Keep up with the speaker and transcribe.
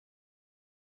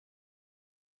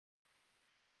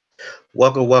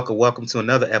Welcome to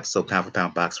another episode, Pound for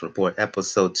Pound Box Report,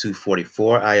 episode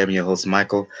 244. I am your host,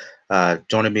 Michael.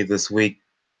 Joining me this week,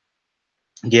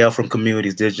 Gail from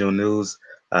Communities Digital News,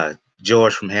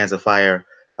 George from uh, Hands of Fire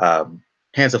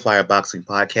Boxing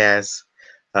Podcast,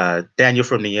 Daniel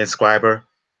from the Inscriber.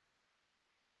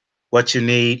 What you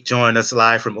need, join us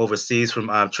live from overseas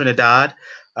from Trinidad.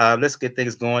 Let's get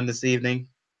things going this evening.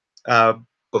 Uh,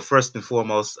 but first and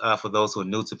foremost, for those who are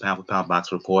new to Pound for Pound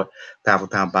Box Report, Pound for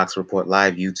Pound Box Report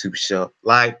live YouTube show,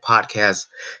 live podcast,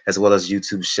 as well as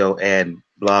YouTube show and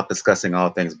blog discussing all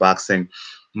things boxing.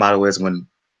 Motto is when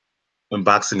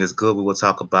boxing is good, we will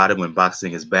talk about it. When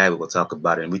boxing is bad, we will talk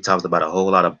about it. And we talked about a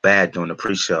whole lot of bad during the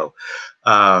pre-show.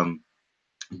 Um,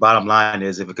 Bottom line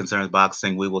is, if it concerns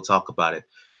boxing, we will talk about it.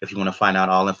 If you want to find out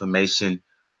all information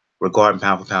regarding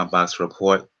Pound for Pound Box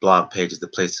Report, blog page is the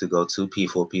place to go to,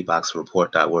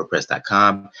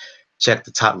 p4pboxreport.wordpress.com. Check the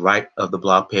top right of the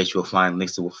blog page. You'll find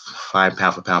links to find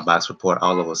Pound for Pound Box Report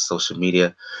all over social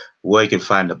media, where you can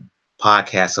find the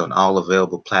podcast on all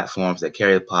available platforms that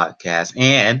carry the podcast.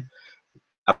 And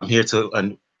I'm here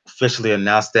to officially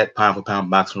announce that Pound for Pound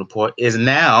Boxing Report is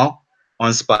now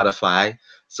on Spotify.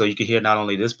 So you can hear not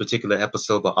only this particular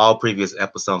episode, but all previous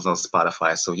episodes on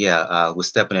Spotify. So yeah, we're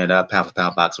stepping it up. Pound for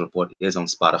Pound Boxing Report is on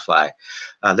Spotify.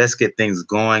 Let's get things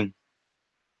going.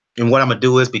 And what I'm going to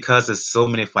do is, because there's so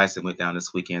many fights that went down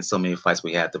this weekend, so many fights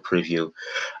we had to preview,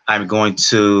 I'm going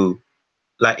to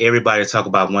let everybody talk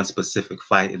about one specific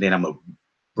fight, and then I'm going to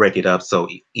break it up so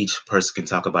each person can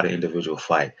talk about an individual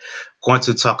fight. Going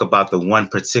to talk about the one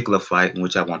particular fight in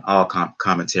which I want all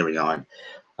commentary on.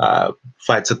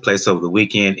 Fight took place over the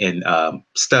weekend in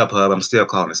StubHub. I'm still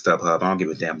calling it StubHub. I don't give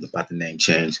a damn about the name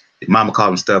change. If Mama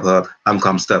called him StubHub, I'm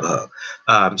calling him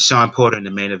StubHub. Shawn Porter in the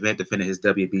main event defended his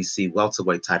WBC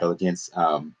welterweight title against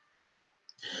Yordenis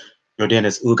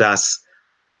Ugas.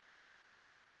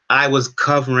 I was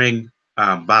covering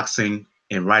boxing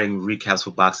and writing recaps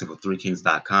for boxing for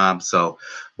 3kings.com. So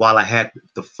while I had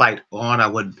the fight on, I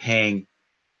wasn't paying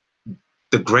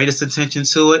the greatest attention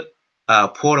to it.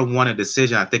 Porter won a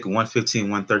decision, I think 115,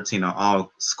 113 on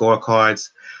all scorecards.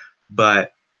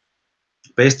 But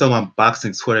based on my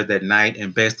boxing Twitter that night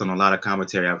and based on a lot of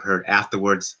commentary I've heard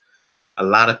afterwards, a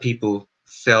lot of people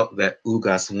felt that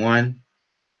Ugas won.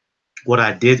 What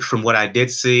I did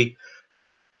see,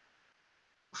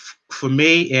 for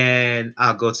me, and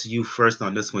I'll go to you first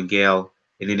on this one, Gail,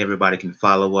 and then everybody can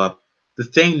follow up. The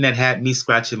thing that had me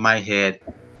scratching my head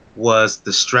was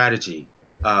the strategy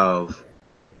of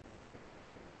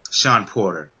Shawn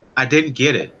Porter. I didn't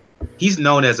get it. He's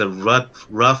known as a rough,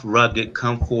 rugged,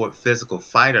 come forward, physical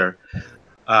fighter.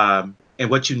 And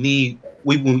what you need,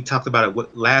 when we talked about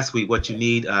it last week, what you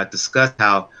need discussed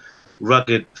how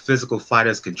rugged, physical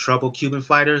fighters can trouble Cuban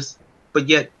fighters, but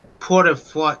yet Porter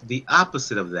fought the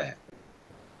opposite of that,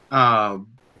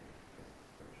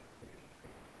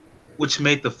 which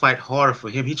made the fight harder for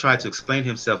him. He tried to explain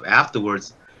himself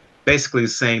afterwards, basically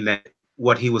saying that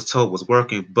what he was told was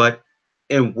working, but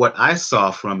in what I saw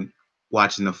from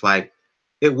watching the fight,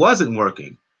 it wasn't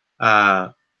working.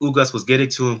 Ugas was getting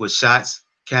to him with shots,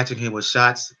 catching him with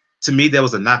shots. To me, there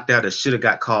was a knockdown that should have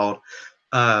got called.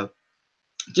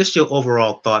 Just your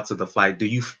overall thoughts of the fight. Do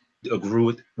you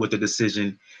agree with the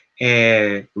decision?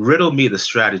 And riddle me the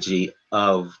strategy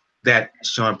of that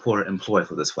Shawn Porter employed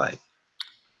for this fight.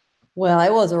 Well,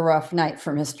 it was a rough night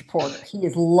for Mr. Porter. He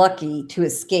is lucky to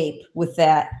escape with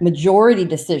that majority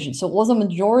decision. So it was a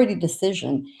majority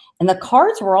decision, and the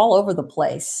cards were all over the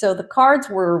place. So the cards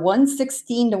were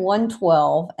 116 to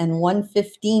 112 and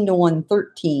 115 to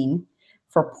 113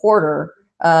 for Porter.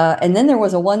 And then there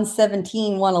was a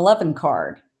 117, 111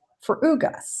 card for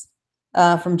Ugas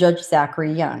from Judge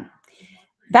Zachary Young.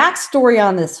 Backstory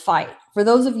on this fight. For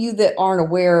those of you that aren't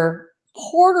aware,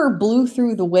 Porter blew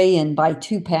through the weigh-in by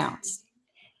 2 pounds.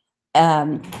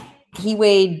 He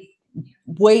weighed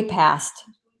way past.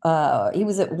 He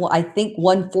was at, I think,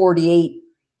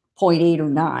 148.8 or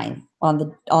 9 on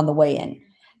the weigh-in.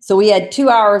 So we had 2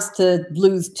 hours to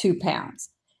lose 2 pounds.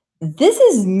 This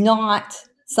is not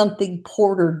something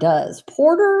Porter does.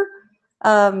 Porter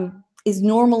is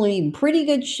normally in pretty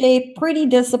good shape, pretty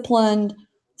disciplined.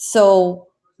 So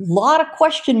a lot of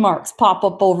question marks pop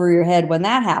up over your head when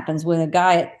that happens, when a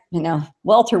guy at,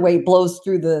 welterweight blows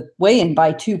through the weigh-in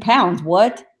by 2 pounds.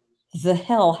 What the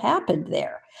hell happened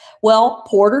there? Well,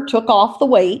 Porter took off the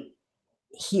weight.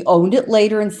 He owned it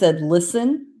later and said,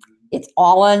 listen, it's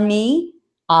all on me.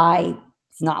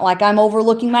 It's not like I'm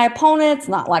overlooking my opponent. It's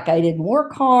not like I didn't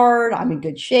work hard. I'm in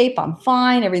good shape. I'm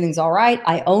fine. Everything's all right.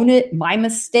 I own it. My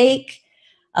mistake.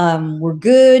 We're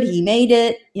good. He made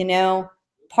it,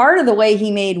 Part of the way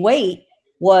he made weight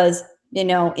was You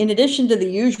know, in addition to the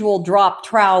usual drop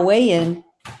trowel weigh-in,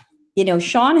 you know,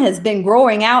 Shawn has been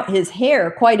growing out his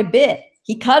hair quite a bit.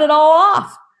 He cut it all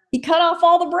off. He cut off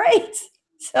all the braids.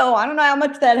 So I don't know how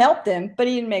much that helped him, but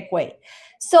he didn't make weight.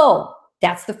 So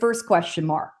that's the first question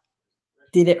mark.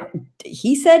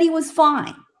 He said he was fine.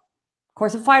 Of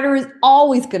course, a fighter is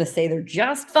always going to say they're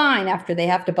just fine after they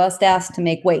have to bust ass to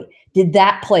make weight. Did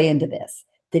that play into this?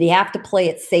 Did he have to play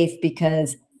it safe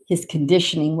because his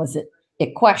conditioning was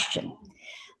at question?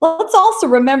 Let's also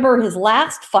remember his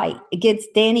last fight against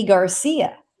Danny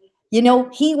Garcia. You know,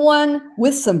 he won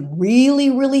with some really,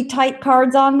 really tight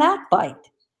cards on that fight.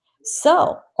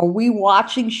 So are we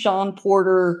watching Shawn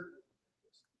Porter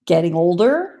getting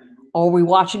older? Or are we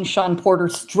watching Shawn Porter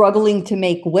struggling to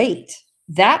make weight?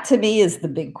 That to me is the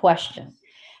big question.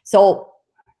 So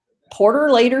Porter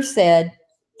later said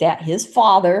that his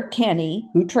father, Kenny,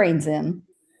 who trains him,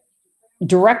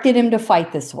 directed him to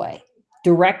fight this way,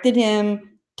 directed him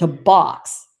to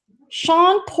box.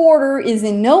 Shawn Porter is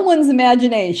in no one's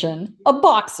imagination a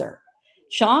boxer.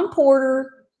 Shawn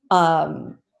Porter,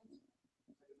 God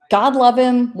love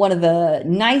him, one of the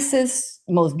nicest,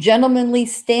 most gentlemanly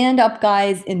stand-up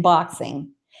guys in boxing,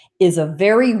 is a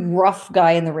very rough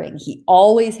guy in the ring. He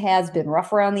always has been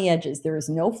rough around the edges. There is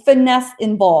no finesse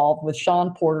involved with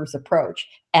Shawn Porter's approach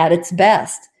at its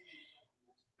best.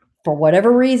 For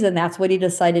whatever reason, that's what he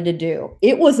decided to do.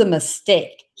 It was a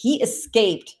mistake. He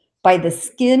escaped by the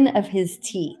skin of his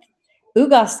teeth.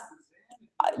 Ugas,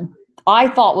 I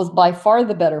thought, was by far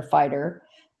the better fighter,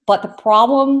 but the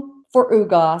problem for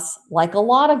Ugas, like a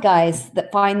lot of guys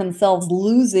that find themselves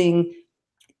losing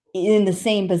in the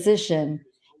same position,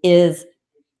 is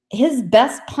his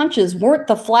best punches weren't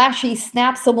the flashy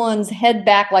snap someone's head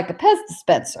back like a Pez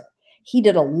dispenser. He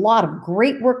did a lot of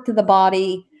great work to the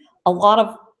body, a lot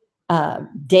of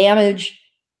damage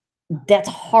that's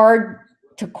hard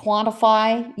to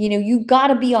quantify. You know, you've got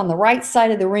to be on the right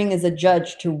side of the ring as a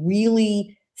judge to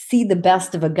really see the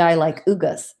best of a guy like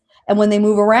Ugas. And when they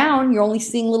move around, you're only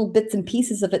seeing little bits and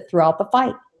pieces of it throughout the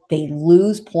fight. They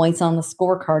lose points on the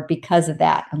scorecard because of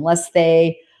that, unless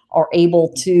they are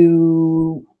able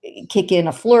to kick in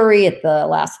a flurry at the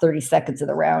last 30 seconds of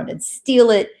the round and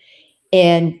steal it.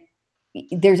 And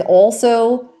there's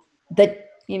also the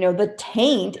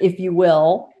taint, if you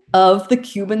will, of the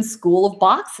Cuban school of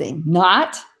boxing,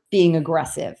 not being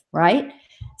aggressive, right?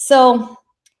 So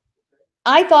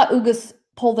I thought Ugas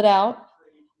pulled it out.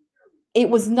 It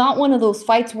was not one of those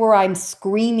fights where I'm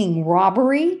screaming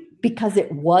robbery, because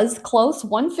it was close.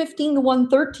 115 to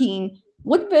 113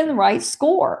 would have been the right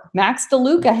score. Max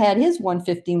DeLuca had his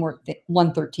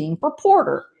 115-113 for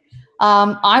Porter.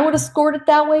 I would have scored it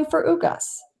that way for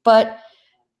Ugas. But,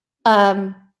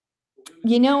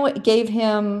 you know, it gave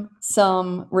him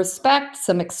some respect,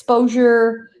 some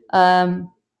exposure. You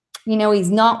know,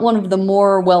 he's not one of the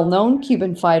more well-known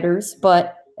Cuban fighters,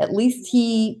 but at least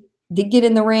he did get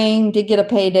in the ring, did get a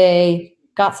payday,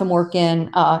 got some work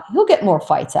in. He'll get more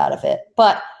fights out of it.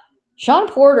 But Shawn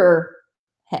Porter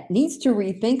needs to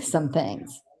rethink some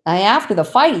things. After the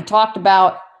fight, he talked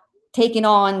about taking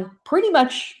on pretty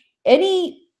much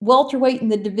any welterweight in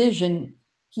the division.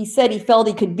 He said he felt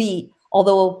he could beat,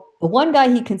 although the one guy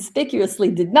he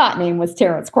conspicuously did not name was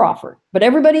Terrence Crawford. But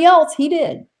everybody else, he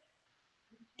did.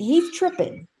 He's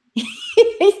tripping.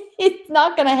 It's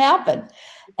not going to happen.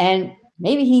 And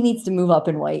maybe he needs to move up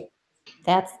in weight.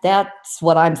 That's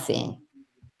what I'm seeing.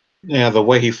 Yeah, the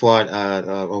way he fought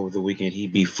over the weekend,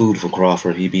 he'd be food for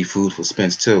Crawford. He'd be food for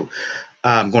Spence, too.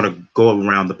 I'm going to go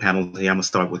around the panel here. I'm going to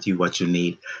start with you, what you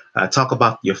need. Talk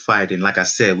about your fight. And like I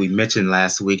said, we mentioned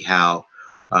last week how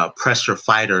pressure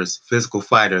fighters, physical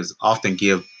fighters, often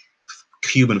give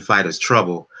Cuban fighters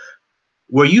trouble.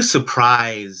 Were you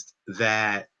surprised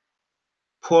that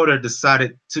Porter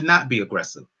decided to not be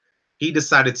aggressive? He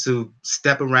decided to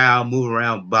step around, move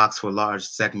around, box for large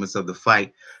segments of the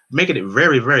fight, making it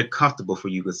very, very comfortable for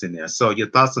Ugas in there. So your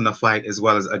thoughts on the fight, as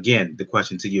well as, again, the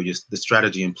question to you, just the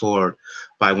strategy employed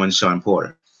by one Shawn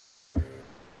Porter.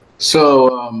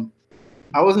 So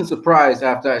I wasn't surprised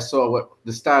after I saw what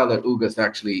the style that Ugas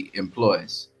actually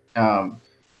employs.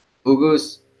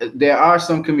 Ugas, there are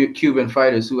some Cuban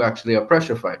fighters who actually are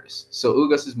pressure fighters. So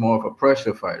Ugas is more of a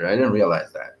pressure fighter. I didn't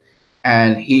realize that.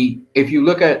 And if you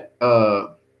look at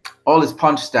all his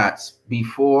punch stats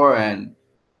before and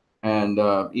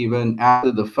even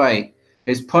after the fight,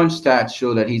 his punch stats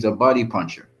show that he's a body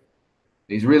puncher.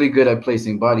 He's really good at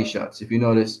placing body shots. If you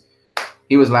notice,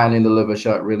 he was landing the liver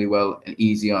shot really well and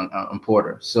easy on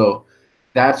Porter. So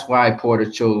that's why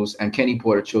Kenny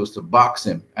Porter chose to box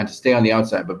him and to stay on the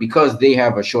outside. But because they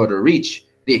have a shorter reach,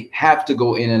 they have to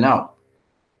go in and out.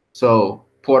 So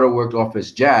Porter worked off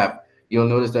his jab, you'll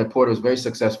notice that Porter was very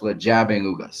successful at jabbing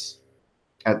Ugas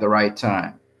at the right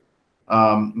time.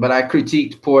 But I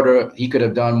critiqued Porter. He could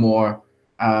have done more.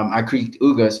 I critiqued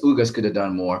Ugas. Ugas could have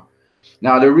done more.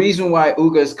 Now, the reason why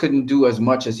Ugas couldn't do as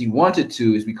much as he wanted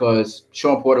to is because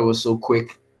Shawn Porter was so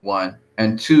quick, one.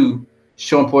 And two,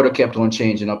 Shawn Porter kept on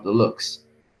changing up the looks.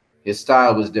 His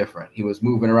style was different. He was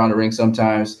moving around the ring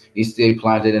sometimes. He stayed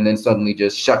planted and then suddenly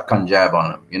just shotgun jab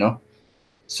on him, you know?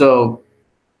 So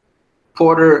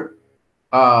Porter,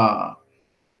 the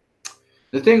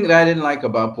thing that I didn't like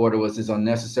about Porter was his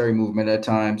unnecessary movement at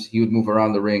times. He would move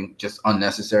around the ring just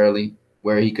unnecessarily,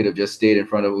 where he could have just stayed in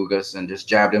front of Ugas and just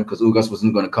jabbed him because Ugas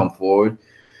wasn't going to come forward.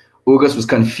 Ugas was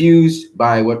confused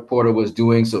by what Porter was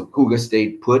doing, so Ugas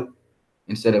stayed put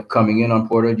instead of coming in on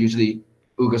Porter. Usually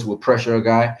Ugas will pressure a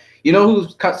guy. You know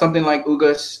who's cut something like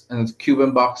Ugas, and it's a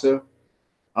Cuban boxer?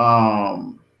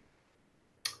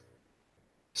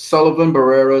 Sullivan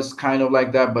Barrera's kind of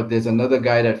like that, but there's another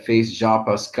guy that faced Jean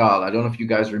Pascal. I don't know if you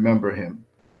guys remember him.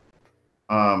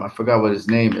 I forgot what his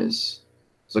name is.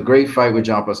 It's a great fight with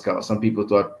Jean Pascal. Some people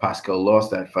thought Pascal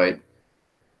lost that fight.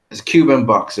 It's a Cuban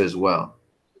boxer as well.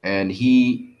 And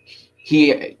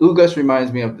Ugas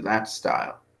reminds me of that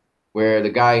style, where the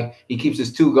guy, he keeps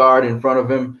his two guard in front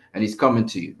of him and he's coming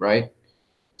to you, right?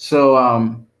 So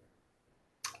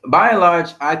by and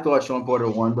large, I thought Shawn Porter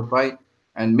won the fight,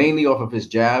 and mainly off of his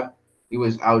jab. He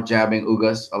was out jabbing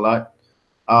Ugas a lot.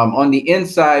 On the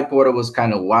inside, Porter was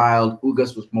kind of wild.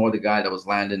 Ugas was more the guy that was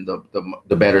landing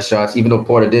the better shots, even though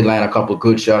Porter did land a couple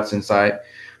good shots inside.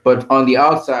 But on the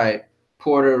outside,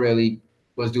 Porter really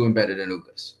was doing better than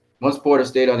Ugas. Once Porter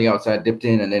stayed on the outside, dipped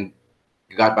in, and then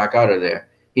got back out of there,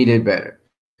 he did better.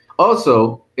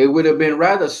 Also, it would have been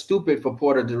rather stupid for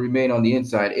Porter to remain on the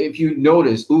inside. If you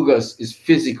notice, Ugas is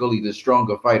physically the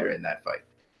stronger fighter in that fight.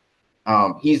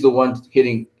 He's the one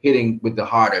hitting with the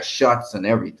harder shots and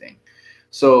everything.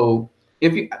 So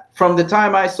from the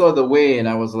time I saw the weigh-in,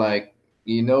 I was like,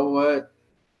 you know what?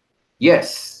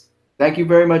 Yes. Thank you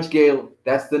very much, Gail.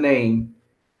 That's the name.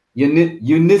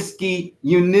 Uniski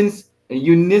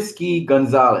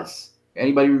Gonzalez.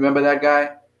 Anybody remember that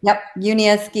guy? Yep,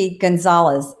 Uniski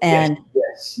Gonzalez. And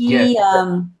yes.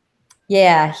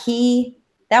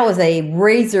 That was a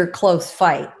razor close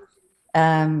fight.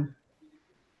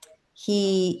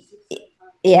 He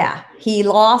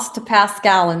lost to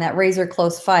Pascal in that razor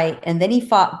close fight, and then he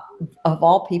fought, of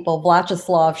all people,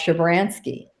 Vyacheslav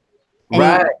Shabransky. And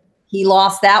right. He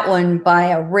lost that one by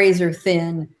a razor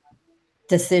thin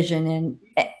decision, and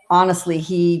honestly,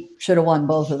 he should have won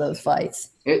both of those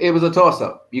fights. It was a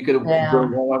toss-up. You could have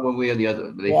gone one way or the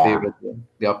other, but they favored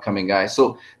the upcoming guy.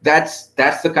 So that's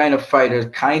the kind of fighter,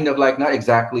 kind of like, not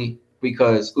exactly,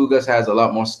 because Ugas has a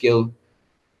lot more skill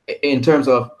in terms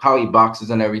of how he boxes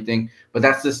and everything, but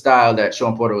that's the style that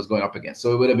Shawn Porter was going up against.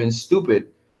 So it would have been stupid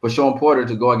for Shawn Porter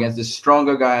to go against this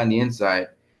stronger guy on the inside,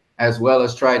 as well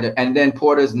as try to, and then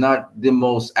Porter's not the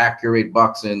most accurate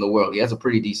boxer in the world. He has a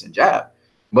pretty decent jab,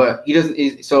 but he doesn't,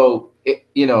 Ugas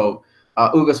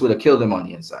would have killed him on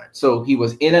the inside. So he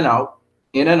was in and out,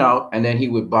 and then he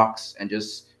would box and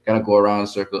just kind of go around in a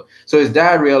circle. So his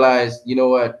dad realized, you know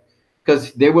what,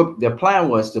 because their plan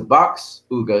was to box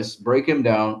Ugas, break him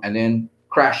down, and then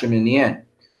crash him in the end.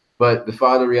 But the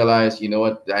father realized, you know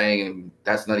what,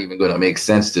 that's not even going to make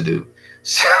sense to do.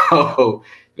 So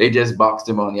they just boxed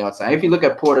him on the outside. If you look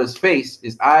at Porter's face,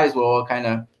 his eyes were all kind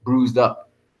of bruised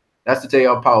up. That's to tell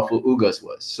you how powerful Ugas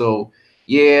was. So,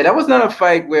 yeah, that was not a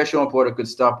fight where Shawn Porter could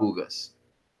stop Ugas.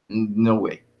 No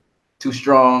way. Too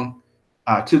strong,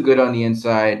 too good on the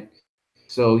inside.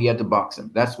 So he had to box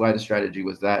him. That's why the strategy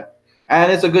was that.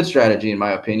 And it's a good strategy, in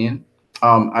my opinion.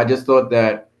 I just thought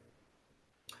that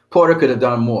Porter could have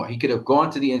done more. He could have gone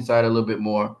to the inside a little bit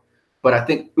more. But I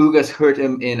think Ugas hurt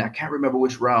him in, I can't remember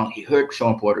which round. He hurt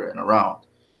Shawn Porter in a round.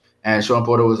 And Shawn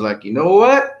Porter was like, you know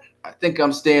what? I think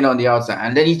I'm staying on the outside.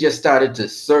 And then he just started to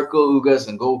circle Ugas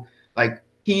and go, like,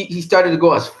 he started to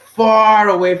go as far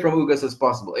away from Ugas as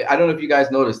possible. I don't know if you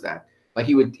guys noticed that. Like,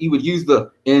 he would use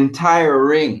the entire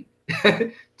ring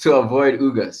to avoid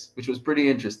Ugas, which was pretty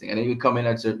interesting. And he would come in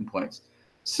at certain points.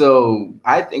 So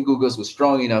I think Ugas was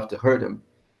strong enough to hurt him.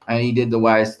 And he did the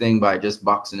wise thing by just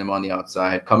boxing him on the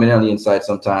outside, coming in on the inside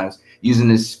sometimes, using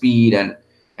his speed and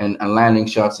landing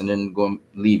shots, and then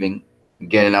leaving,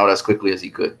 getting out as quickly as he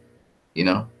could, you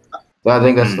know? So I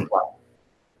think that's the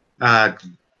plan.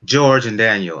 George and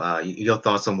Daniel, your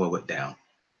thoughts on what went down?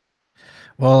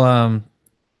 Well,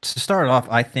 to start off,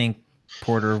 I think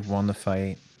Porter won the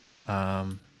fight.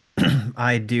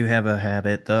 I do have a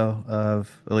habit, though,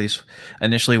 of at least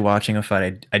initially watching a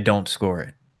fight, I don't score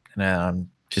it. And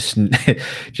just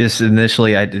just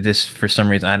initially I did this for some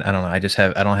reason. I don't know. I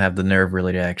don't have the nerve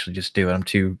really to actually just do it. I'm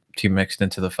too mixed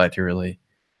into the fight to really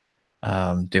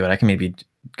do it. I can maybe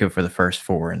go for the first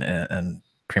 4 and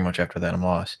pretty much after that I'm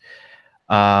lost.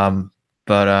 But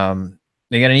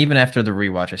again, and even after the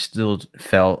rewatch, I still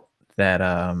felt that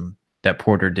that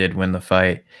Porter did win the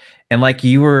fight. And like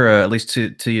you were, at least to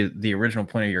the original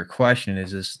point of your question,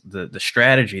 is this the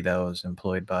strategy that was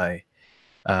employed by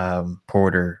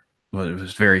Porter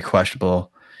was very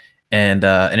questionable. And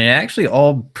it actually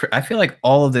I feel like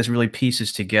all of this really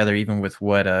pieces together, even with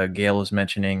what Gail was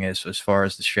mentioning as far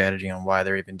as the strategy on why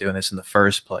they're even doing this in the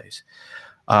first place.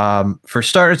 For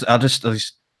starters, I'll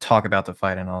just talk about the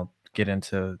fight and I'll get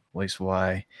into at least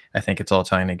why I think it's all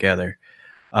tying together.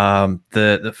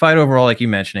 The fight overall, like you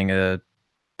mentioning,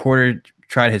 Porter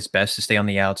tried his best to stay on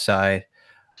the outside.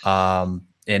 And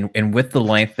with the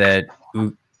length that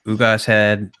Ugas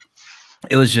had,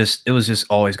 it was just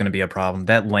always going to be a problem.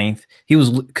 That length, he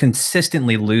was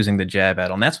consistently losing the jab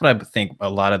battle, and that's what I think a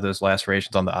lot of those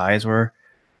lacerations on the eyes were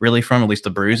really from. At least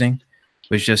the bruising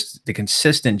was just the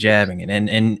consistent jabbing,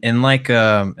 and like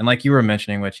you were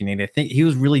mentioning what you need. I think he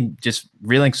was really just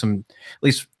reeling some. At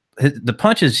least the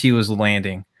punches he was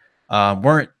landing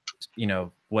weren't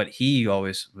what he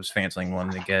always was fancying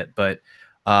wanting to get, but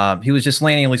he was just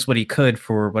landing at least what he could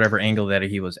for whatever angle that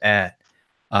he was at.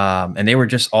 And they were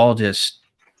just all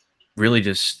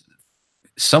really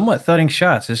somewhat thudding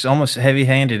shots, just almost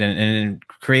heavy-handed, and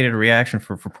created a reaction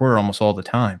for Porter almost all the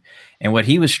time. And what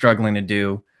he was struggling to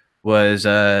do was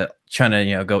trying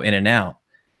to go in and out.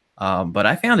 But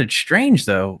I found it strange,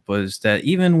 though, was that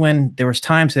even when there was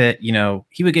times that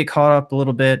he would get caught up a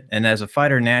little bit, and as a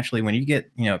fighter, naturally, when you get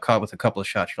caught with a couple of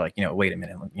shots, you're like, wait a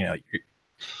minute,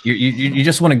 you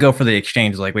just want to go for the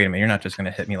exchange. Like, wait a minute, you're not just going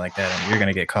to hit me like that, and you're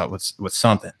going to get caught with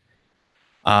something.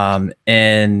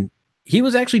 And he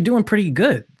was actually doing pretty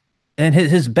good, and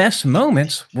his best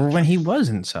moments were when he was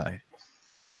inside.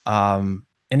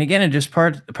 And again, it just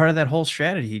part of that whole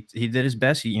strategy. He did his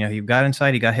best. He got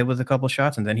inside, he got hit with a couple of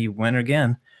shots, and then he went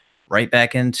again right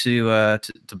back into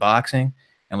to boxing.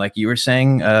 And like you were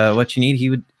saying, what you need, he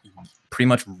would pretty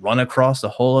much run across the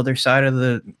whole other side of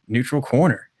the neutral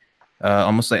corner.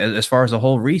 Almost like as far as a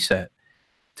whole reset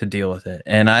to deal with it.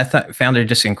 And I found it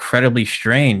just incredibly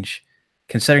strange,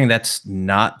 considering that's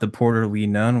not the Porter we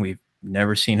known. We've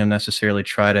never seen him necessarily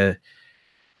try to,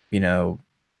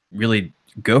 really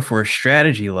go for a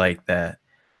strategy like that.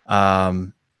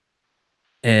 And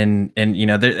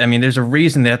there's a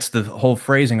reason that's the whole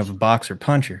phrasing of a boxer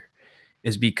puncher,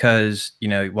 is because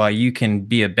while you can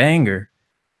be a banger,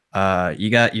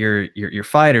 you got your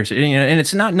fighters, and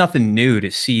it's not nothing new to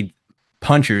see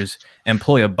punchers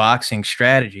employ a boxing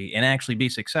strategy and actually be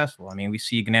successful. I mean, we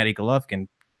see Gennady Golovkin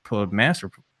put a master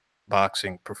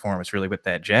boxing performance really with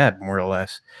that jab, more or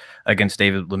less, against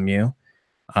David Lemieux,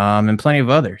 and plenty of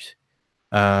others.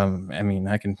 I mean,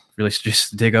 I can really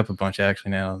just dig up a bunch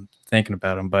actually now I'm thinking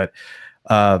about them, but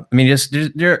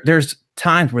there's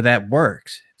times where that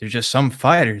works. There's just some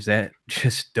fighters that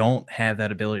just don't have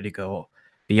that ability to go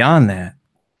beyond that.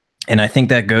 And I think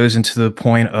that goes into the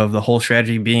point of the whole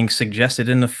strategy being suggested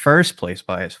in the first place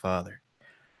by his father.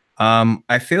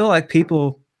 I feel like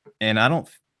people, and I don't,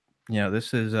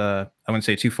 this is, I wouldn't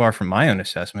say too far from my own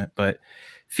assessment, but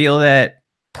feel that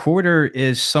Porter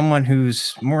is someone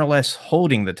who's more or less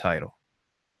holding the title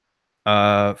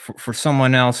for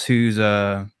someone else who's,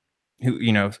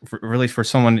 really for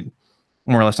someone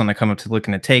more or less on the come up to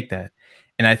looking to take that.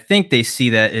 And I think they see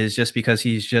that as just because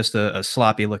he's just a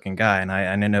sloppy looking guy. And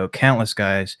I know countless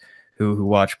guys who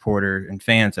watch Porter and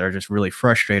fans that are just really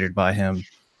frustrated by him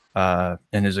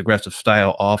and his aggressive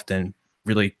style, often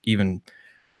really even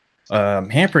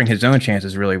hampering his own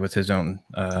chances really with his own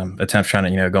attempts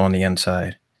trying to, go on the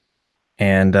inside.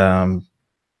 And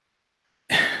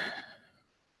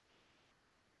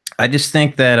I just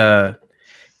think that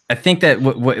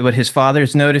what his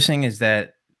father's noticing is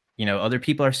that, other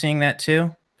people are seeing that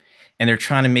too, and they're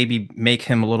trying to maybe make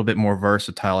him a little bit more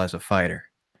versatile as a fighter.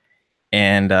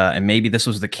 And maybe this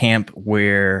was the camp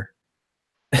where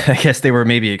I guess they were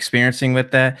maybe experiencing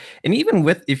with that. And even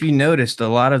with, if you noticed, a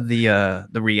lot of the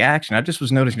reaction, I just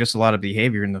was noticing just a lot of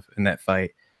behavior in that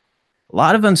fight, a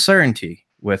lot of uncertainty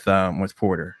with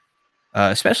Porter,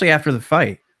 especially after the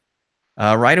fight.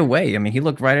 Right away, I mean, he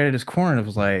looked right at his corner and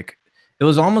it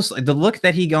was almost like the look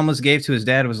that he almost gave to his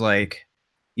dad was like,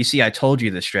 you see, I told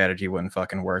you this strategy wouldn't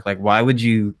fucking work. Like, why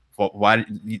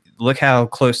look how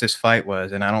close this fight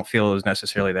was? And I don't feel it was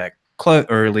necessarily that close,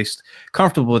 or at least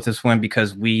comfortable with this win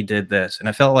because we did this. And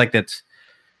I felt like that's,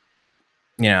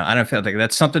 I don't feel like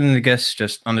that's something, I guess,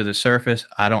 just under the surface.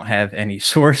 I don't have any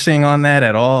sourcing on that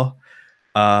at all.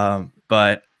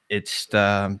 But it's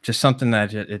just something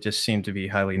that it just seemed to be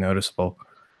highly noticeable.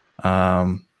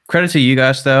 Credit to you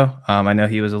guys, though. I know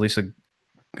he was at least a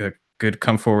good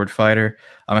come forward fighter.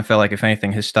 I felt like, if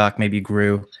anything, his stock maybe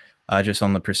grew just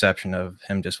on the perception of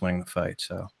him just winning the fight.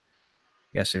 So I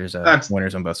guess there's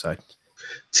winners on both sides.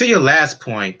 To your last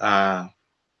point,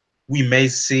 we may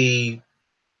see.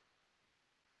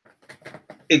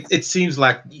 It seems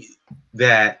like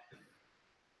that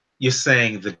you're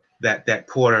saying that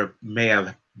Porter may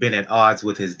have been at odds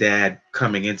with his dad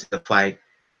coming into the fight,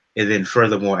 and then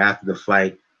furthermore after the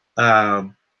fight.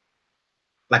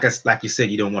 Like you said,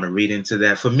 you don't want to read into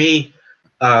that. For me,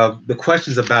 the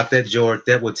questions about that, George,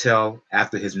 that would tell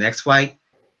after his next fight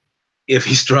if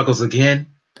he struggles again.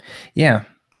 Yeah,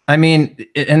 I mean,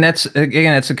 and that's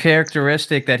again, it's a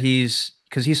characteristic that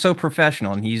because he's so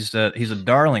professional, and he's a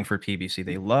darling for PBC.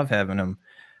 They love having him,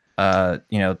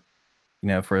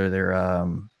 for their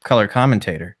color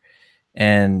commentator,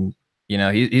 and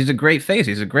he's a great face.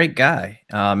 He's a great guy,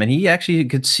 and he actually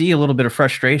could see a little bit of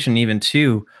frustration even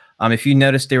too. If you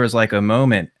notice, there was like a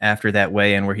moment after that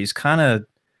weigh-in where he's kind of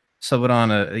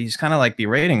he's kind of like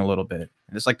berating a little bit.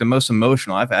 It's like the most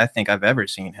emotional I think I've ever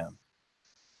seen him.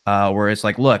 Where it's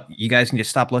like, look, you guys need to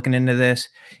stop looking into this.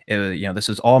 This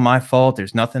is all my fault.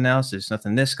 There's nothing else. There's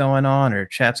nothing this going on or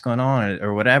chats going on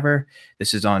or whatever.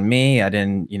 This is on me. I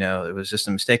didn't, it was just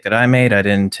a mistake that I made. I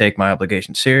didn't take my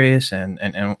obligation serious and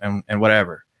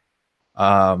whatever.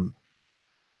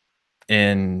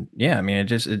 And yeah, I mean,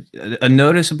 a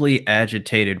noticeably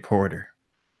agitated Porter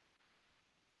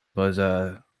was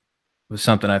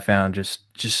something I found just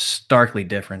starkly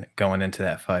different going into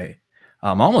that fight.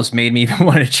 Almost made me even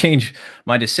want to change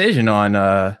my decision on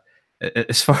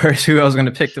as far as who I was going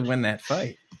to pick to win that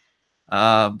fight.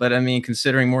 But I mean,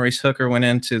 considering Maurice Hooker went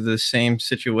into the same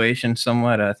situation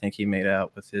somewhat, I think he made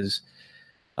out with his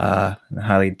in a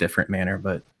highly different manner.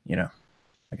 But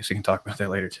I guess we can talk about that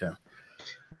later too.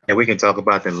 Yeah, we can talk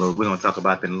about that a little. We're going to talk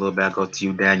about that in a little bit. I'll go to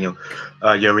you, Daniel.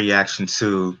 Your reaction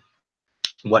to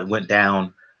what went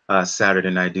down Saturday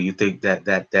night. Do you think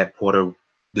that Porter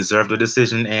deserved a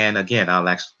decision? And again, I'll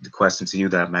ask the question to you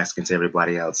that I'm asking to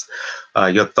everybody else.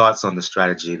 Your thoughts on the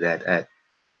strategy that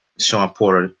Shawn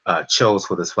Porter chose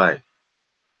for this fight?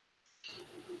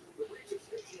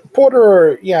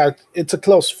 Porter, yeah, it's a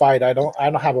close fight. I don't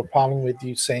have a problem with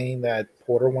you saying that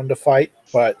Porter won the fight,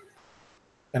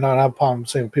 and I don't have a problem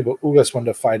saying people Ugas won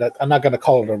the fight. I'm not going to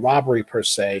call it a robbery per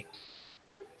se,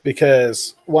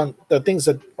 because the things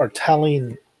that are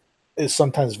telling is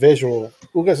sometimes visual.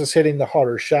 Ugas is hitting the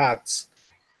harder shots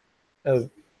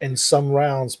in some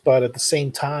rounds, but at the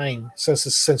same time,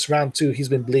 since round 2, he's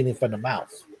been bleeding from the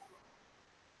mouth.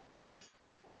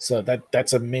 So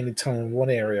that's a mainly telling one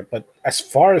area. But as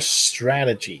far as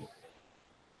strategy,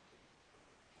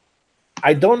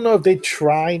 I don't know if they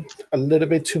tried a little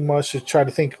bit too much to try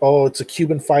to think, oh, it's a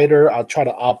Cuban fighter, I'll try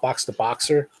to outbox the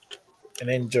boxer and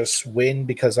then just win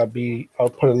because I'll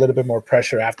put a little bit more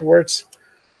pressure afterwards.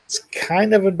 It's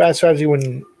kind of a bad strategy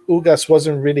when Ugas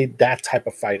wasn't really that type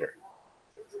of fighter.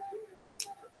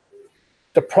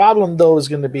 The problem, though, is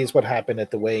going to be what happened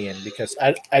at the weigh-in, because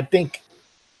I think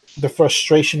the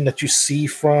frustration that you see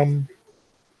from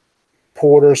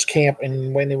Porter's camp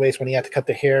in many ways when he had to cut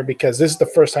the hair, because this is the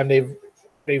first time they've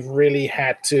really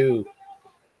had to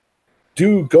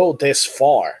go this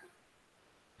far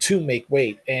to make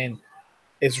weight, and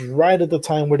it's right at the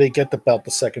time where they get the belt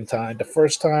the second time. The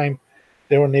first time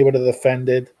they weren't able to defend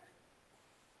it,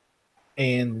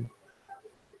 and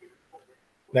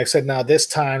like I said, now this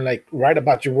time, like right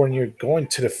about when you're going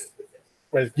to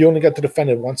you only got to defend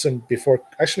it once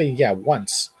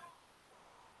once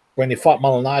when he fought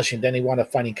Malinaji, and then he wound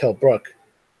up fighting Kell Brook.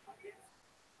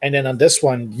 And then on this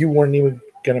one, you weren't even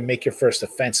going to make your first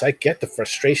defense. I get the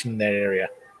frustration in that area.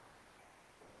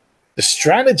 The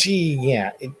strategy,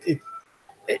 yeah,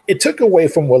 it took away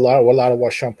from a lot of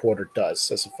what Shawn Porter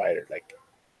does as a fighter. Like,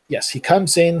 yes, he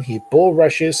comes in, he bull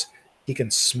rushes, he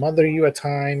can smother you at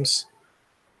times.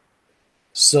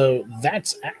 So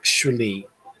that's actually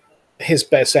his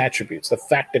best attributes, the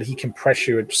fact that he can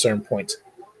pressure you at certain points.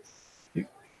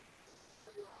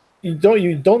 You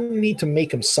don't need to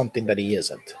make him something that he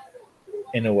isn't,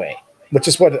 in a way, which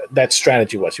is what that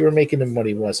strategy was. You were making him what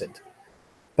he wasn't.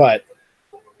 But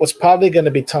what's probably going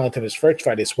to be telling in his first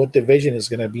fight is what division is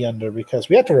going to be under, because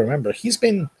we have to remember he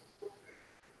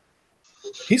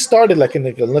started like in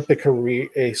the Olympic career,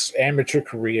 his amateur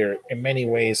career in many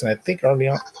ways, and I think early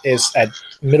on is at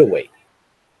middleweight.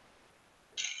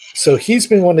 So he's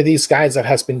been one of these guys that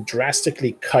has been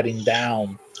drastically cutting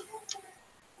down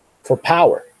for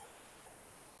power.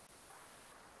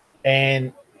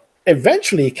 And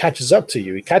eventually it catches up to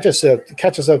you. It catches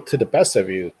up to the best of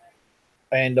you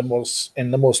and the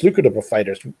most lucrative of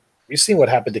fighters. We've seen what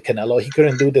happened to Canelo. He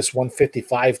couldn't do this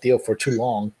 155 deal for too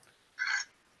long.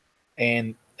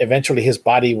 And eventually his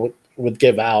body would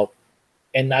give out.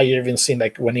 And now you're even seeing,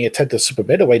 like, when he attempted super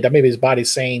middleweight, that maybe his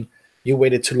body's saying, you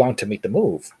waited too long to make the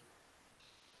move.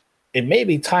 It may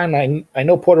be time. I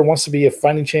know Porter wants to be a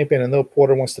fighting champion. I know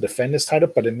Porter wants to defend his title,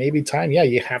 but it may be time. Yeah,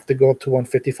 you have to go up to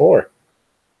 154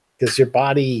 because your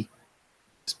body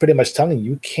is pretty much telling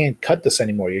you can't cut this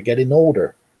anymore. You're getting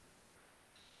older.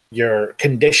 Your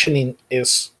conditioning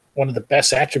is one of the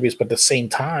best attributes, but at the same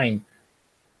time,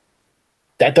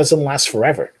 that doesn't last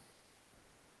forever.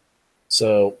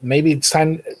 So maybe it's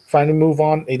time to finally move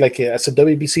on. Like, as a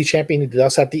WBC champion, he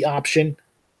does have the option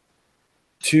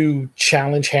to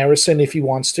challenge Harrison if he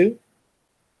wants to.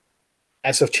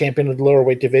 As a champion of the lower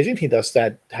weight division, he does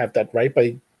have that right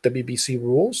by WBC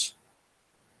rules.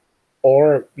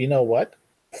 Or, you know what?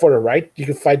 For the right, you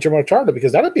could fight Jermell Charlo,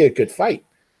 because that would be a good fight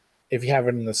if you have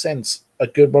it in the sense. A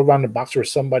good well-rounded boxer or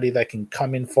somebody that can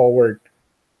come in forward,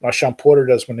 like Sean Porter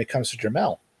does when it comes to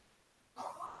Jermell.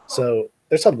 So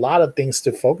there's a lot of things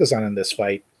to focus on in this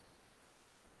fight.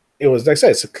 It was, like I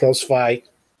said, it's a close fight.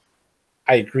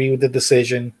 I agree with the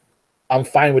decision. I'm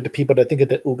fine with the people that think of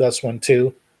the Ugas one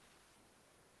too.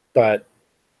 But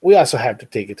we also have to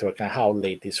take into account how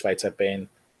late these fights have been.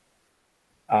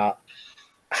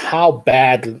 How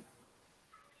badly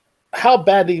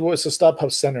was the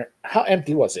StubHub Center? How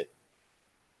empty was it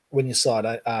when you saw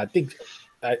it? I think,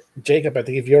 Jacob,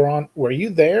 if you're on, were you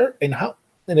there? And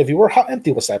if you were, how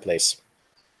empty was that place?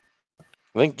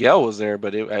 I think Gail was there,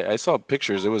 but I saw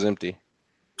pictures. It was empty.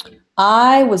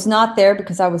 I was not there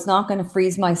because I was not going to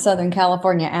freeze my Southern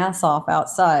California ass off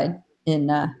outside in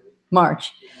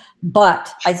March.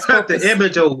 But I spoke the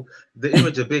image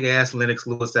of big ass Lennox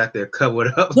Lewis out there covered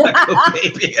up like a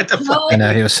baby at the I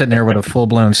know, he was sitting there with a full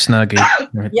blown snuggie.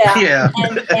 Yeah.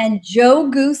 And Joe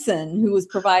Goosen, who was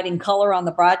providing color on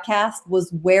the broadcast,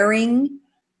 was wearing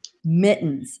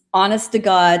mittens, honest to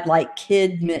God, like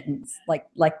kid mittens,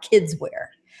 like kids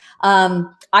wear.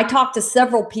 I talked to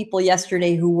several people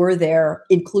yesterday who were there,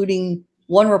 including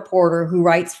one reporter who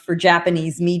writes for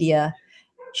Japanese media.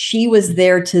 She was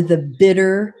there to the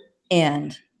bitter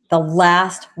end, the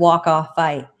last walk-off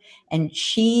fight. And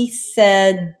she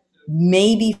said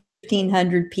maybe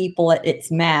 1,500 people at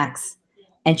its max.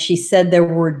 And she said there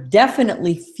were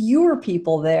definitely fewer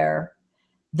people there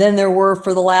than there were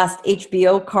for the last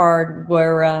HBO card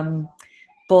where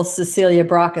both Cecilia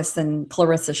Brakes and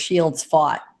Clarissa Shields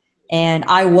fought. And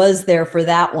I was there for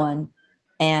that one.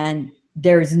 And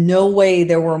there's no way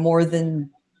there were more than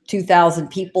 2,000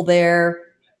 people there.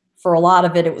 For a lot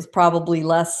of it, it was probably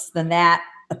less than that,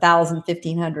 1,000,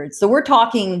 1,500. So we're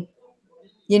talking,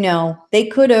 they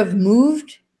could have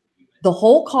moved the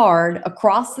whole card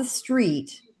across the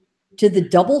street to the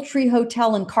Doubletree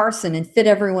Hotel in Carson and fit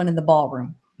everyone in the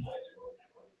ballroom.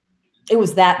 It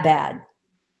was that bad.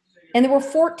 And there were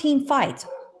 14 fights.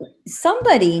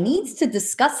 Somebody needs to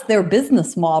discuss their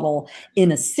business model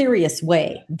in a serious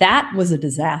way. That was a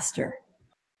disaster.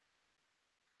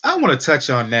 I want to touch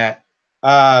on that,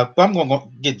 but I'm going to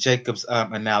get Jacob's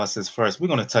analysis first. We're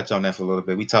going to touch on that for a little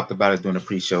bit. We talked about it during the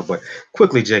pre-show, but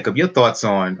quickly, Jacob, your thoughts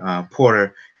on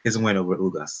Porter, his win over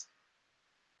Ugas?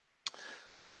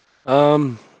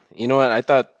 You know what? I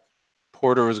thought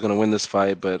Porter was going to win this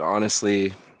fight, but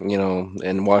honestly,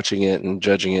 and watching it and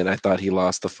judging it, I thought he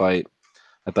lost the fight.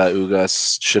 I thought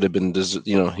Ugas should have been,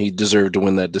 he deserved to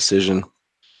win that decision.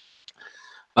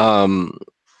 But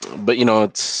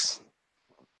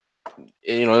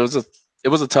it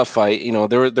was a tough fight.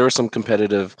 There were some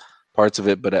competitive parts of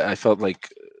it, but I felt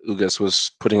like Ugas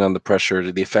was putting on the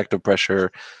pressure, the effective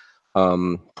pressure.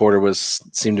 Porter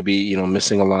seemed to be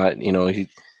missing a lot. He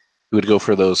would go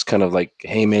for those kind of like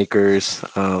haymakers.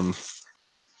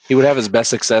 He would have his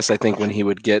best success, I think, when he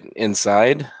would get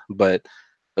inside, but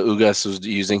Ugas was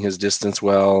using his distance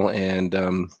well and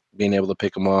being able to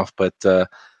pick him off. But I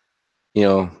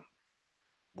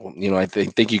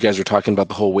think you guys were talking about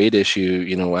the whole weight issue.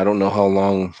 I don't know how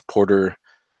long Porter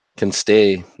can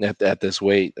stay at this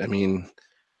weight. I mean,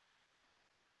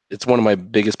 it's one of my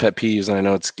biggest pet peeves, and I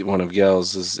know it's one of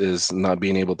Gail's is not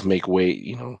being able to make weight.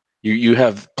 You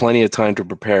have plenty of time to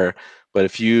prepare, but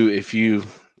if you're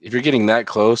getting that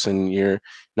close and you're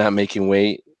not making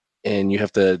weight and you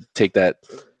have to take that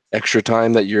extra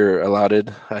time that you're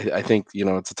allotted, I think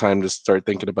it's a time to start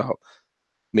thinking about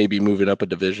maybe moving up a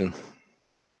division.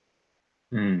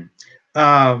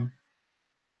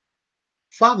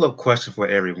 Follow-up question for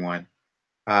everyone.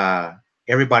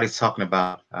 everybody's talking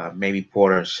about maybe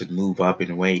Porter should move up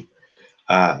in weight,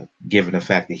 given the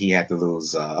fact that he had to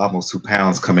lose almost 2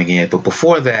 pounds coming in. But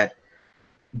before that,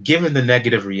 given the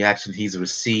negative reaction he's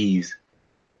received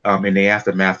in the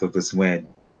aftermath of this win,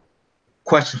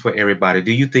 question for everybody: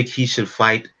 do you think he should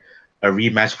fight a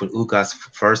rematch with Ugas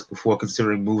first before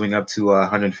considering moving up to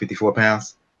 154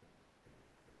 pounds?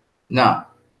 No.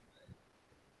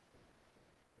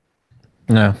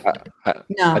 No.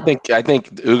 No. I think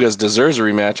Ugas deserves a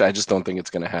rematch. I just don't think it's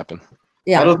going to happen.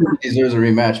 Yeah. I don't think he deserves a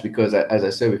rematch because, as I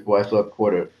said before, I thought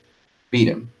Porter beat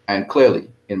him, and clearly,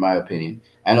 in my opinion.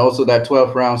 And also that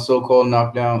 12th round so-called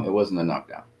knockdown, it wasn't a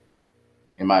knockdown,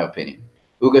 in my opinion.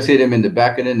 Ugas hit him in the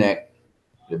back of the neck,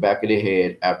 the back of the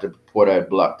head, after Porter had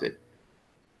blocked it.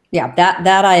 Yeah,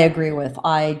 that I agree with.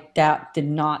 That did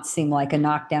not seem like a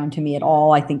knockdown to me at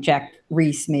all. I think Jack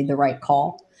Reese made the right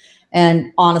call.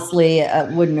 And honestly,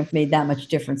 it wouldn't have made that much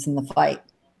difference in the fight.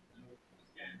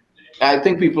 I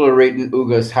think people are rating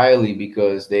Ugas highly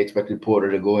because they expected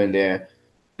Porter to go in there,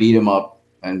 beat him up,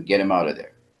 and get him out of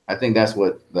there. I think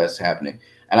that's happening.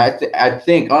 And I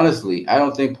think, honestly, I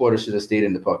don't think Porter should have stayed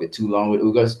in the pocket too long with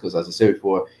Ugas because, as I said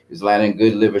before, he was landing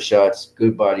good liver shots,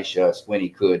 good body shots when he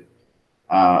could.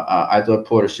 I thought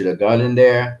Porter should have got in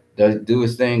there, do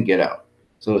his thing, get out.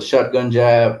 So a shotgun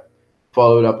jab,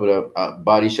 followed up with a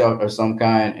body shot or some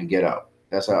kind, and get out.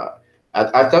 That's how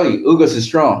I tell you, Ugas is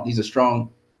strong.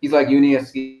 He's like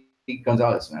Yordenis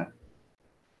Gonzalez, man.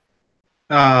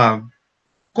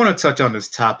 Going to touch on this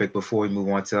topic before we move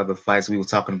on to other fights. We were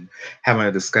having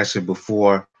a discussion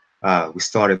before we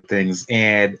started things.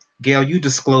 And Gail, you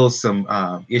disclosed some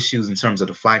issues in terms of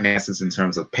the finances, in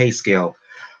terms of pay scale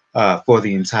for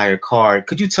the entire card.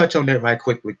 Could you touch on that right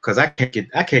quickly? Because I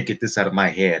can't get this out of my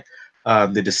head.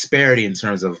 The disparity in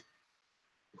terms of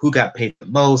who got paid the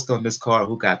most on this card,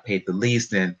 who got paid the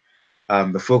least, and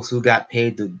the folks who got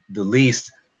paid the least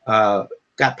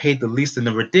got paid the least in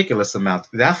a ridiculous amount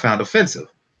that I found offensive.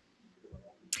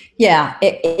 Yeah,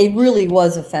 it really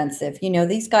was offensive. You know,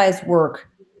 these guys work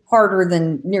harder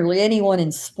than nearly anyone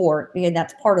in sport, and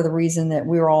that's part of the reason that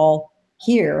we're all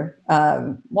here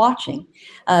watching.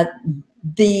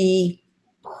 The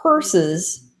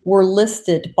purses were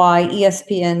listed by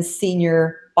ESPN's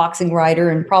senior boxing writer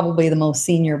and probably the most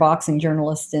senior boxing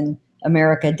journalist in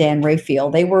America, Dan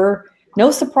Rayfield. They were no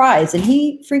surprise, and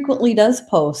he frequently does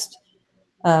post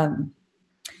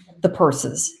the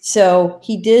purses. So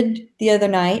he did the other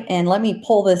night, and let me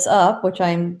pull this up, which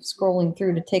I'm scrolling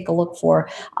through to take a look for.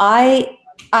 I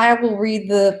will read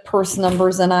the purse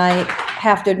numbers, and I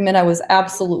have to admit I was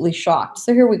absolutely shocked.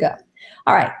 So here we go.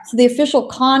 All right, so the official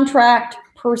contract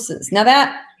purses. Now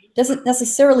that doesn't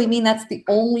necessarily mean that's the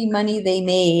only money they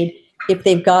made if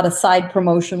they've got a side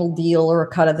promotional deal or a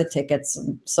cut of the tickets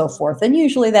and so forth. And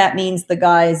usually that means the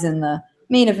guys in the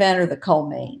main event or the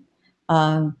co-main.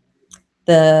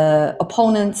 The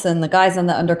opponents and the guys on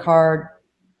the undercard,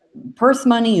 purse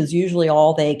money is usually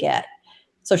all they get.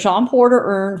 So Shawn Porter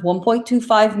earned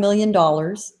 $1.25 million,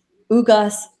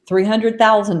 Ugas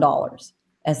 $300,000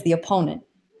 as the opponent.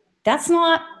 That's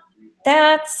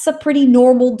a pretty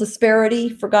normal disparity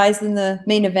for guys in the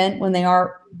main event when they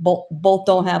are both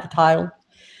don't have a title.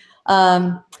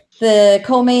 The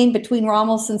co-main between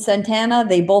Ramos and Santana,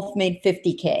 they both made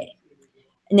 $50K.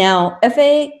 Now,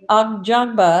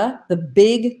 Ajagba, the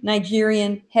big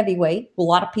Nigerian heavyweight, who a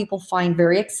lot of people find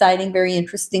very exciting, very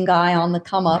interesting guy on the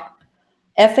come up,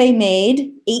 FA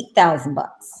made $8,000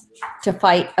 to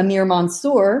fight Amir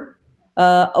Mansour,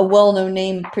 a well-known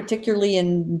name, particularly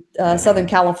in Southern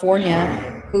California,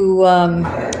 who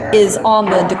is on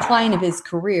the decline of his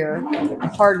career. And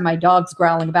pardon my dogs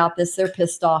growling about this; they're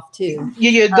pissed off too.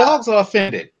 Yeah, dogs are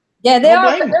offended. Yeah, they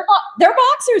are. They're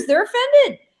boxers. They're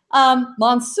offended.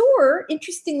 Mansour,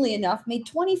 interestingly enough, made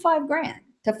 $25,000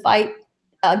 to fight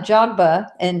Ajagba,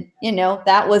 and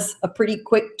that was a pretty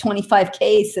quick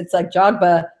 $25K since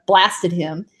Ajagba blasted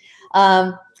him.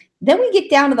 Then we get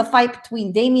down to the fight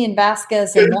between Damian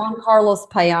Vasquez and Juan Carlos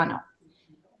Payano.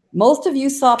 Most of you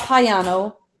saw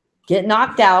Payano get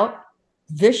knocked out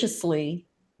viciously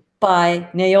by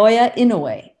Naoya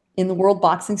Inoue in the World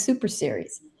Boxing Super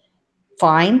Series.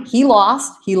 Fine, he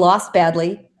lost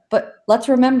badly. But let's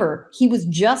remember, he was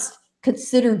just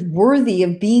considered worthy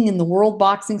of being in the World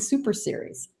Boxing Super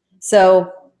Series.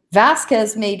 So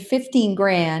Vasquez made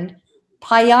 $15,000.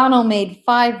 Payano made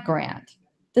 $5,000.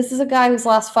 This is a guy whose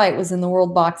last fight was in the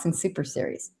World Boxing Super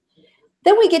Series.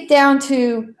 Then we get down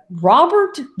to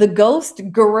Robert the Ghost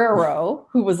Guerrero,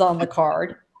 who was on the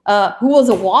card, who was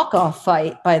a walk-off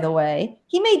fight, by the way.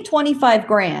 He made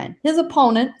 $25,000. His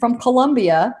opponent from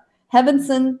Colombia,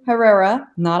 Heavenson Herrera,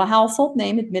 not a household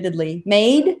name, admittedly,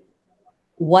 made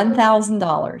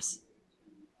 $1,000.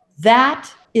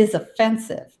 That is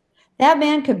offensive. That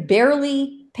man could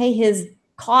barely pay his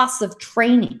costs of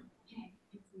training,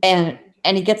 and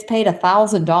he gets paid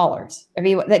 $1,000. I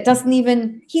mean, that doesn't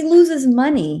even, he loses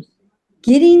money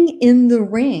getting in the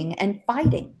ring and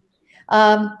fighting.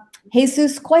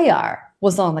 Jesus Cuellar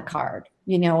was on the card,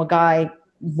 you know, a guy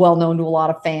well known to a lot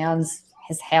of fans,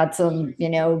 has had some, you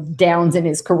know, downs in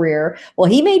his career. Well,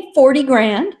 he made 40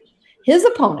 grand. His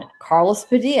opponent, Carlos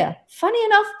Padilla, funny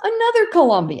enough, another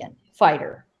Colombian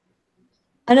fighter,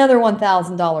 another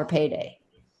 $1,000 payday.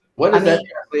 What does that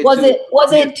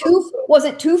translate to? Was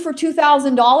it two for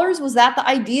 $2,000? Was that the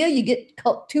idea? You get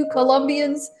two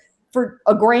Colombians for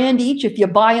 $1,000 each if you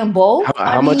buy them both?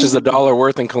 How much is $1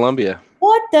 worth in Colombia?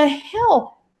 What the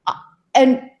hell?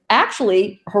 And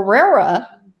actually, Herrera,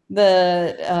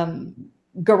 the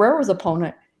Guerrero's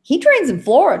opponent, he trains in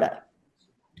Florida.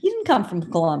 He didn't come from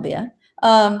Colombia.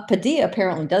 Padilla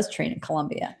apparently does train in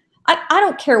Colombia. I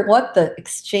don't care what the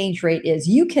exchange rate is.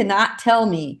 You cannot tell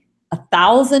me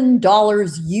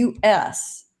 $1,000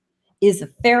 US is a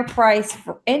fair price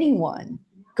for anyone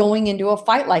going into a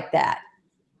fight like that.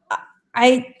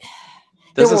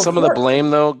 Doesn't some of the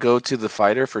blame, though, go to the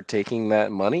fighter for taking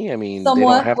that money? I mean, they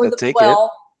don't have to take it.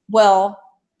 Well,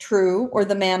 true. Or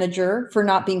the manager for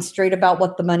not being straight about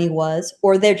what the money was.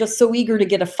 Or they're just so eager to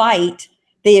get a fight,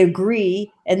 they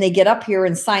agree, and they get up here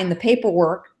and sign the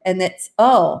paperwork. And it's,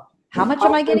 oh, how much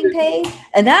am I getting paid?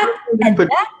 And that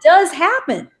does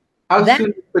happen. How soon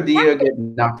did Padilla get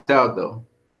knocked out, though?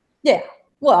 Yeah.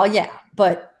 Well, yeah.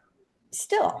 But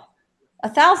still,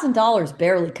 $1,000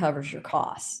 barely covers your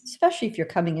costs, especially if you're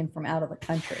coming in from out of the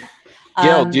country.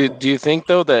 Yeah. Do you think,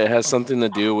 though, that it has something to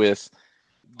do with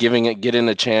getting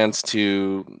a chance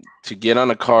to get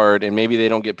on a card, and maybe they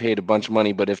don't get paid a bunch of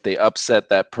money, but if they upset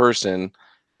that person,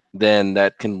 then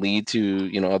that can lead to,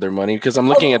 you know, other money? Because I'm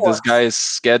looking at this guy's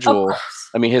schedule.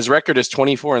 I mean, his record is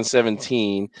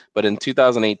 24-17, but in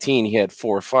 2018 he had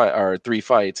 3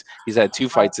 fights. He's had 2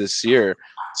 fights this year.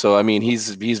 So I mean,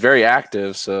 he's very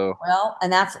active. So well,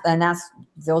 and that's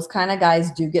those kind of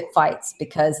guys do get fights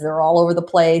because they're all over the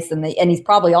place, and he's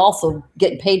probably also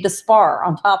getting paid to spar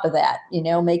on top of that. You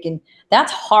know,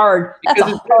 that's hard.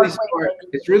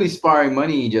 It's really sparring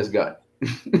money he just got.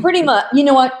 Pretty much. You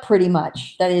know what? Pretty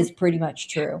much. That is pretty much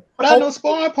true. But I know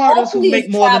sparring partners who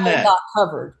make more than that. Got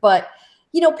covered. But,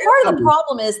 you know, part of the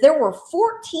problem is there were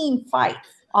 14 fights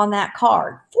on that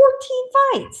card.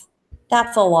 14 fights.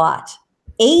 That's a lot.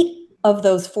 8 of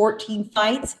those 14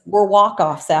 fights were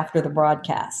walk-offs after the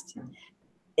broadcast.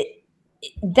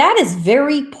 That is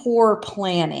very poor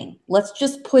planning. Let's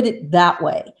just put it that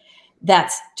way.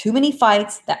 That's too many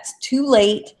fights. That's too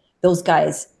late. Those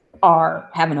guys are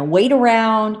having to wait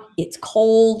around. It's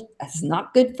cold. That's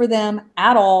not good for them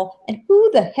at all. And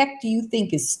who the heck do you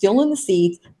think is still in the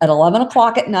seats at 11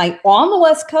 o'clock at night on the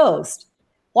West Coast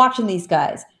watching these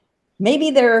guys? Maybe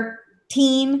their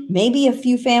team, maybe a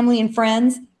few family and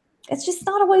friends. It's just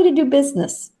not a way to do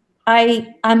business.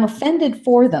 I'm offended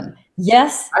for them.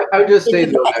 Yes. I just say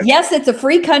though. Yes, it's a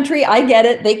free country. I get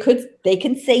it. They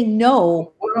can say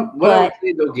no. What I would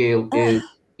say though, Gail, is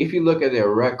if you look at their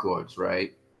records,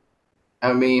 right?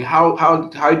 I mean,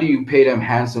 how do you pay them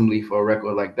handsomely for a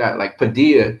record like that? Like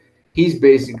Padilla, he's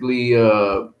basically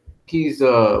what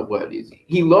is he?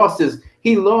 He lost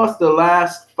the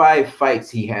last 5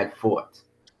 fights he had fought.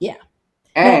 Yeah.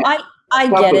 And no, I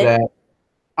get it.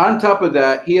 On top of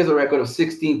that, he has a record of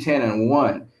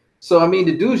 16-10-1. So I mean,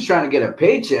 the dude's trying to get a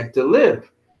paycheck to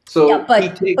live. So yeah,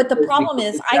 but the problem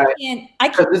is I can't.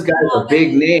 This guy's a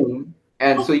big name.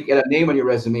 And so you get a name on your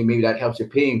resume, maybe that helps your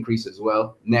pay increase as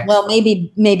well. Well,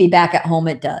 maybe back at home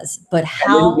it does. But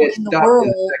how in the world?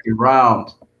 In the second round.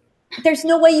 There's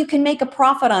no way you can make a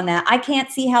profit on that. I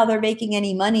can't see how they're making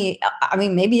any money. I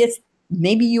mean,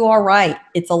 maybe you are right.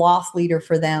 It's a loss leader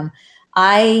for them.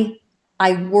 I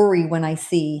worry when I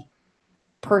see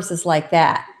purses like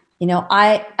that. You know,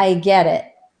 I get it.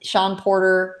 Shawn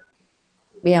Porter,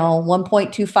 you know,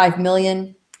 $1.25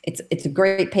 million. It's a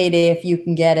great payday if you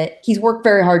can get it. He's worked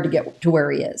very hard to get to where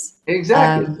he is.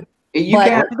 Exactly.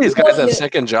 These guys have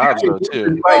second jobs though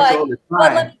too. But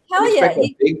let me tell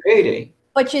you, big payday.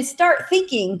 But you start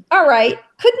thinking, all right,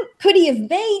 could he have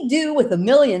made do with $1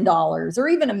 million or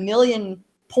even $1.1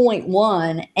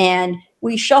 million, and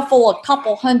we shuffle a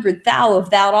couple $100,000 of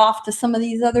that off to some of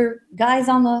these other guys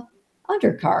on the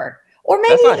undercard? Or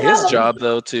maybe that's not his job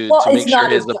though to make sure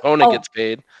his opponent gets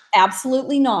paid.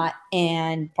 Absolutely not.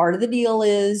 And part of the deal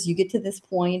is you get to this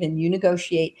point and you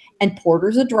negotiate. And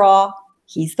Porter's a draw.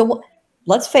 He's the one.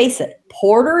 Let's face it.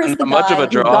 Porter is the much guy of a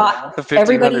draw.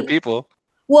 1,500 people.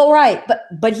 Well, right,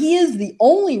 but he is the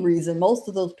only reason most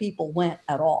of those people went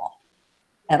at all.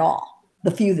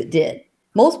 The few that did.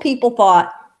 Most people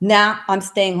thought, nah, I'm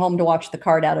staying home to watch the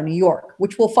card out of New York,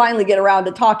 which we'll finally get around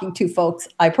to talking to, folks.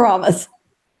 I promise.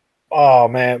 Oh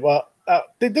man, well,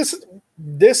 this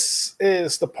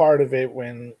is the part of it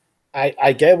when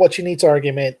I get what you need to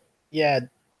argument. Yeah,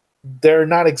 they're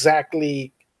not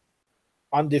exactly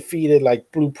undefeated like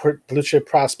blue chip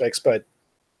prospects, but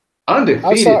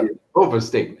undefeated is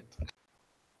overstatement.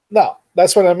 No,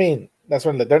 that's what I mean. That's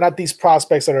when they're not these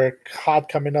prospects that are hot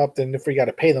coming up. Then if we got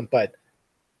to pay them, but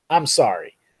I'm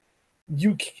sorry,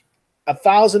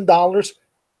 $1,000.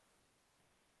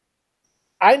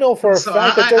 I know for a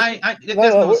fact that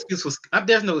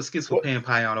there's no excuse for paying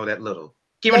Payano that little.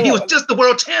 Given he was just the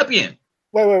world champion.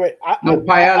 Wait.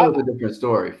 Payano is a different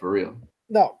story for real.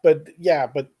 No, but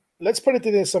let's put it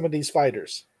to some of these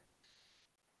fighters.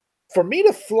 For me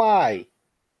to fly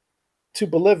to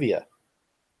Bolivia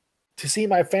to see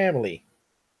my family,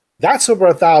 that's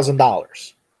over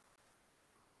 $1,000.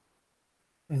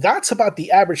 That's about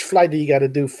the average flight that you got to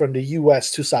do from the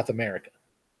U.S. to South America.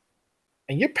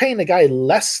 And you're paying a guy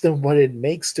less than what it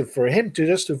makes for him to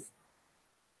just to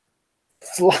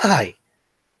fly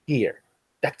here.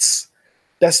 That's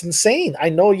insane. I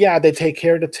know, they take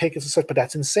care of the tickets and stuff, but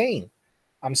that's insane.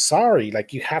 I'm sorry.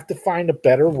 Like, you have to find a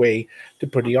better way to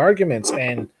put the arguments.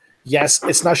 And yes,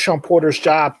 it's not Shawn Porter's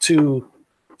job to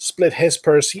split his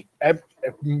purse.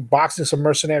 Boxing's a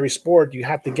mercenary sport. You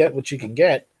have to get what you can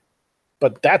get.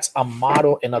 But that's a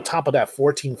model. And on top of that,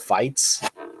 14 fights.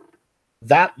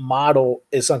 That model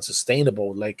is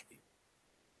unsustainable. Like,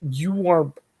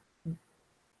 Heyman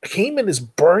is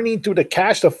burning through the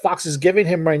cash that Fox is giving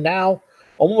him right now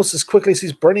almost as quickly as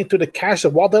he's burning through the cash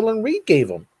that Wilder and Reed gave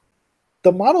him.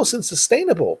 The model is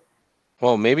unsustainable.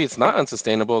 Well, maybe it's not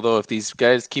unsustainable, though, if these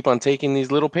guys keep on taking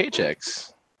these little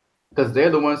paychecks. Because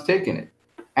they're the ones taking it.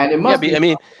 And it must be. I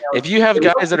mean, if you have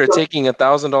guys that are taking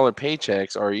 $1,000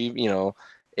 paychecks or,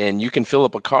 and you can fill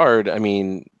up a card, I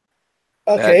mean,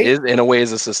 okay, that is, in a way,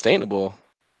 is a sustainable.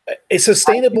 It's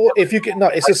sustainable if you can. No,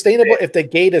 it's sustainable if the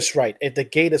gate is right. If the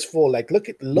gate is full, like look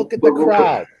at the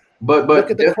crowd. But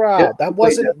look at the crowd.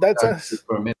 That's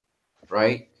for a minute,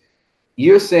 right?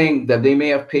 You're saying that they may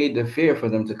have paid the fare for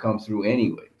them to come through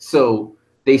anyway, so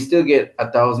they still get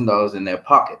 $1,000 in their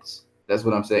pockets. That's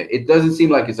what I'm saying. It doesn't seem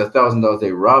like it's $1,000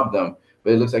 they robbed them,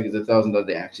 but it looks like it's $1,000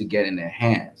 they actually get in their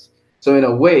hands. So in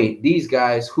a way, these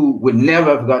guys who would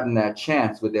never have gotten that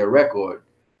chance with their record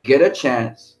get a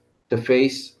chance to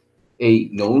face a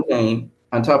no name.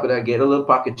 On top of that, get a little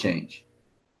pocket change.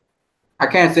 I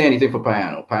can't say anything for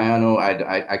Payano. Payano,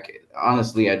 I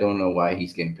honestly, I don't know why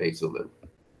he's getting paid so little.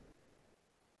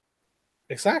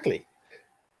 Exactly.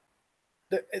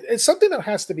 It's something that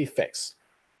has to be fixed.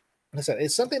 Listen,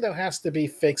 it's something that has to be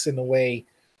fixed in a way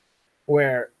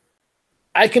where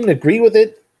I can agree with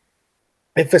it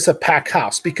if it's a packed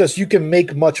house, because you can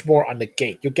make much more on the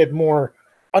gate. You get more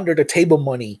under the table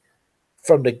money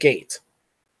from the gate.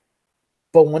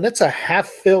 But when it's a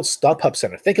half-filled StubHub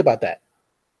Center, think about that.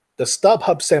 The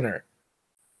StubHub Center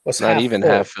was not even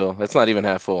half full. That's not even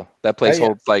half full. That place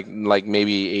holds like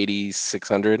maybe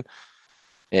 8,600.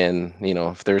 And,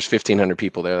 if there's 1,500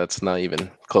 people there, that's not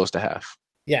even close to half.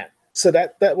 Yeah. So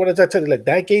that what did I tell you? Like,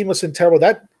 that game was terrible.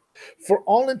 That, for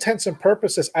all intents and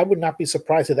purposes, I would not be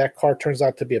surprised if that card turns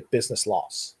out to be a business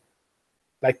loss.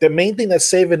 Like, the main thing that's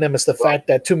saving them is the fact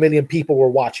that 2 million people were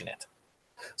watching it.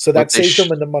 So that saves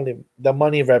them in the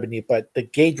money revenue, but the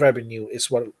gate revenue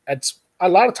is what it's a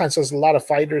lot of times. There's a lot of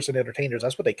fighters and entertainers.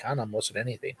 That's what they count on most of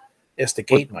anything. It's the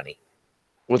gate money.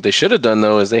 What they should have done,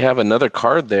 though, is they have another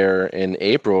card there in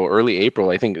April, early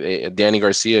April. I think Danny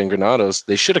Garcia and Granados,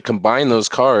 they should have combined those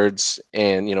cards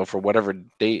and, for whatever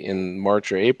date in March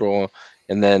or April.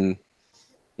 And then,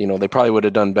 they probably would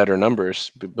have done better numbers.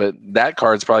 But that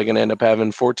card's probably going to end up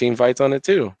having 14 fights on it,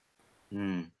 too.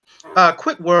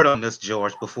 Quick word on this,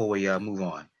 George, before we move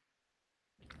on.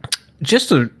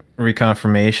 Just a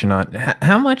reconfirmation on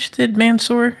how much did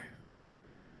Mansour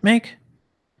make?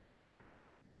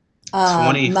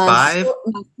 25.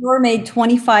 Mansour made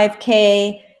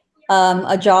 $25K.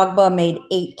 Ajagba made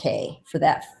 $8K for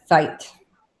that fight.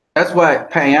 That's why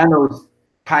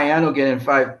Payano getting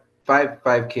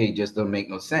 5K just don't make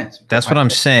no sense. That's what I'm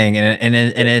saying,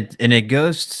 and it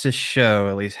goes to show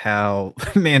at least how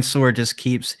Mansour just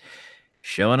keeps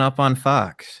showing up on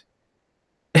Fox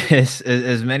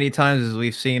as many times as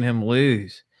we've seen him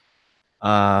lose,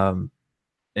 and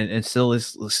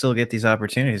still get these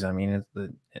opportunities. I mean,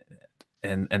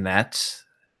 and that's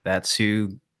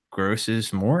who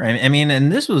grosses more. I mean,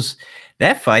 and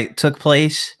that fight took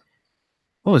place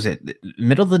what was it?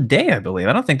 Middle of the day, I believe.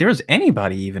 I don't think there was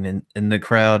anybody even in the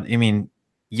crowd. I mean,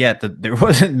 yet there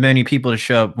wasn't many people to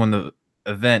show up when the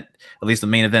event, at least the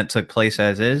main event, took place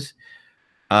as is.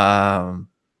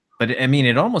 But I mean,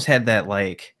 it almost had that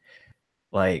like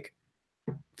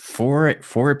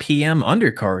 4 p.m.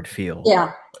 undercard feel.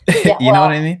 Yeah. Yeah, You know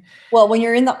what I mean? Well, when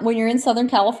you're in Southern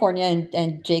California,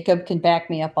 and Jacob can back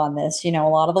me up on this, you know, a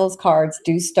lot of those cards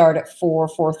do start at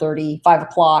 4:30, 5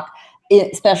 o'clock,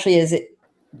 especially as it,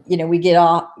 you know, we get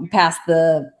off past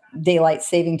the daylight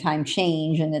saving time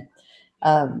change, and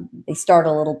they start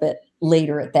a little bit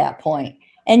later at that point.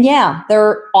 And yeah, there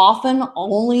are often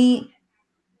only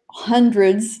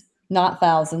hundreds, not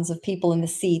thousands, of people in the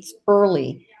seats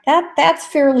early. That's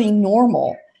fairly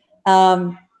normal.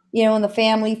 You know, and the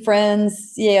family,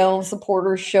 friends, you know,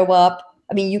 supporters show up.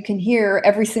 I mean, you can hear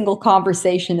every single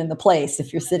conversation in the place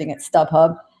if you're sitting at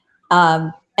StubHub.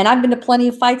 And I've been to plenty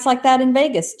of fights like that in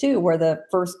Vegas too, where the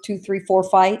first 2, 3, 4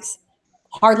 fights,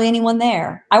 hardly anyone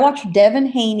there. I watched Devin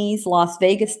Haney's Las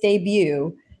Vegas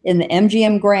debut in the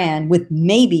MGM Grand with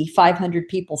maybe 500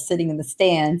 people sitting in the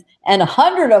stands, and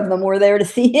 100 of them were there to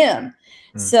see him.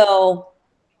 So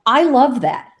I love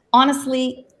that.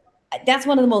 Honestly, that's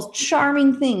one of the most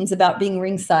charming things about being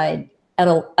ringside at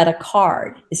a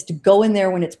card, is to go in there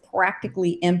when it's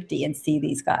practically empty and see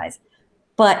these guys.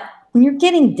 But when you're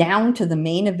getting down to the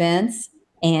main events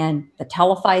and the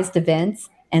televised events,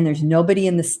 and there's nobody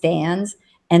in the stands,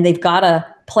 and they've got to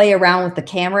play around with the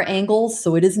camera angles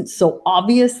so it isn't so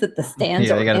obvious that the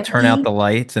stands are they got to turn out the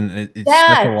lights and it's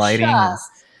the lighting.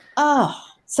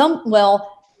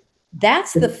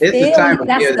 That's the failure.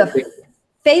 That's the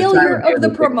failure of the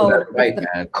promoter. Right,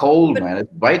 man. Cold, man.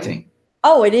 It's biting.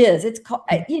 Oh, it is. It's,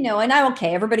 you know, and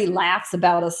everybody laughs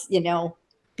about us, you know,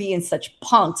 being such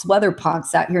punks, weather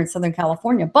punks out here in Southern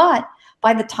California. But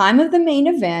by the time of the main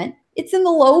event, it's in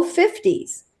the low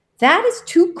 50s. That is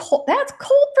too cold. That's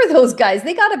cold for those guys.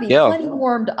 They got to be plenty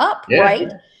warmed up,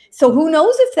 right? So who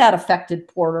knows if that affected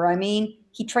Porter? I mean,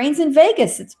 he trains in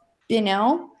Vegas. It's, you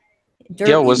know.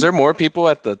 Yeah, was there more people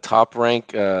at the top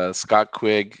rank Scott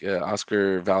Quigg,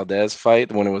 Oscar Valdez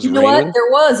fight when it was raining? What? There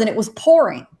was, and it was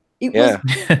pouring. It was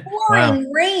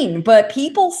pouring rain, but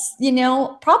people, you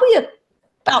know, probably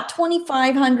about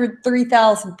 2,500,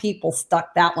 3,000 people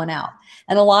stuck that one out.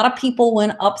 And a lot of people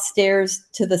went upstairs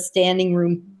to the standing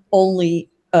room only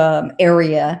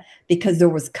area because there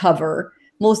was cover.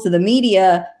 Most of the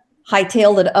media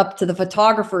hightailed it up to the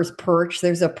photographer's perch.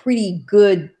 There's a pretty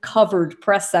good covered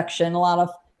press section. A lot of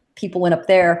people went up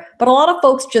there, but a lot of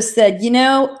folks just said, you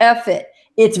know, F it.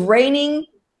 It's raining.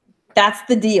 That's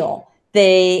the deal.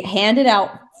 They handed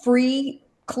out free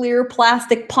clear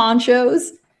plastic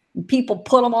ponchos. People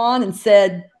put them on and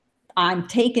said, I'm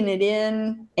taking it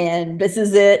in, and this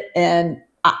is it. And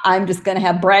I'm just going to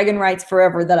have bragging rights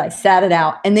forever that I sat it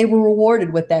out. And they were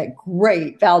rewarded with that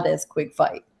great Valdez Quigg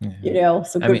fight, you know,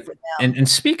 so good for them. And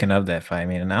speaking of that fight, I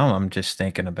mean, now I'm just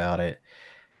thinking about it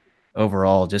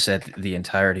overall, just at the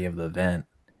entirety of the event.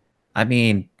 I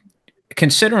mean,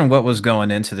 considering what was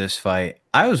going into this fight,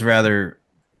 I was rather,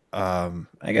 I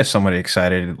guess, somewhat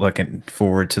excited looking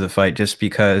forward to the fight just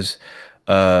because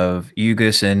of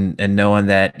Ugas and knowing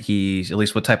that he's, at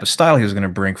least what type of style he was going to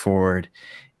bring forward.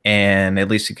 And at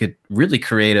least he could really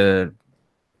create a,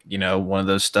 you know, one of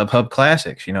those StubHub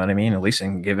classics, you know what I mean? At least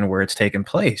in given where it's taken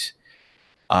place.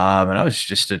 And I was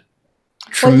just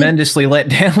tremendously let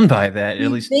down by that.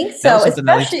 At least think so, that was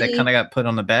something that kind of got put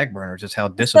on the back burner, just how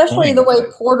disappointing. Especially the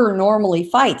way Porter normally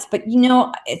fights. But, you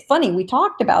know, it's funny. We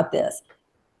talked about this.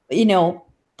 You know,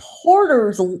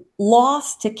 Porter's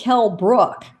loss to Kell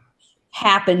Brook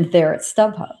happened there at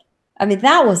StubHub. I mean,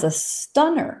 that was a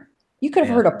stunner. You could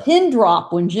have heard a pin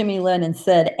drop when Jimmy Lennon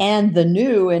said, and the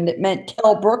new, and it meant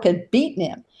Kell Brook had beaten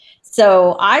him.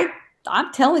 So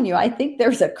I'm telling you, I think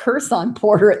there's a curse on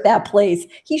Porter at that place.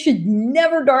 He should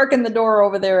never darken the door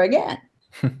over there again.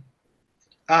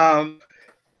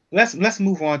 Let's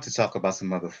move on to talk about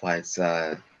some other fights.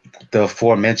 The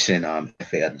aforementioned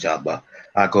Ajagba.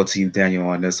 I'll go to you, Daniel,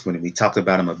 on this one. We talked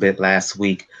about him a bit last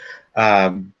week.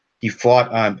 He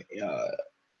fought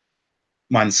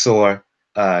Mansour,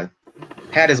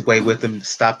 had his way with him,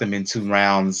 stopped him in 2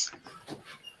 rounds.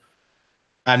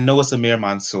 I know it's Amir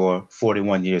Mansour,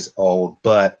 41 years old,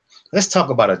 but let's talk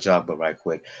about Ajagba right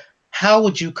quick. How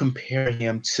would you compare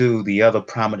him to the other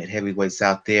prominent heavyweights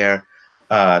out there?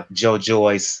 Joe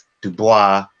Joyce,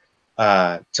 Dubois,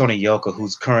 Tony Yoka,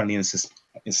 who's currently is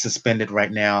suspended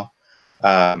right now.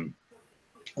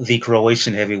 The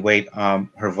Croatian heavyweight,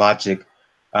 Hrvatic,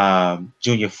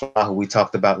 Junior Fa, who we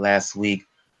talked about last week.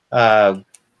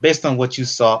 Based on what you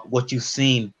saw, what you've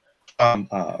seen from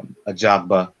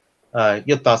Ajagba,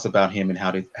 Your thoughts about him and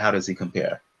how does he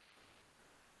compare?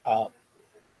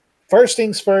 First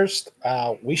things first,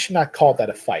 we should not call that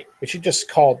a fight. We should just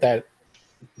call that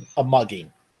a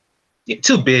mugging. Yeah,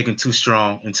 too big and too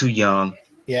strong and too young.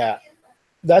 Yeah,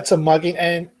 that's a mugging.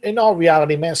 And in all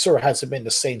reality, Mansour hasn't been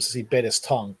the same since he bit his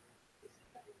tongue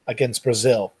against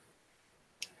Brazil.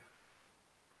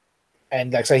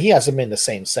 And like I said, he hasn't been the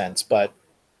same since. But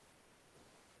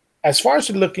as far as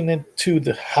looking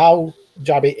into how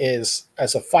Ajagba is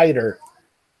as a fighter,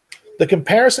 the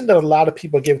comparison that a lot of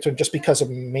people give to him just because of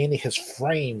mainly his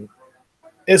frame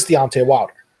is Deontay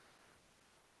Wilder.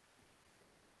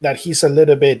 That he's a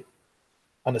little bit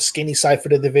on the skinny side for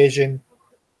the division,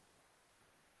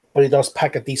 but he does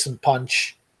pack a decent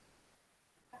punch.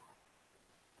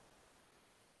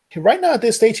 Right now at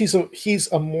this stage,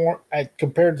 he's a more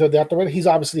compared to the other one. He's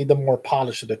obviously the more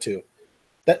polished of the two.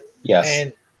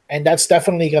 Yes, and that's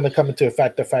definitely going to come into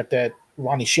effect. The fact that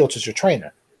Ronnie Shields is your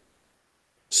trainer,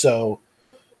 so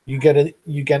you get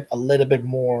a little bit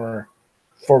more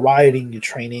variety in your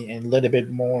training and a little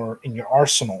bit more in your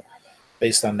arsenal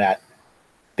based on that.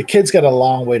 The kid's got a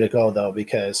long way to go though,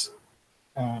 because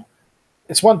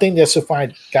it's one thing just to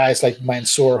find guys like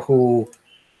Mansour who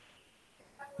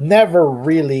never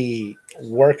really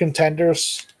were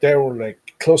contenders. They were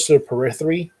like close to the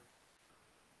periphery,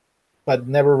 but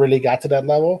never really got to that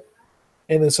level.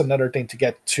 And it's another thing to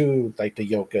get to like the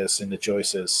Ugas and the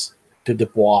Joyces, the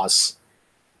Dubois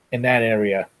in that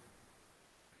area.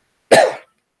 I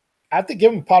have to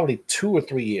give him probably 2 or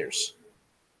 3 years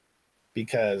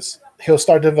because he'll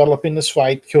start developing this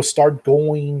fight. He'll start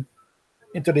going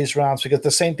into these rounds because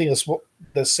the same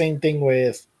thing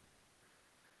with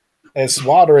as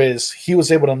Wilder is, he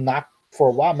was able to knock for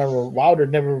a while. Remember, Wilder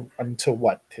never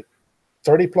until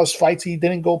 30 plus fights, he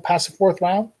didn't go past the 4th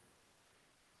round.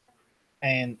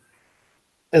 And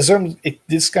this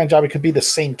kind of job, it could be the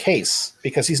same case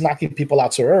because he's knocking people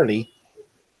out so early.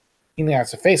 He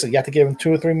has to face it. You have to give him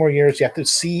 2 or 3 more years. You have to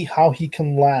see how he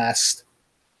can last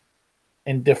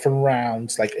in different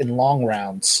rounds, like in long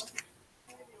rounds.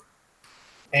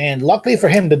 And luckily for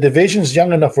him, the division's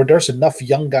young enough where there's enough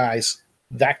young guys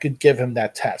that could give him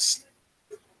that test.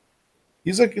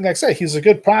 Like I said, he's a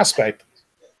good prospect.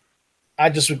 I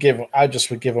just would give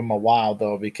him a while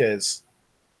though, because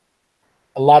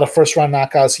a lot of first round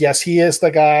knockouts. Yes, he is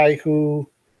the guy who,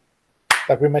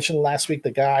 like we mentioned last week,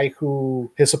 the guy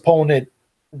who his opponent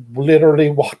literally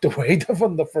walked away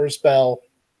from the first bell.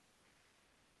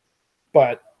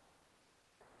 But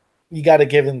you got to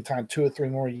give him time 2 or 3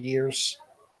 more years,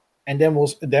 and then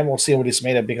we'll see what he's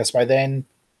made of. Because by then,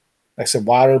 like I said,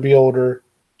 Wilder will be older.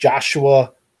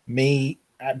 Joshua may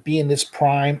be in his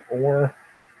prime or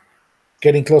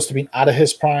getting close to being out of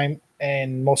his prime,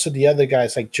 and most of the other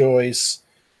guys like Joyce,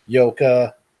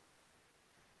 Yoka,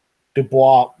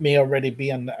 Dubois may already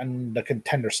be on the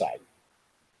contender side.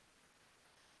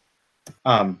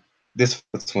 This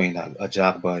between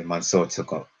Ajagba and Mansour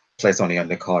took place on the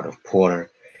undercard of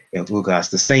Porter and Ugas.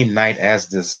 The same night as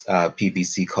this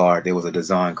PBC card, there was a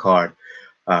DAZN card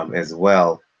as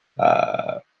well.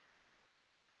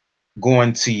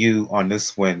 Going to you on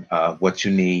this one, what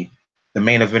you need. The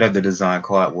main event of the DAZN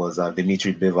card was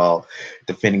Dmitry Bivol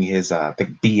defending his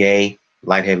the BA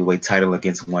light heavyweight title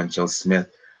against one Joe Smith.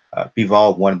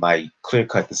 Bivol won by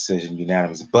clear-cut decision,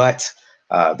 unanimous. But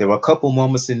there were a couple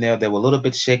moments in there that were a little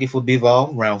bit shaky for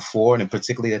Bivol, round 4, and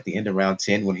particularly at the end of round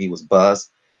 10 when he was buzzed.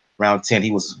 Round 10,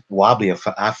 he was wobbly,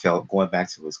 I felt, going back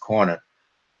to his corner.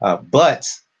 But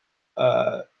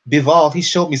Bivol, he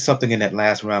showed me something in that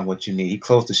last round, what you need. He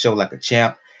closed the show like a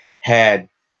champ, had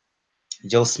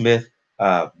Joe Smith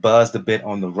buzzed a bit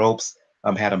on the ropes,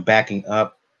 had him backing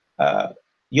up.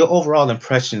 Your overall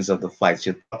impressions of the fights,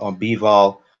 your thought on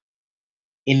Bivol,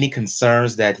 any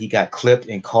concerns that he got clipped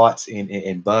and caught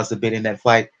and buzzed a bit in that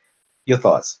fight? Your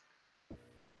thoughts?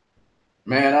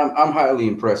 Man, I'm highly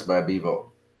impressed by Bivol.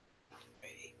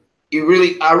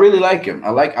 I really like him. I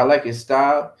like his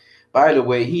style. By the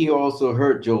way, he also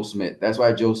hurt Joe Smith. That's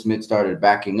why Joe Smith started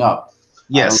backing up.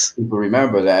 Yes. People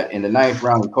remember that in the 9th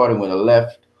round, he caught him with a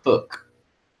left hook,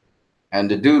 and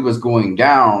the dude was going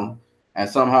down, and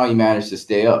somehow he managed to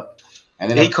stay up. And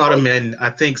then he caught him in, I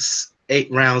think, 8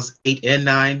 rounds, 8 and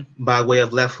 9 by way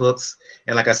of left hooks.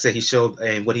 And like I said, he showed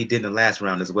and what he did in the last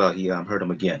round as well. He hurt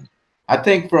him again. I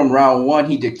think from round 1,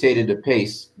 he dictated the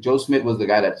pace. Joe Smith was the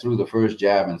guy that threw the first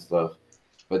jab and stuff.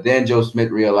 But then Joe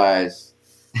Smith realized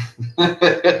when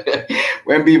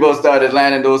Bivol started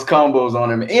landing those combos on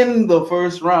him in the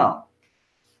first round,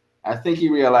 I think he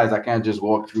realized I can't just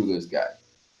walk through this guy.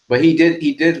 But he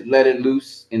did let it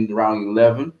loose in round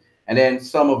 11. And then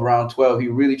some of round 12, he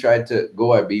really tried to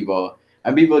go at Bivol.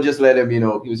 And Bivol just let him, he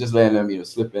was just letting him,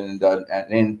 slip in and done. And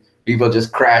then Bivol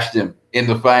just crashed him in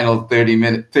the final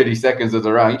 30 seconds of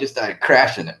the round. He just started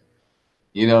crashing him,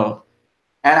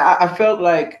 And I felt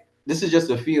like, this is just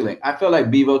a feeling, I felt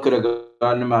like Bivol could have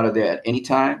gotten him out of there at any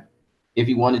time if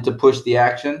he wanted to push the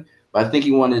action. But I think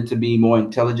he wanted to be more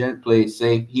intelligent, play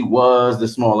safe. He was the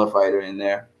smaller fighter in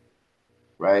there,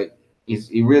 right?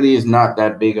 He really is not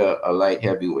that big a light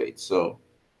heavyweight. So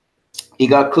he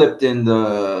got clipped in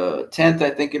the 10th, I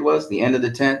think it was, the end of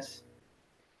the 10th.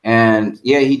 And,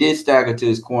 yeah, he did stagger to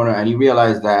his corner, and he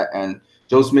realized that. And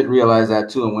Joe Smith realized that,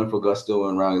 too, and went for gusto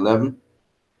in round 11.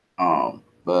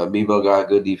 But Bivol got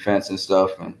good defense and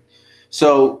stuff. And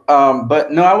so,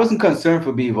 but no, I wasn't concerned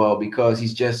for Bivol because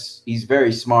he's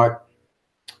very smart.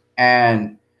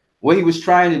 And what he was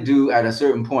trying to do at a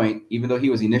certain point, even though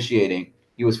he was initiating,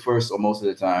 he was first or most of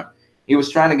the time, he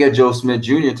was trying to get Joe Smith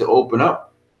Jr. to open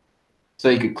up so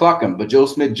he could clock him. But Joe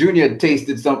Smith Jr.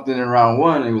 tasted something in round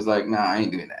 1 and he was like, nah, I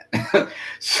ain't doing that.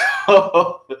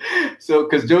 so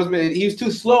because Joe Smith, he was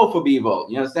too slow for Bivol.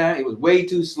 You understand? He was way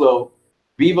too slow.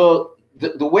 Bivol,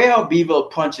 the way how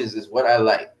Bivol punches is what I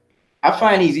like. I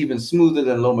find he's even smoother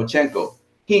than Lomachenko.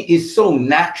 He is so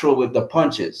natural with the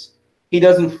punches. He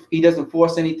doesn't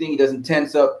force anything. He doesn't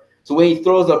tense up. So when he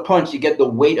throws a punch, you get the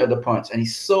weight of the punch. And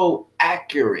he's so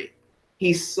accurate.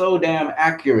 He's so damn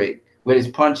accurate with his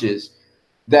punches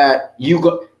that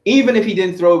even if he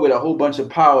didn't throw it with a whole bunch of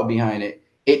power behind it,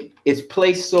 it's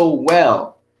placed so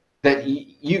well that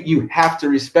you have to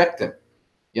respect him.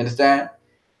 You understand?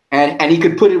 And he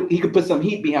could put some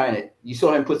heat behind it. You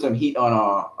saw him put some heat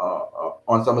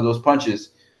on some of those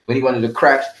punches when he wanted to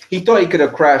crash. He thought he could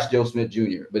have crashed Joe Smith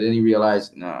Jr., but then he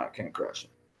realized, nah, I can't crash him.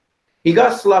 He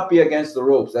got sloppy against the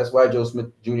ropes. That's why Joe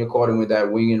Smith Jr. caught him with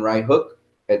that wing and right hook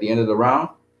at the end of the round.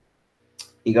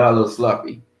 He got a little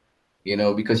sloppy,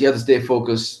 because he had to stay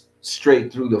focused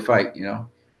straight through the fight,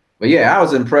 But yeah, I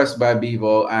was impressed by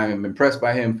Bivol. I am impressed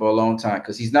by him for a long time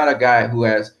because he's not a guy who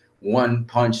has one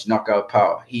punch knockout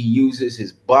power. He uses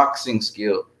his boxing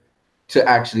skill to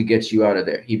actually get you out of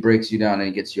there. He breaks you down and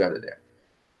he gets you out of there.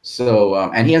 So,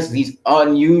 and he has these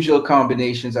unusual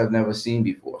combinations I've never seen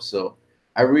before. So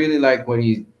I really like what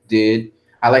he did.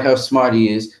 I like how smart he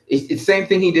is. It's the same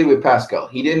thing he did with Pascal.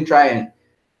 He didn't try and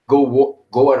go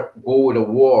with a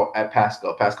war at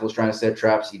Pascal. Pascal was trying to set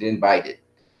traps. He didn't bite it.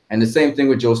 And the same thing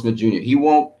with Joe Smith Jr. He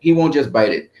won't just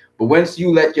bite it. But once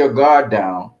you let your guard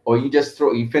down or you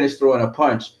finish throwing a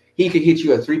punch, he could hit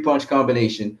you a 3-punch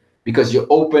combination because you're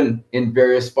open in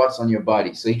various spots on your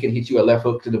body. So he can hit you a left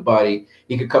hook to the body.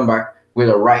 He could come back with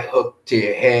a right hook to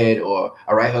your head or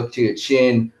a right hook to your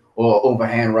chin or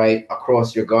overhand right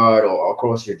across your guard or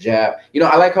across your jab.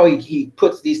 I like how he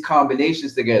puts these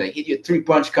combinations together. He hit you a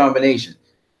 3-punch combination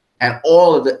and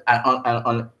all of the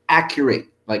on accurate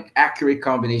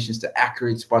combinations to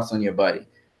accurate spots on your body.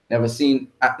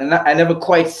 I never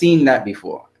quite seen that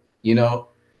before,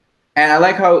 And I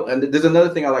like how, and there's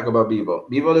another thing I like about Bivol.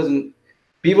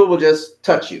 Bivol will just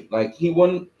touch you. Like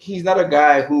he's not a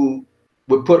guy who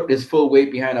would put his full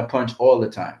weight behind a punch all the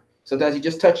time. Sometimes he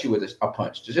just touch you with a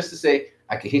punch, just to say,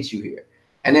 I can hit you here.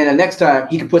 And then the next time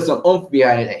he can put some oomph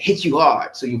behind it and hit you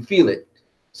hard so you feel it.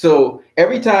 So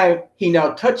every time he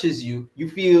now touches you, you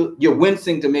feel you're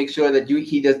wincing to make sure that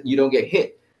you don't get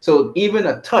hit. So even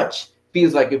a touch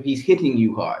feels like if he's hitting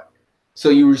you hard. So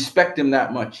you respect him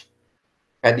that much.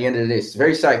 At the end of the day, it's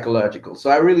very psychological. So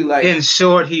I really like. In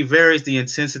short, he varies the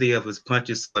intensity of his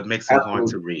punches, so it makes it hard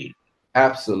to read.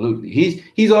 Absolutely,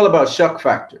 he's all about shock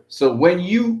factor. So when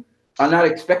you are not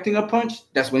expecting a punch,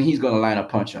 that's when he's going to line a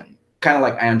punch on you. Kind of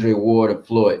like Andre Ward or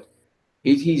Floyd.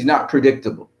 He's not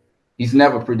predictable. He's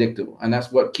never predictable, and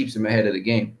that's what keeps him ahead of the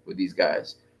game with these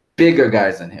guys. Bigger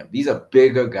guys than him. These are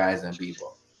bigger guys than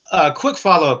Bivol. Quick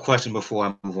follow-up question before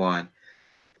I move on.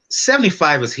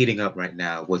 75 is heating up right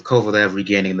now with Kovalev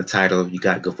regaining the title. You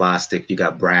got Gvozdyk, you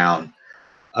got Brown.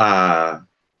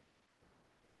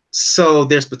 So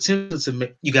there's potential to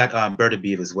make, you got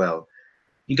Bertabev as well.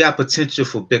 You got potential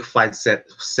for big fights at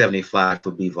 75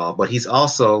 for Bivol, but he's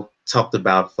also talked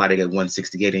about fighting at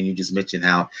 168, and you just mentioned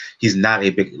how he's not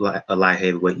a light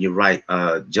heavyweight. You're right.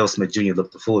 Joe Smith Jr.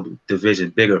 looked the full division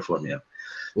bigger for him.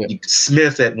 Yeah.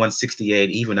 Smith at 168,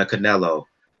 even a Canelo.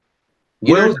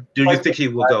 Where do you think he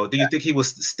will go? Do you think he will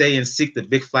stay and seek the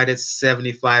big fight at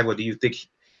 75, or do you think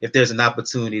if there's an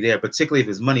opportunity there, particularly if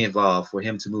there's money involved, for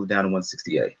him to move down to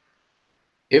 168?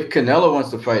 If Canelo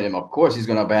wants to fight him, of course he's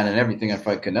going to abandon everything and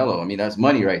fight Canelo. I mean, that's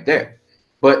money right there.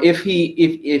 But if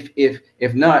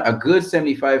not, a good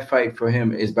 75 fight for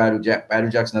him is Badou Jack.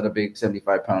 Badou Jack's not a big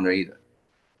 75-pounder either.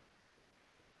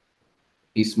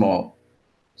 He's small,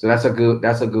 so that's a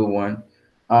good one.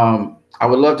 I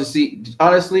would love to see,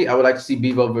 honestly, I would like to see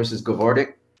Bivol versus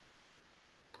Gavordik.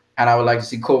 And I would like to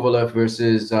see Kovalev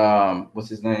versus, what's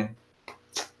his name?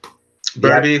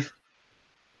 Bitter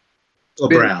or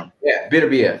Brown? Yeah,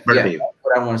 Bitterbiev. Yeah, that's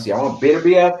what I want to see. I want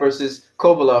Bitterbiev versus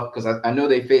Kovalev because I know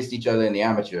they faced each other in the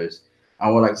amateurs.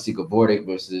 I would like to see Gavordik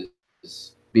versus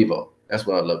Bivol. That's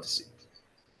what I'd love to see.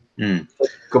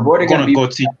 Gavordik and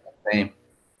Bivol same.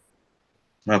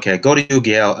 Okay, go to you,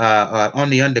 Gail. On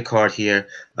the undercard here,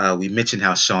 we mentioned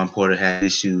how Shawn Porter had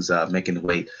issues making the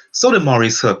weight. So did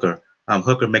Maurice Hooker.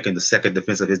 Hooker making the second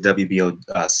defense of his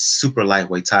WBO super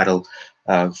lightweight title,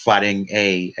 fighting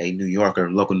a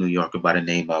local New Yorker by the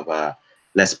name of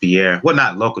LesPierre. Well,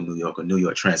 not local New Yorker, New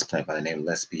York transplant by the name of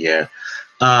LesPierre.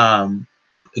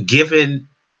 Given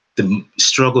the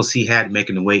struggles he had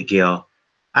making the weight, Gail,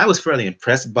 I was fairly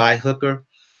impressed by Hooker.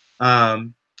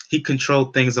 He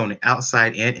controlled things on the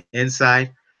outside and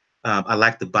inside. I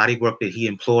like the body work that he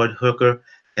employed. Hooker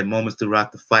at moments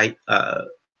throughout the fight.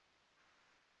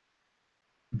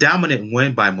 Dominant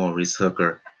win by Maurice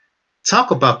Hooker.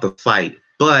 Talk about the fight,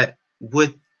 but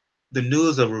with the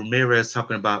news of Ramirez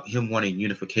talking about him wanting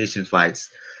unification fights,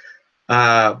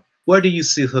 where do you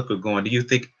see Hooker going? Do you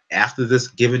think after this,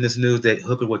 given this news, that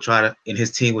Hooker will try to, and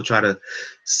his team will try to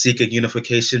seek a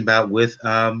unification bout with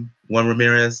Juan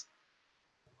Ramirez?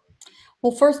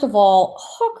 Well, first of all,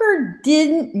 Hooker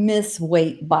didn't miss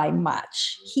weight by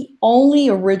much. He only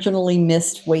originally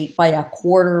missed weight by a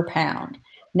quarter pound.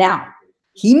 Now,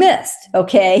 he missed,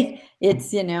 okay?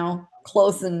 It's,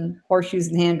 close and horseshoes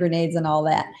and hand grenades and all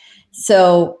that.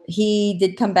 So he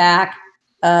did come back,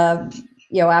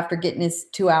 after getting his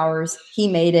 2 hours. He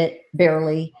made it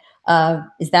barely.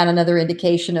 Is that another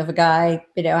indication of a guy,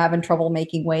 having trouble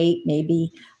making weight?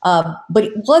 Maybe. But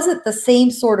it wasn't the same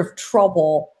sort of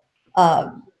trouble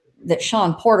that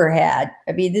Shawn Porter had.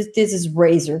 I mean, this is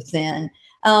razor thin.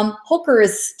 Hooker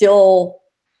is still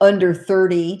under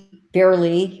 30,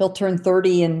 barely. He'll turn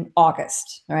 30 in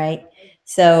August, right?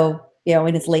 So,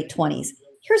 in his late 20s.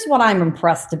 Here's what I'm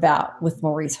impressed about with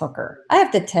Maurice Hooker. I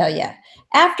have to tell you,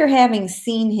 after having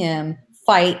seen him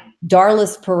fight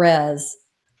Darlis Perez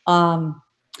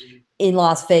in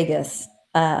Las Vegas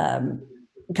a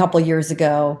couple of years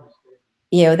ago,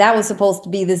 that was supposed to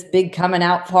be this big coming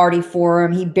out party for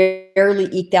him. He barely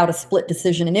eked out a split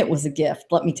decision, and it was a gift.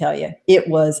 Let me tell you, it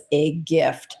was a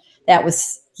gift.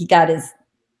 He got his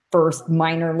first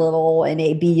minor little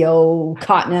NABO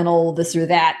Continental, this or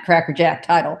that, Cracker Jack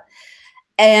title.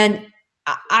 And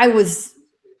I was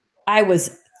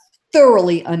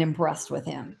thoroughly unimpressed with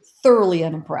him, thoroughly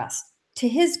unimpressed. To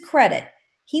his credit,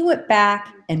 he went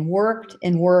back and worked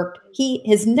and worked.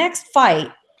 His next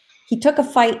fight, he took a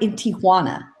fight in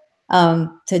Tijuana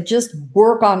to just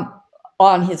work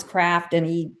on his craft, and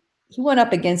he went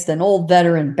up against an old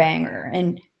veteran banger,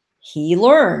 and he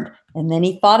learned. And then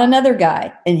he fought another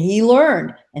guy, and he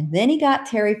learned. And then he got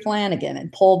Terry Flanagan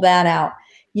and pulled that out.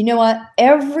 You know what?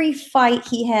 Every fight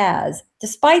he has,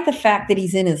 despite the fact that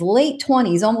he's in his late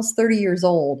 20s, almost 30 years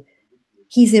old,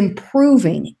 he's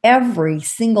improving every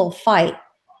single fight.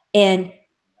 And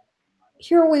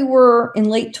here we were in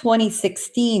late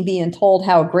 2016 being told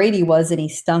how great he was, and he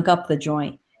stunk up the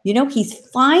joint. He's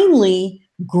finally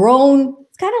grown.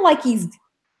 It's kind of like he's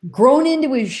grown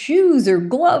into his shoes or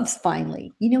gloves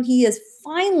finally. He is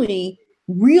finally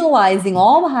realizing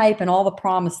all the hype and all the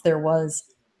promise there was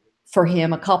for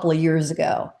him a couple of years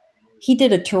ago. He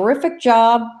did a terrific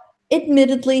job.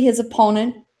 Admittedly, his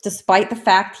opponent, despite the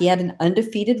fact he had an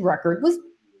undefeated record, was,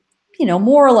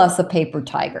 more or less a paper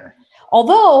tiger.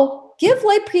 Although, give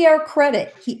LesPierre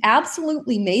credit, he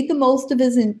absolutely made the most of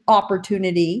his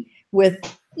opportunity with,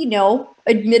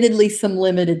 admittedly some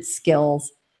limited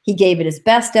skills. He gave it his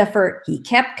best effort. He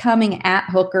kept coming at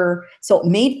Hooker. So it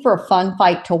made for a fun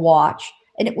fight to watch.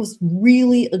 And it was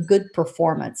really a good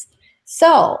performance.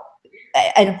 So,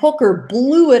 and Hooker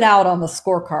blew it out on the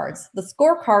scorecards. The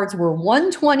scorecards were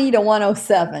 120 to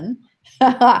 107,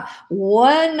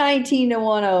 119 to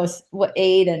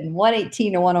 108, and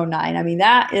 118 to 109. I mean,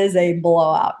 that is a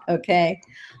blowout, okay?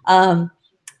 And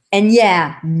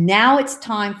yeah, now it's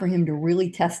time for him to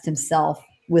really test himself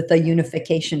with a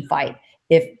unification fight.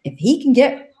 If he can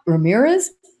get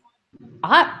Ramirez,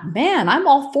 I'm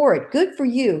all for it. Good for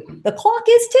you. The clock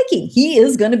is ticking. He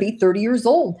is going to be 30 years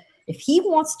old. If he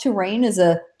wants to reign as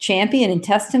a champion and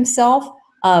test himself,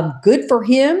 good for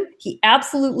him. He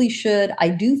absolutely should. I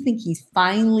do think he's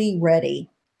finally ready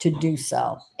to do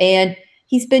so. And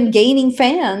he's been gaining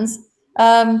fans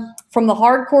from the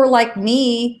hardcore like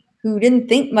me who didn't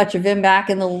think much of him back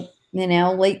in the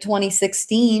late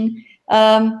 2016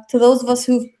 to those of us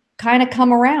who've kind of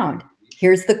come around.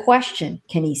 Here's the question.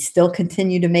 Can he still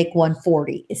continue to make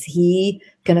 140? Is he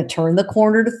going to turn the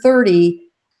corner to 30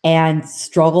 and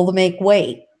struggle to make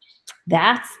weight?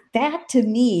 That to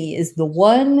me is the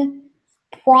one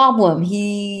problem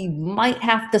he might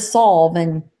have to solve.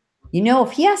 And, you know,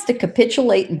 if he has to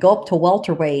capitulate and go up to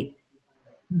welterweight,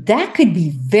 that could be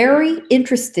very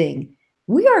interesting.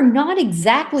 We are not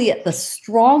exactly at the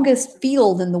strongest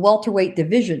field in the welterweight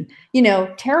division. You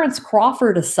know, Terrence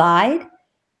Crawford aside,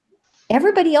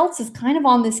 everybody else is kind of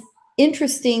on this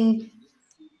interesting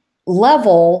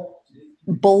level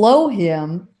below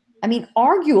him. I mean,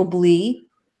 arguably,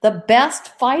 the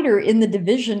best fighter in the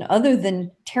division other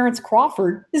than Terrence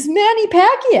Crawford is Manny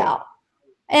Pacquiao.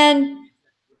 And,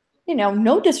 you know,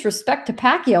 no disrespect to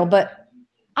Pacquiao, but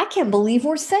I can't believe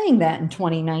we're saying that in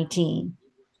 2019.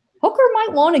 Hooker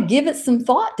might want to give it some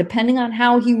thought depending on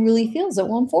how he really feels at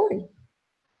 140.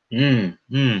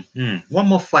 One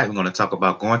more fight we're going to talk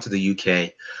about, going to the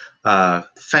UK.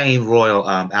 Famed Royal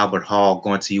Albert Hall,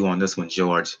 going to you on this one,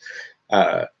 George.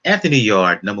 Anthony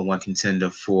Yarde, #1 contender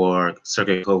for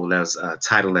Sergey Kovalev's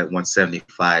title at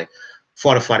 175,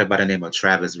 fought a fighter by the name of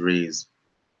Travis Reeves.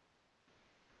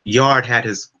 Yarde had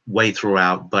his way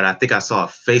throughout, but I think I saw a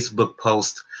Facebook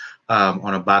post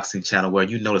on a boxing channel where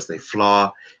you noticed a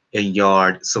flaw in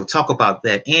Yarde. So talk about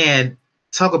that, and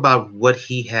talk about what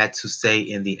he had to say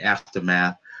in the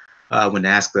aftermath when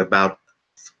asked about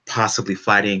possibly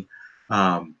fighting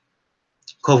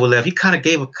Kovalev. He kind of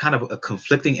gave a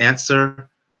conflicting answer,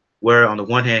 where on the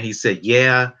one hand he said,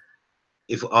 yeah,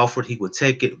 if offered he would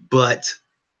take it, but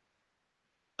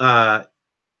that's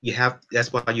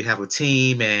why you have a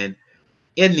team. And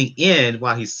in the end,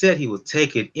 while he said he would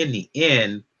take it, in the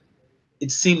end,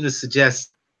 it seemed to suggest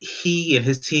he and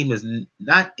his team is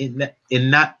not in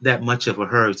not that much of a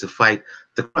hurry to fight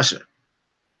the Crusher.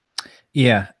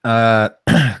 Yeah,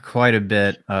 quite a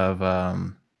bit of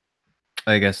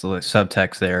I guess the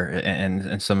subtext there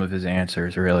and some of his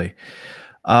answers, really.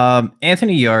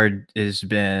 Anthony Yarde has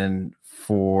been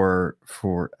for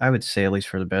I would say at least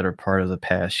for the better part of the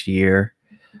past year,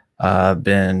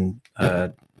 been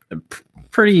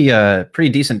pretty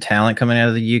decent talent coming out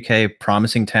of the UK,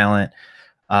 promising talent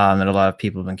that a lot of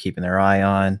people have been keeping their eye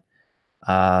on,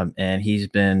 and he's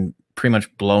been pretty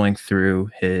much blowing through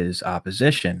his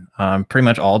opposition, pretty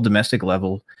much all domestic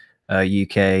level,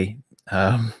 UK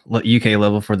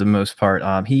level for the most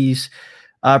part. He's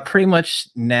pretty much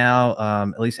now,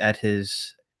 at least at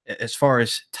his, as far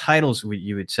as titles,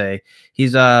 you would say,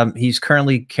 he's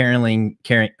currently carrying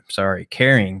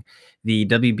the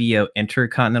WBO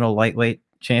Intercontinental Lightweight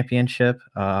Championship.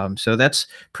 So that's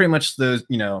pretty much those,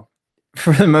 you know,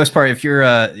 for the most part, if you're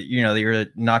you're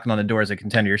knocking on the door as a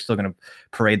contender, you're still going to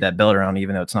parade that belt around,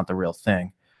 even though it's not the real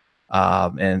thing.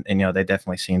 And you know, they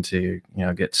definitely seem to, you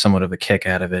know, get somewhat of a kick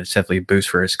out of it. It's definitely a boost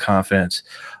for his confidence.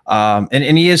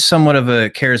 And he is somewhat of a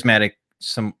charismatic,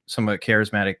 somewhat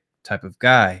charismatic type of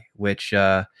guy, which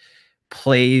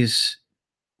plays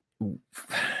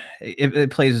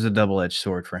as a double-edged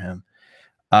sword for him.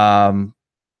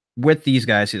 With these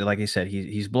guys, like I said,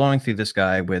 he's blowing through this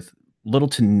guy with little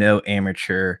to no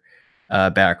amateur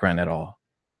background at all.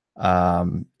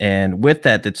 And with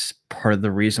that, that's part of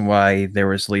the reason why there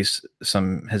was at least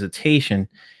some hesitation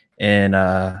in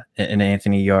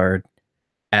Anthony Yarde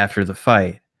after the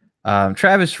fight.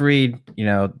 Travis Reed, you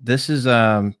know, this is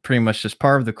pretty much just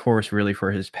part of the course really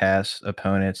for his past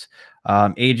opponents.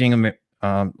 Aging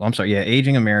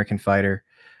American fighter,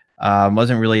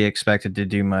 wasn't really expected to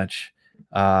do much,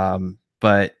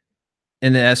 but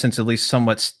in essence, at least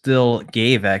somewhat still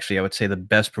gave, actually, I would say, the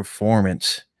best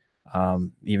performance,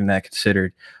 even that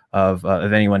considered, of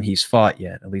anyone he's fought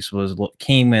yet. At least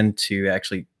came in to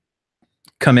actually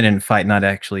come in and fight, not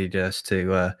actually just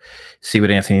to see what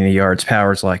Anthony Yarde's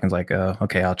power is like, and like,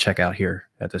 okay, I'll check out here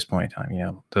at this point in time. You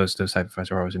know, those type of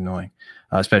fights are always annoying,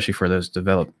 especially for those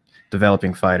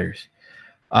developing fighters.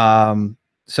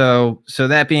 So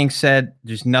that being said,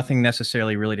 there's nothing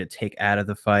necessarily really to take out of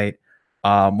the fight.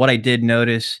 What I did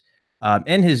notice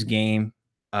in his game,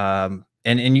 and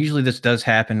usually this does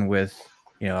happen with,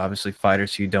 you know, obviously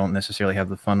fighters who don't necessarily have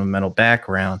the fundamental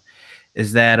background,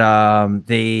 is that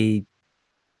they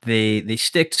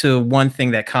stick to one thing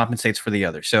that compensates for the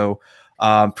other. So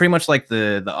pretty much like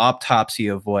the autopsy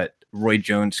of what Roy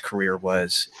Jones' career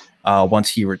was once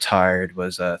he retired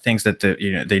was things that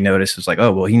they noticed was like,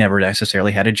 oh, well, he never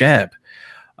necessarily had a jab.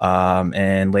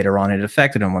 And later on it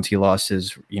affected him once he lost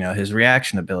his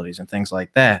reaction abilities and things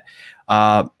like that.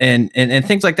 And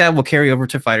things like that will carry over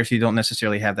to fighters who don't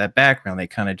necessarily have that background. They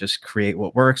kind of just create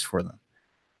what works for them.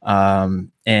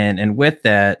 And with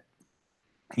that,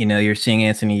 you're seeing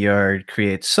Anthony Yarde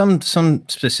create some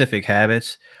specific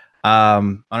habits. I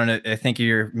don't know. I think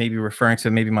you're maybe referring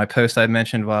to maybe my post I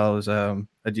mentioned while I was I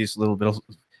used a little bit of,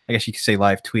 I guess you could say,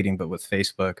 live tweeting, but with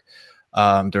Facebook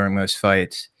during most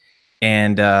fights,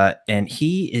 and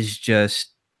he is just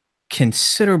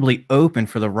considerably open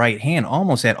for the right hand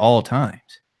almost at all times.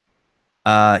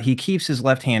 He keeps his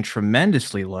left hand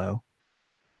tremendously low,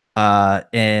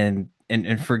 and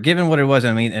for given what it was,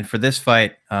 I mean, and for this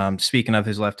fight, speaking of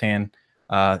his left hand,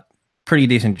 pretty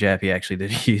decent jab he actually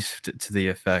did use to the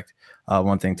effect.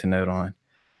 One thing to note on,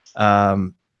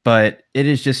 but it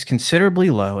is just considerably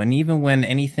low, and even when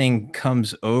anything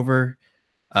comes over,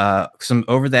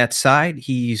 over that side,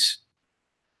 he's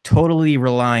totally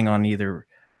relying on either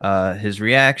his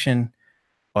reaction,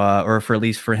 or for at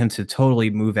least for him to totally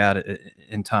move out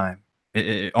in time.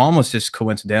 It almost just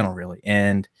coincidental, really,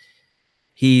 and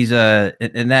he's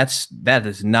and that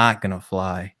is not going to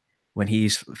fly when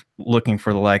he's looking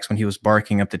for the likes, when he was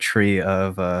barking up the tree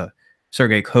of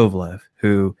Sergey Kovalev,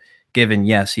 who, given,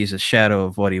 yes, he's a shadow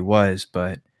of what he was,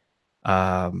 but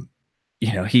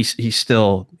he's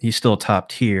still top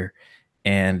tier,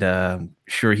 and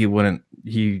sure, he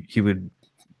would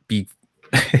be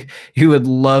he would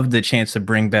love the chance to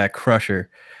bring back Crusher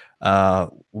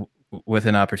with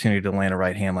an opportunity to land a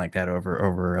right hand like that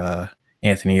over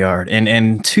Anthony Yarde.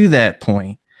 And to that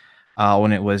point,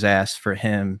 when it was asked for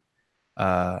him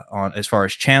on as far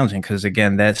as challenging, because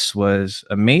again, this was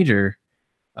a major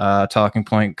talking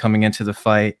point coming into the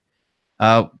fight,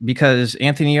 because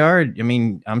Anthony Yarde, I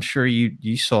mean, I'm sure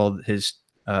you saw his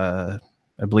I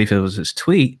believe it was his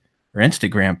tweet or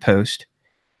Instagram post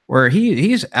where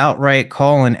he's outright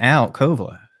calling out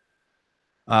Kovalev.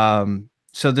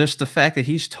 So there's the fact that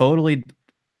he's totally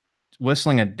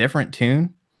whistling a different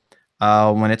tune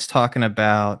when it's talking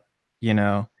about,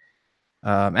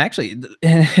 actually,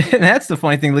 and that's the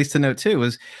funny thing, at least to note too,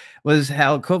 was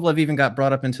how Kovalev even got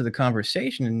brought up into the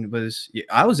conversation, and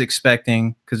I was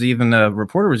expecting, because even the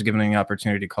reporter was given an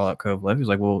opportunity to call out Kovalev. He was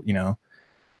like, well,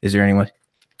 is there anyone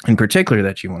in particular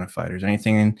that you want to fight? Or is there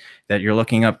anything that you're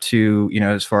looking up to,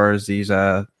 as far as these,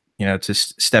 to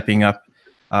stepping up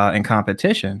in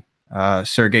competition?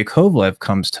 Sergey Kovalev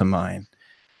comes to mind.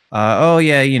 Oh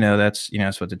yeah, that's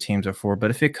that's what the teams are for. But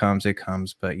if it comes, it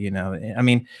comes. But I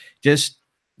mean, just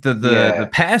the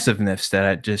passiveness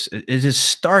that is just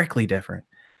starkly different.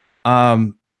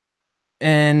 And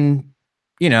and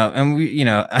we,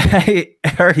 I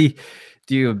already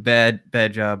do a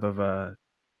bad job of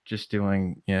just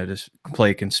doing, just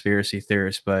play conspiracy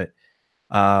theorist, but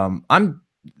I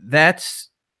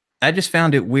just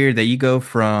found it weird that you go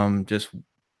from just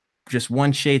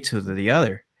one shade to the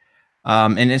other.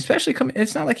 And especially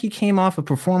it's not like he came off a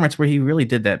performance where he really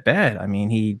did that bad. I mean,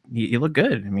 he looked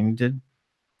good. I mean, he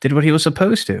did what he was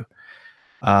supposed to.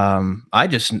 I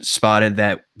just spotted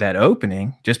that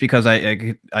opening just because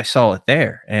I saw it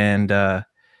there, and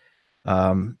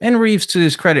Reeves, to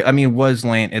his credit, I mean,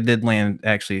 did land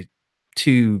actually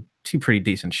two pretty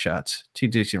decent shots, two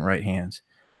decent right hands.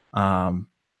 And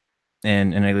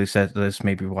at least that's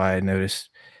maybe why I noticed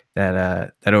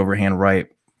that overhand right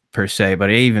per se. But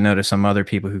I even noticed some other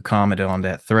people who commented on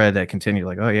that thread that continued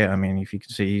like, oh yeah, I mean, if you can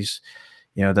see he's,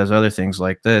 does other things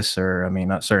like this, or I mean,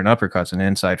 not certain uppercuts and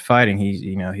inside fighting,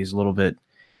 he's a little bit,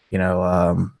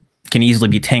 can easily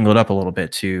be tangled up a little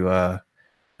bit to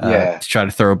try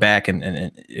to throw back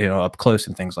and up close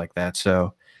and things like that.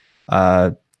 So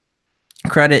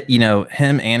credit,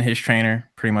 him and his trainer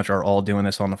pretty much are all doing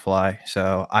this on the fly.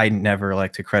 So I never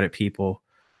like to credit people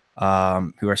who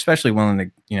are especially willing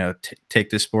to, take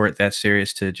this sport that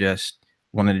serious, to just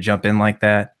wanting to jump in like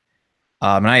that.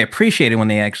 And I appreciate it when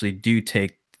they actually do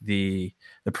take the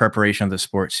preparation of the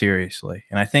sport seriously.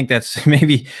 And I think that's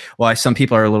maybe why some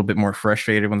people are a little bit more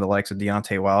frustrated when the likes of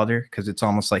Deontay Wilder, because it's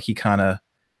almost like he kind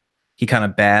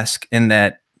of bask in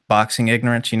that boxing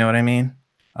ignorance. You know what I mean?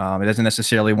 It doesn't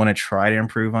necessarily want to try to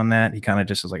improve on that. He kind of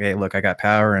just is like, hey, look, I got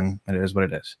power, and it is what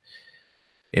it is.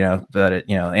 But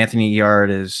Anthony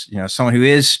Yarde is, someone who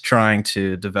is trying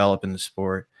to develop in the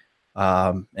sport.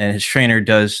 And his trainer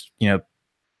does,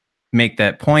 make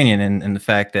that poignant in the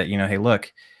fact that, hey,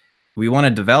 look, we want to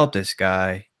develop this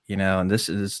guy, and this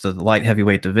is the light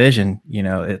heavyweight division.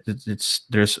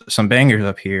 There's some bangers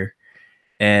up here.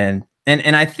 And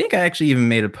I think I actually even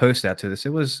made a post out to this.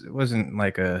 It wasn't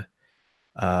like a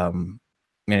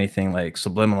anything like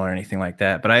subliminal or anything like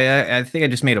that, but I think I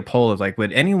just made a poll of like,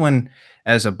 would anyone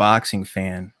as a boxing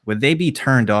fan, would they be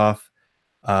turned off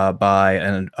by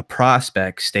a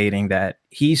prospect stating that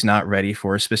he's not ready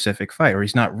for a specific fight, or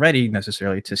he's not ready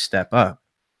necessarily to step up?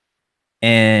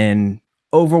 And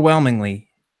overwhelmingly,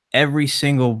 every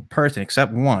single person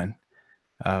except one,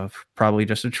 probably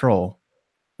just a troll,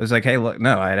 was like, hey, look,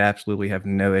 no, I'd absolutely have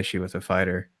no issue with a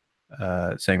fighter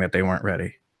saying that they weren't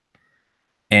ready.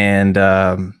 And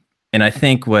I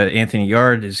think what Anthony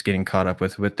Yarde is getting caught up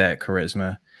with that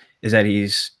charisma is that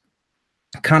he's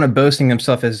kind of boasting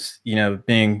himself as, you know,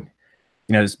 being,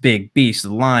 you know, this big beast,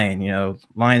 the lion, you know,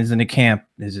 lions in the camp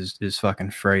is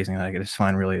fucking phrasing. Like, I just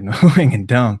find really annoying and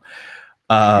dumb.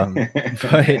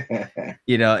 But,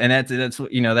 you know, and that's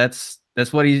what, you know, that's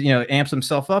what he, you know, amps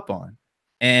himself up on.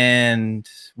 And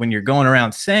when you're going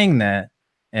around saying that,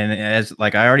 and as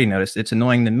like I already noticed, it's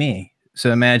annoying to me.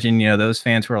 So imagine, you know, those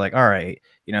fans who are like, all right,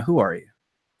 you know, who are you?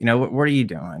 You know, what are you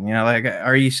doing? You know, like,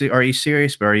 are you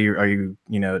serious? But are you,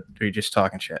 you know, are you just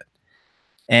talking shit?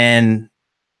 And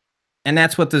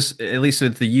that's what this, at least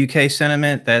with the UK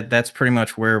sentiment, that's pretty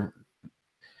much where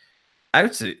I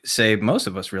would say most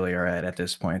of us really are at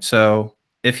this point. So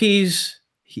if he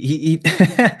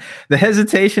the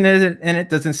hesitation in it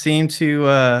doesn't seem too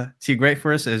great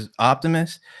for us as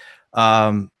optimists.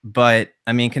 But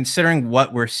I mean, considering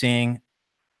what we're seeing,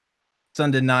 it's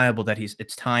undeniable that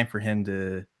it's time for him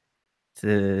to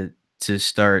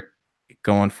start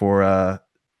going for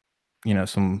you know,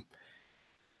 some,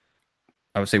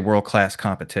 I would say, world-class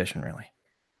competition, really.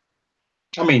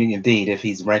 I mean, indeed, if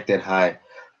he's ranked that high,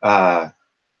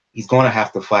 he's going to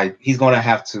have to fight. He's going to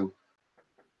have to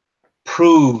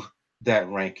prove that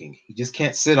ranking. He just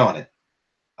can't sit on it,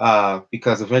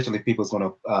 because eventually people's going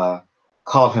to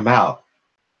call him out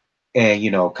and,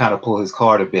 you know, kind of pull his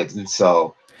card a bit. And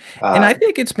so, and I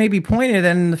think it's maybe pointed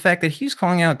in the fact that he's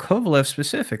calling out Kovalev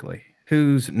specifically,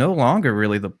 who's no longer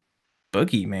really the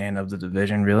boogeyman of the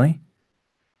division, really.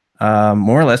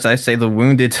 More or less, I say the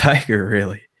wounded tiger,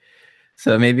 really.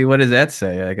 So maybe what does that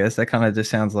say? I guess that kind of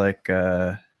just sounds like,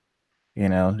 you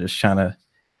know, just trying to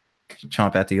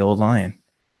chomp at the old lion.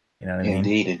 You know what I mean?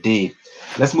 Indeed, indeed.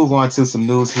 Let's move on to some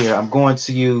news here. I'm going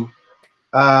to you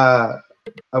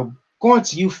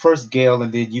first, Gail,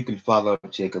 and then you can follow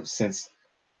up, Jacob, since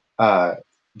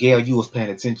Gail, you was paying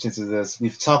attention to this. We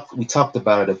talked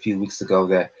about it a few weeks ago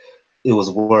that it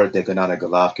was word that Gennady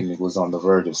Golovkin was on the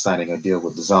verge of signing a deal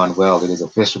with DAZN. Well, it is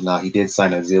official now. He did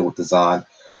sign a deal with DAZN.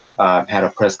 Had a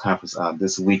press conference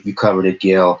this week. We covered it,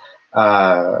 Gail.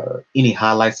 Any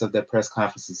highlights of that press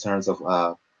conference in terms of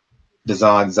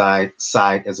DAZN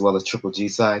side as well as Triple G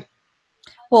side?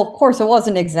 Well, of course, it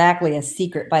wasn't exactly a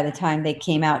secret by the time they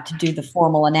came out to do the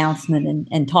formal announcement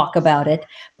and talk about it,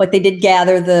 but they did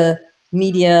gather the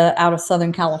media out of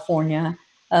Southern California.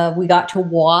 We got to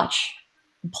watch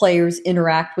players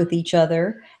interact with each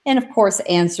other and, of course,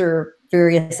 answer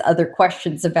various other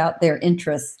questions about their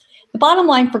interests. The bottom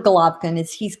line for Golovkin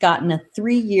is he's gotten a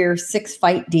 3-year,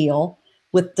 6-fight deal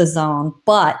with DAZN,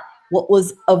 but what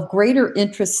was of greater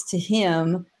interest to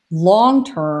him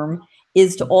long-term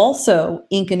is to also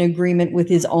ink an agreement with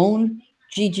his own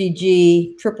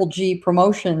GGG, Triple G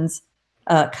Promotions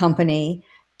company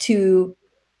to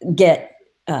get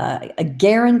a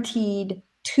guaranteed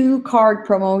 2-card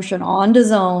promotion on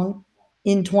DAZN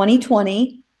in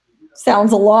 2020.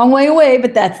 Sounds a long way away,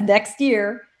 but that's next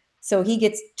year. So he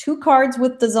gets 2 cards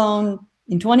with DAZN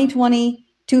in 2020,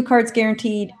 2 cards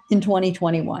guaranteed in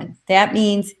 2021. That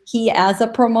means he, as a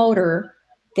promoter,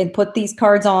 can put these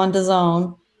cards on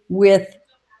DAZN with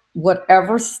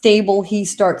whatever stable he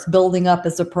starts building up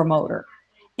as a promoter.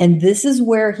 And this is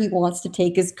where he wants to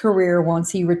take his career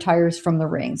once he retires from the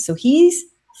ring. So he's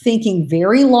thinking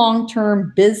very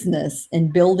long-term business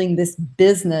and building this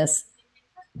business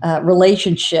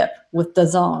relationship with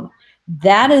DAZN.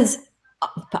 That is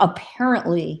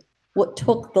apparently what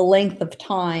took the length of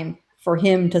time for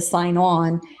him to sign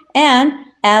on. And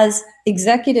as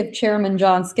executive chairman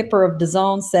John Skipper of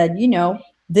DAZN said, you know,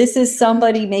 this is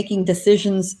somebody making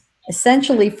decisions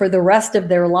essentially for the rest of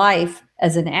their life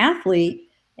as an athlete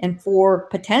and for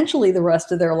potentially the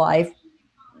rest of their life,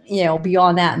 you know,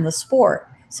 beyond that in the sport.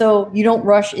 So you don't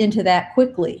rush into that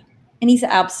quickly. And he's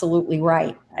absolutely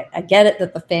right. I get it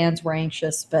that the fans were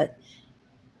anxious, but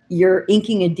you're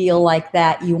inking a deal like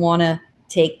that, you want to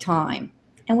take time.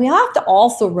 And we have to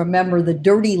also remember the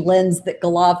dirty lens that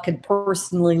Golovkin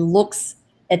personally looks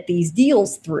at these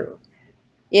deals through.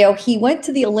 You know, he went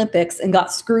to the Olympics and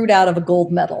got screwed out of a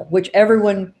gold medal, which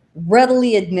everyone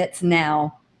readily admits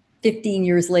now, 15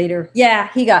 years later, yeah,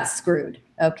 he got screwed.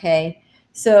 Okay.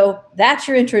 So that's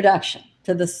your introduction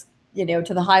to this, you know,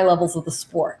 to the high levels of the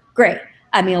sport. Great.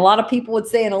 I mean, a lot of people would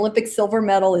say an Olympic silver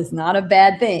medal is not a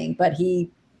bad thing, but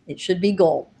it should be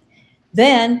gold.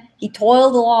 Then he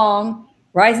toiled along,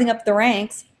 rising up the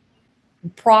ranks,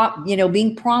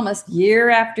 being promised year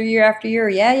after year after year.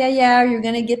 Yeah, you're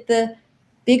going to get the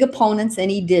big opponents, and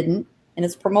he didn't. And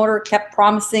his promoter kept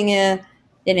promising,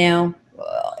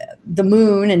 the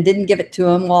moon and didn't give it to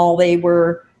him while they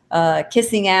were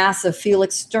kissing ass of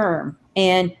Felix Sturm.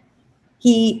 And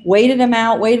he waited him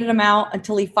out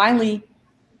until he finally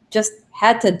just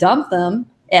had to dump them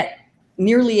at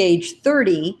nearly age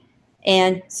 30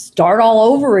 and start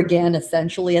all over again,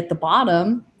 essentially at the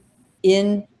bottom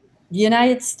in the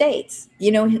United States.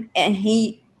 And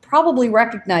he probably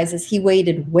recognizes he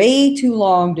waited way too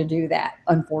long to do that,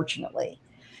 unfortunately.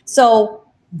 So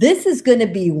this is going to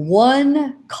be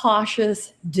one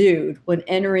cautious dude when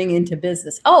entering into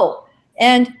business. Oh,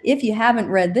 and if you haven't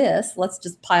read this, let's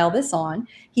just pile this on.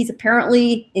 He's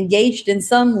apparently engaged in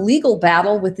some legal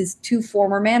battle with his 2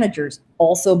 former managers,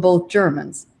 also both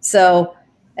Germans. So,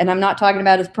 and I'm not talking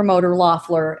about his promoter,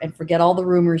 Loeffler, and forget all the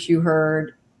rumors you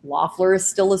heard. Loeffler is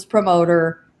still his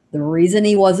promoter. The reason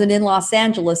he wasn't in Los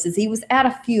Angeles is he was at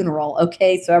a funeral,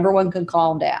 okay? So everyone can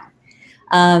calm down.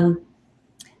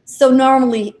 So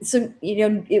normally,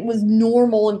 it was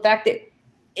normal. In fact,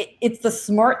 it's the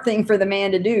smart thing for the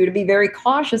man to do, to be very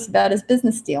cautious about his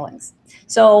business dealings.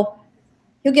 So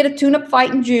he'll get a tune-up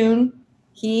fight in June.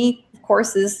 He, of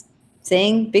course, is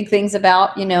saying big things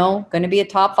about, going to be a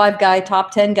top 5 guy,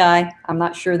 top 10 guy. I'm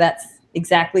not sure that's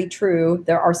exactly true.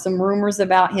 There are some rumors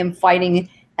about him fighting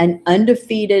an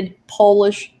undefeated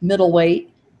Polish middleweight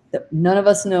that none of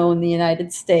us know in the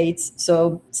United States.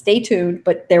 So stay tuned,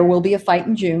 but there will be a fight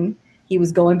in June. He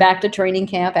was going back to training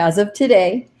camp as of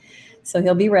today, so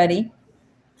he'll be ready.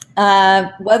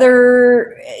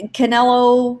 Whether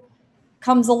Canelo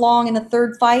comes along in a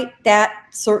 3rd fight, that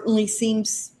certainly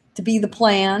seems to be the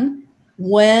plan.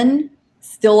 When,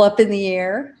 still up in the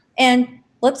air. And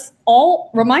let's all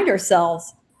remind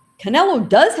ourselves, Canelo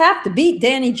does have to beat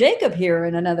Danny Jacob here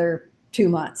in another 2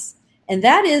 months. And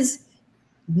that is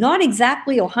not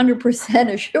exactly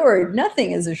 100% assured.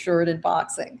 Nothing is assured in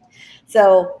boxing.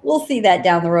 So we'll see that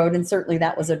down the road. And certainly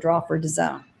that was a draw for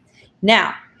DAZN.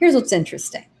 Now, here's what's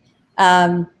interesting.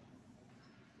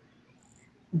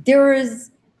 There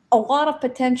is a lot of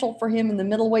potential for him in the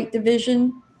middleweight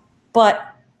division,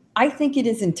 but I think it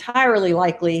is entirely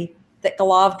likely that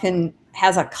Golovkin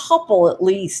has a couple at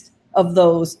least of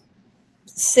those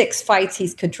 6 fights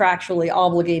he's contractually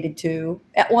obligated to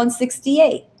at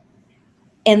 168.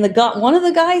 And one of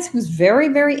the guys who's very,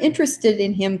 very interested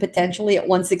in him potentially at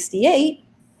 168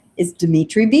 is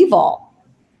Dmitry Bivol.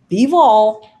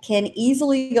 Bivol can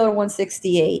easily go to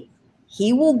 168.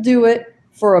 He will do it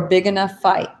for a big enough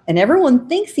fight. And everyone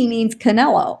thinks he means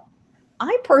Canelo.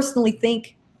 I personally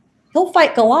think he'll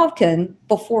fight Golovkin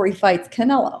before he fights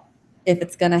Canelo, if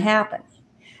it's going to happen.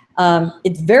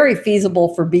 It's very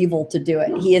feasible for Bivol to do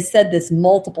it. He has said this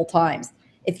multiple times.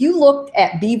 If you looked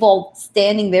at Bivol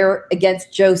standing there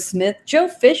against Joe Smith, Joe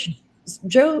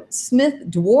Smith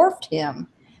dwarfed him.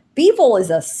 Bivol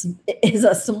is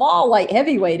a small light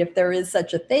heavyweight, if there is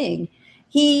such a thing.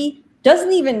 He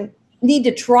doesn't even need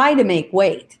to try to make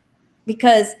weight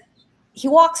because he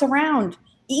walks around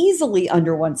easily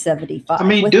under 175. I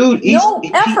mean, dude, he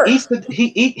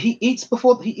eats breakfast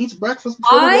before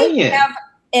the weigh-in.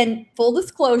 And full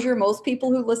disclosure, most people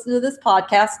who listen to this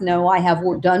podcast know I have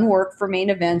done work for Main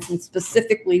Events and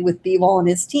specifically with Bivol and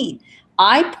his team.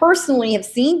 I personally have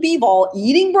seen Bivol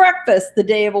eating breakfast the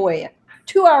day of a weigh-in,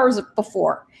 2 hours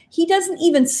before. He doesn't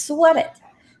even sweat it.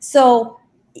 So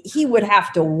he would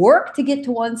have to work to get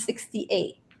to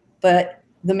 168. But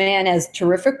the man has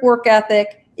terrific work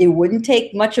ethic. It wouldn't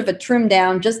take much of a trim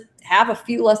down. Just have a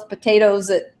few less potatoes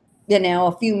at,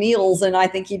 a few meals, and I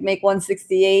think he'd make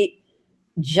 168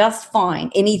 just fine.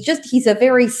 And he's a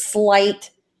very slight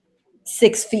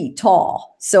 6 feet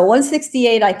tall. So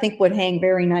 168, I think, would hang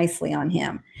very nicely on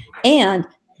him. And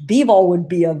Bivol would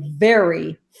be a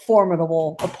very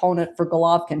formidable opponent for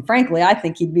Golovkin. Frankly, I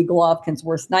think he'd be Golovkin's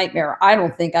worst nightmare. I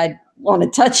don't think I'd want to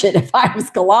touch it if I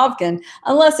was Golovkin,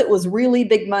 unless it was really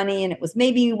big money and it was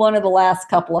maybe one of the last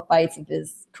couple of fights of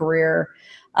his career.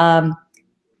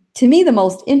 To me, the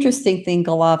most interesting thing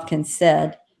Golovkin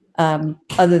said,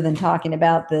 other than talking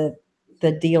about the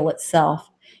deal itself,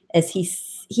 is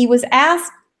he was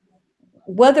asked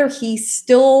whether he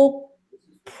still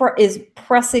is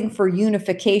pressing for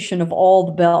unification of all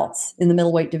the belts in the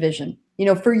middleweight division.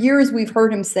 For years we've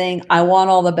heard him saying, I want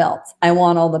all the belts. I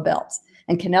want all the belts.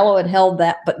 And Canelo had held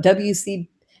that but WBC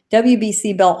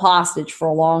belt hostage for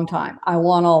a long time. I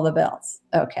want all the belts.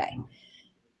 Okay.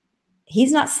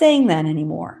 He's not saying that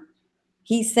anymore.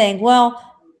 He's saying, well,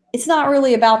 it's not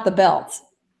really about the belts.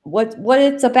 What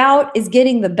it's about is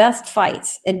getting the best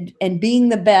fights and being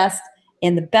the best.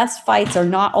 And the best fights are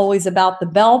not always about the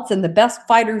belts, and the best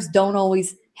fighters don't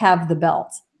always have the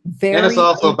belts. And it's Very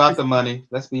also about interesting. the money.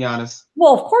 Let's be honest.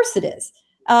 Well, of course it is.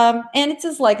 And it's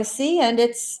his legacy, and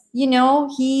it's,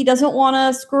 he doesn't want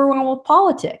to screw around with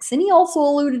politics. And he also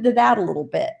alluded to that a little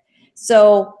bit.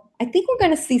 So I think we're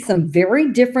going to see some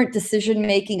very different decision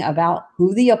making about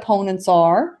who the opponents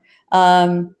are.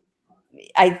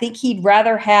 I think he'd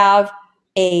rather have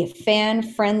a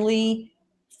fan-friendly,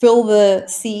 fill the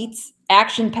seats,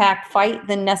 action-packed fight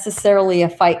than necessarily a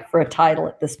fight for a title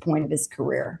at this point of his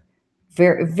career.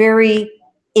 Very, very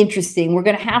interesting. We're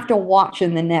going to have to watch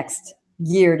in the next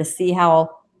year to see how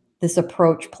this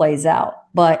approach plays out.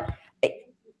 But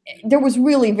there was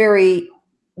really very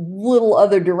little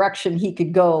other direction he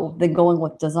could go than going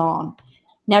with DAZN.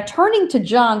 Now, turning to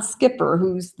John Skipper,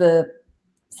 who's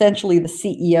essentially the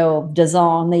CEO of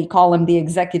DAZN. They call him the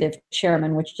executive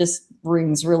chairman, which just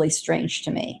rings really strange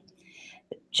to me.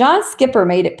 John Skipper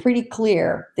made it pretty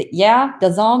clear that,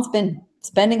 DAZN's been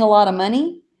spending a lot of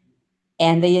money,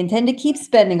 and they intend to keep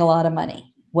spending a lot of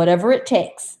money, whatever it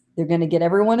takes. They're going to get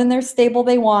everyone in their stable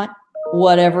they want,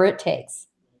 whatever it takes.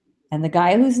 And the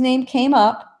guy whose name came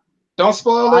up. Don't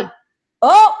spoil it.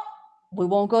 Oh, we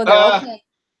won't go there. Okay.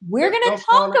 We're going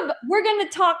to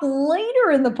talk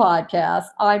later in the podcast,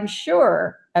 I'm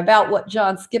sure, about what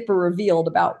John Skipper revealed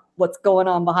about what's going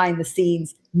on behind the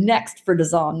scenes next for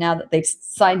DAZN. Now that they've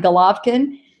signed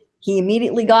Golovkin, he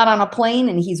immediately got on a plane,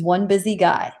 and he's one busy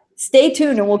guy. Stay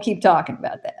tuned, and we'll keep talking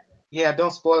about that. Yeah,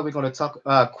 don't spoil it. We're going to talk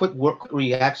quick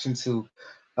reaction to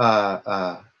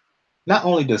not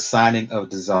only the signing of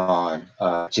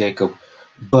DAZN, Jacob,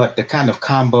 but the kind of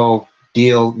combo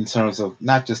deal in terms of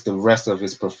not just the rest of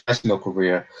his professional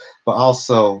career, but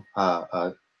also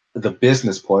the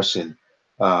business portion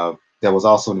that was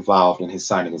also involved in his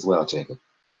signing as well, Jacob.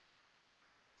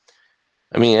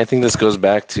 I mean, I think this goes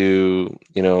back to,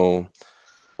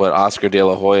 what Oscar De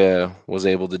La Hoya was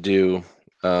able to do.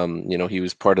 He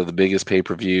was part of the biggest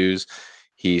pay-per-views.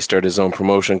 He started his own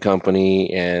promotion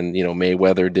company, and,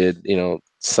 Mayweather did,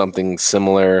 something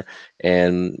similar,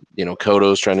 and,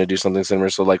 Cotto's trying to do something similar.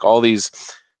 So like all these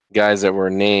guys that were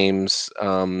names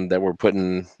that were put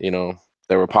in,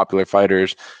 that were popular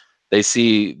fighters, they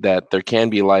see that there can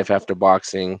be life after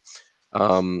boxing.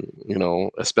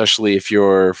 Especially if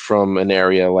you're from an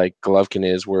area like Golovkin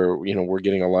is, where, we're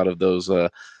getting a lot of those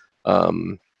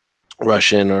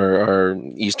Russian or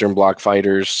Eastern Bloc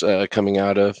fighters coming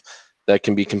out of that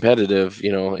can be competitive,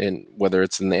 and whether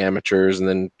it's in the amateurs and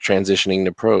then transitioning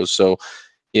to pros. So,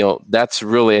 that's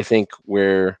really, I think,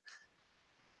 where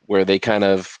they kind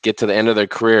of get to the end of their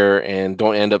career and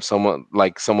don't end up someone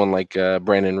like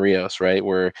Brandon Rios, right?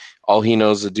 Where all he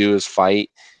knows to do is fight.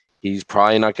 He's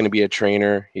probably not going to be a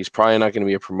trainer. He's probably not going to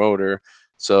be a promoter.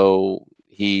 So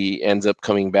he ends up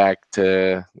coming back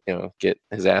to, get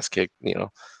his ass kicked,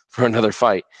 for another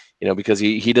fight, because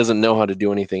he doesn't know how to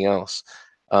do anything else.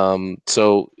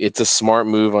 So it's a smart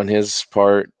move on his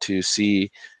part to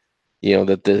see,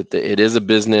 that it is a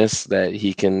business that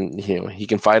he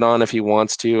can fight on if he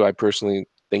wants to. I personally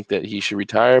think that he should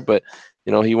retire, but,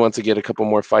 he wants to get a couple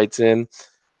more fights in.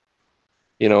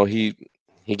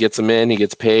 He gets them in, he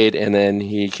gets paid, and then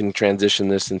he can transition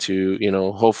this into,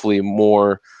 hopefully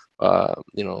more,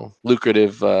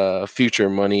 lucrative future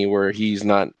money where he's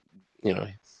not,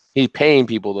 he's paying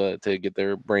people to get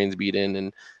their brains beat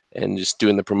in and just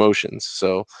doing the promotions.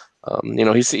 So,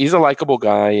 he's a likable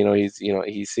guy.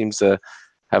 He seems to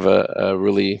have a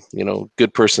really,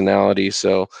 good personality.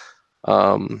 So,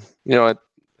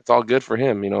 it's all good for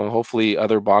him. Hopefully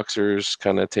other boxers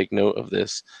kind of take note of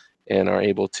this and are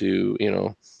able to,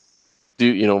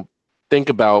 think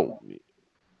about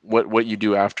what you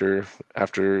do after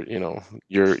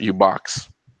you box.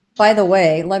 By the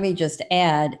way, let me just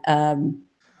add,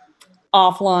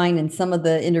 offline in some of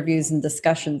the interviews and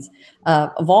discussions,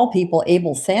 of all people,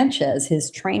 Abel Sanchez,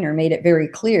 his trainer, made it very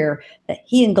clear that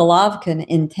he and Golovkin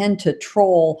intend to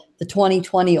troll the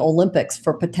 2020 Olympics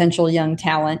for potential young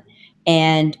talent.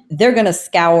 And they're going to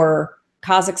scour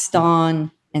Kazakhstan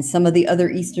and some of the other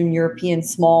Eastern European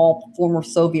small former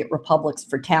Soviet republics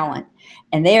for talent.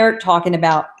 And they're talking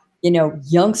about,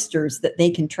 youngsters that they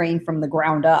can train from the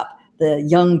ground up, the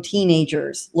young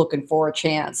teenagers looking for a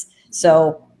chance.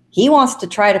 So he wants to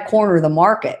try to corner the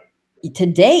market. To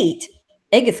date,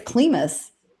 Egis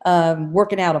Klimas,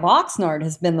 working out of Oxnard,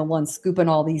 has been the one scooping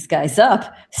all these guys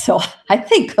up. So I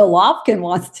think Golovkin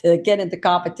wants to get into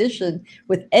competition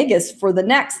with Egis for the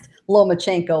next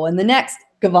Lomachenko and the next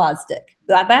Gvozdyk.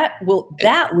 That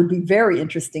would be very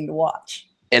interesting to watch.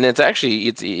 And it's actually,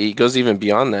 it goes even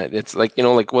beyond that. It's like,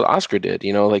 like what Oscar did,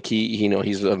 like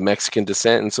he's of Mexican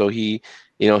descent. And so he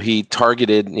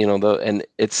targeted, and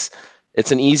it's,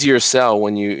 it's an easier sell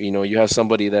when you have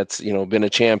somebody that's been a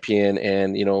champion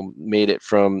and made it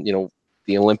from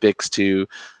the Olympics to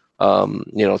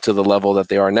to the level that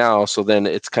they are now. So then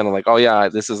it's kind of like, oh yeah,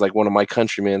 this is like one of my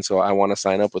countrymen, so I want to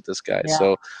sign up with this guy. Yeah,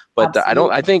 so, but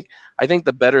absolutely. I think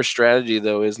the better strategy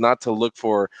though is not to look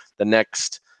for the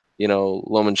next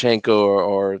Lomachenko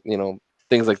or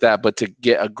things like that, but to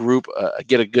get a group,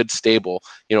 get a good stable,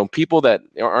 people that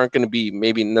aren't going to be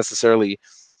maybe necessarily,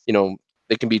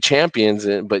 they can be champions,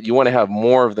 but you want to have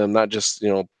more of them, not just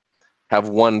have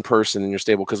one person in your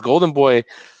stable. Because Golden Boy,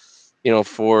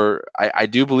 I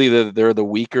do believe that they're the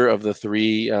weaker of the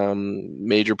three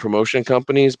major promotion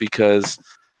companies because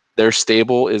their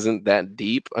stable isn't that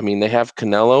deep. I mean, they have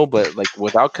Canelo, but like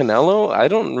without Canelo, I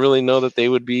don't really know that they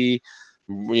would be,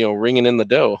 ringing in the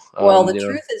dough. Well, the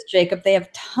truth is, Jacob, they have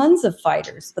tons of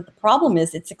fighters, but the problem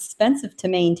is it's expensive to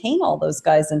maintain all those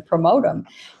guys and promote them.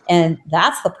 And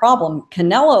that's the problem.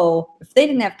 Canelo, if they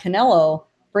didn't have Canelo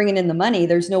bringing in the money,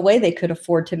 there's no way they could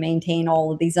afford to maintain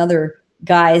all of these other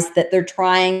guys that they're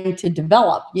trying to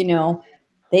develop.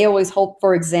 They always hope,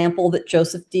 for example, that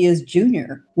Joseph Diaz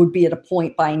Jr. would be at a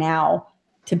point by now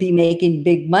to be making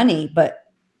big money.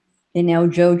 But,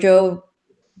 Jojo,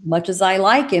 much as I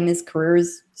like him, his career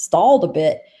is stalled a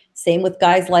bit. Same with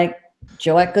guys like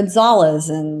Joet Gonzalez.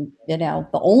 And, the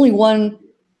only one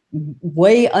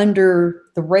way under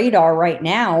the radar right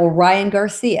now, Ryan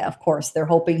Garcia. Of course, they're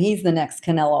hoping he's the next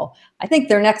Canelo. I think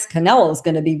their next Canelo is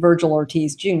going to be Virgil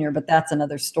Ortiz Jr., but that's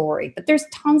another story. But there's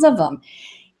tons of them.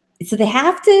 So they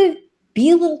have to be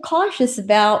a little cautious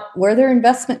about where their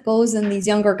investment goes in these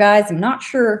younger guys. I'm not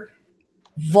sure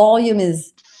volume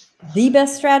is the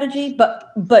best strategy,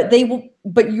 but they will.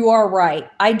 But you are right.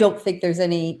 I don't think there's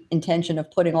any intention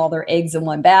of putting all their eggs in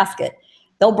one basket.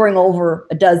 They'll bring over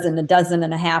a dozen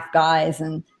and a half guys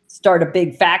and start a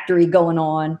big factory going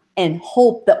on and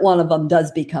hope that one of them does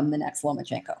become the next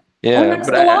Lomachenko. Yeah, or next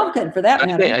Golovkin, for that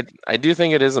matter. I do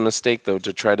think it is a mistake though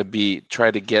to try to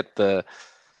get the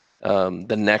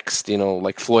next,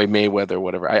 like Floyd Mayweather or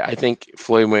whatever. I think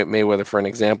Floyd Mayweather, for an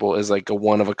example, is like a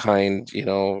one of a kind,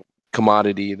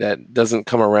 commodity that doesn't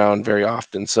come around very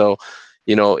often. So,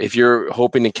 if you're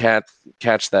hoping to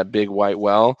catch that big white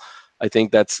whale, I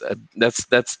think that's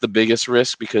the biggest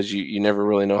risk because you never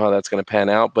really know how that's going to pan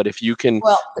out. But if you can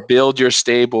build your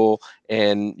stable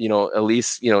and, at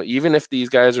least, even if these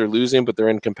guys are losing, but they're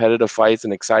in competitive fights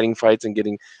and exciting fights and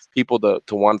getting people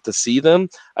to want to see them,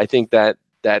 I think that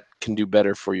can do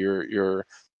better for your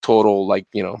total,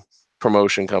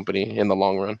 promotion company in the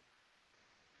long run.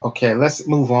 Okay, let's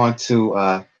move on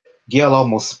to Gail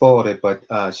almost spoiled it,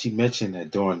 but she mentioned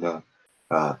that during the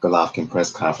Golovkin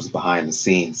press conference behind the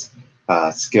scenes,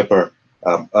 Skipper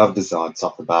of DAZN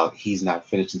talked about he's not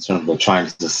finished in terms of trying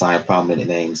to sign prominent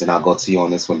names. And I'll go to you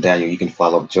on this one, Daniel. You can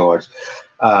follow George.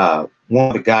 One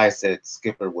of the guys that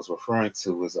Skipper was referring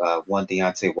to was one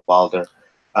Deontay Wilder.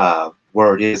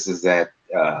 Word is that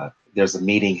there's a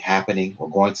meeting happening or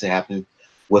going to happen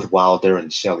with Wilder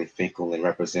and Shelley Finkel and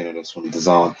representatives from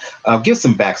DAZN. Give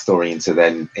some backstory into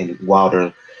that. And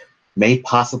Wilder may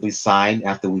possibly sign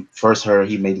after we first heard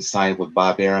he may sign with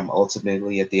Bob Arum.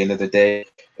 Ultimately, at the end of the day,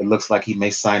 it looks like he may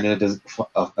sign a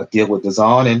deal with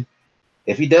DAZN. And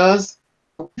if he does,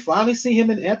 we finally see him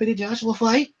in the Anthony Joshua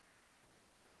fight.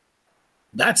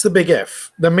 That's the big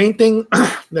if. The main thing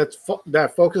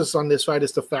that focuses on this fight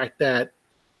is the fact that,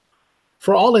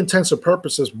 for all intents and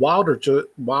purposes,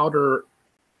 Wilder,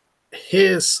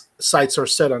 his sights are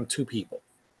set on two people: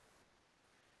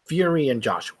 Fury and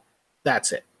Joshua.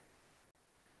 That's it.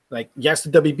 Like, yes,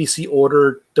 the WBC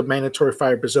ordered the mandatory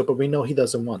fight of Brazil, but we know he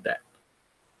doesn't want that.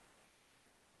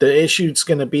 The issue is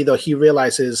going to be, though, he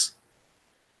realizes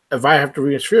if I have to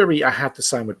reach Fury, I have to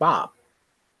sign with Bob.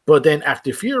 But then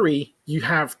after Fury, you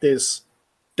have this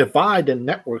divide in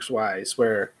networks-wise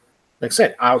where, like I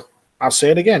said, I'll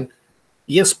say it again,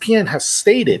 ESPN has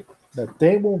stated that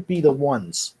they won't be the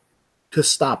ones to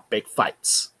stop big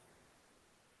fights.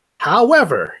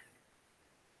 However,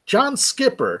 John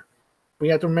Skipper, we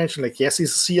have to mention, like, yes,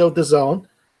 he's the CEO of DAZN.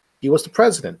 He was the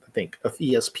president, I think, of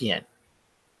ESPN.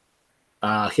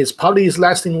 Probably his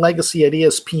lasting legacy at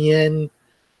ESPN,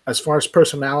 as far as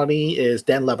personality, is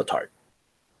Dan Le Batard.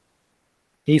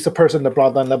 He's the person that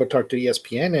brought Dan Le Batard to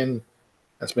ESPN and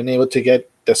has been able to get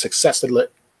the success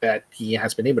that he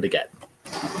has been able to get.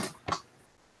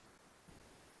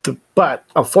 But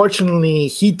unfortunately,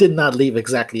 he did not leave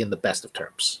exactly in the best of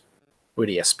terms with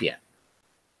ESPN,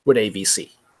 with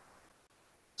AVC.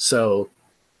 So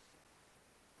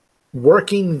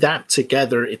working that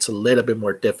together, it's a little bit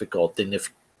more difficult than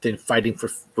fighting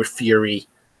with Fury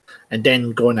and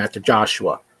then going after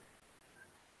Joshua.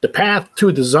 The path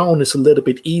to the zone is a little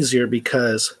bit easier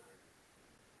because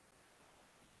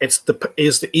it's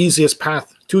the easiest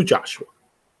path to Joshua.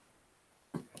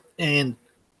 And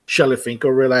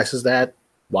Shelley-Finkel realizes that.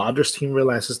 Wilder's team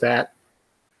realizes that.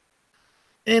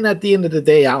 And at the end of the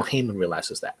day, Al Heyman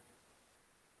realizes that.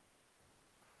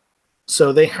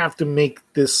 So they have to make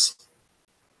this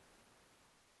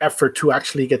effort to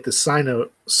actually get to sign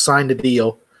the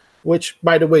deal, which,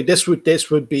 by the way, this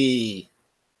would be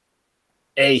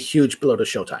a huge blow to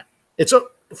Showtime.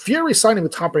 Fury signing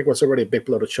with Top Rank was already a big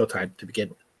blow to Showtime to begin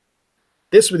with.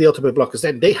 This would be the ultimate blow because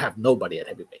then they have nobody at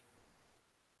heavyweight.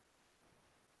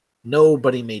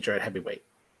 Nobody major at heavyweight.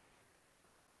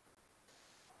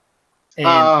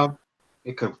 And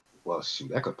it could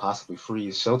that could possibly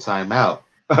freeze Showtime out.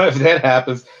 If that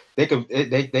happens, they could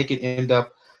end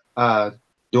up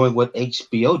doing what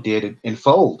HBO did and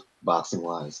fold boxing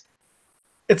wise.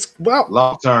 It's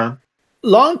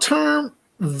long term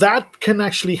that can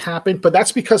actually happen, but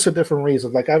that's because of different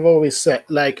reasons. Like I've always said,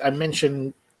 like I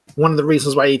mentioned, one of the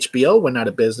reasons why HBO went out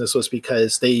of business was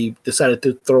because they decided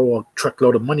to throw a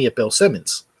truckload of money at Bill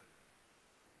Simmons.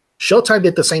 Showtime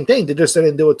did the same thing. They just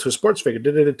didn't do it to a sports figure.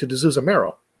 They did it to Jesus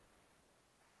Amaro.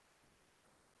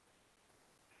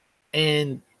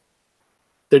 And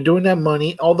they're doing that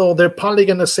money, although they're probably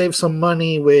going to save some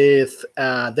money with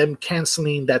them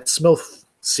canceling that Smith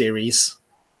series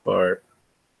for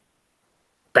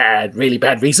really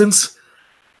bad reasons.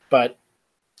 But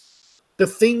the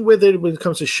thing with it when it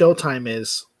comes to Showtime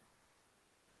is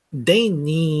they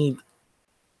need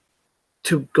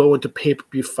to go into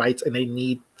pay-per-view fights and they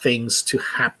need things to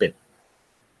happen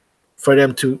for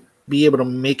them to be able to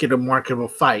make it a marketable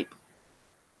fight.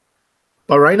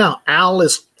 But right now, Heyman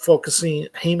is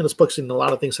focusing a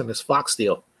lot of things on this Fox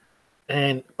deal.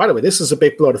 And by the way, this is a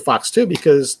big blow to Fox too,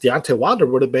 because Deontay Wilder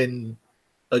would have been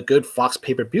a good Fox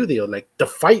pay-per-view deal. Like the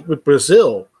fight with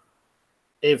Brazil,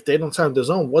 if they don't sign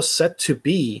DAZN, was set to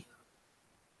be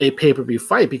a pay-per-view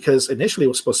fight because initially it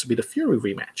was supposed to be the Fury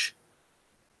rematch.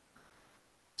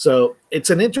 So it's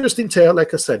an interesting tale.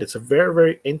 Like I said, it's a very,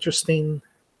 very interesting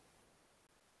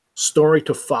story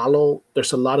to follow.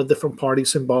 There's a lot of different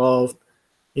parties involved.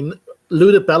 Lou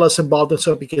DiBella's involved in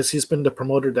so because he's been the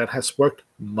promoter that has worked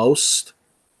most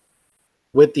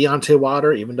with Deontay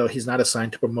Wilder, even though he's not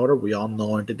assigned to promoter. We all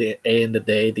know at the end of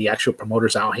the day, the actual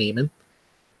promoter's Al Heyman.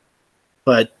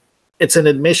 But it's an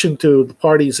admission to the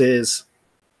parties is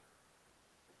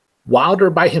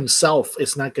Wilder by himself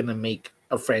is not going to make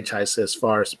a franchise as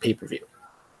far as pay-per-view.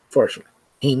 Fortunately,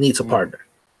 he needs a partner.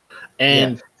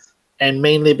 And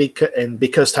mainly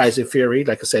because Tyson Fury,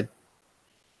 like I said,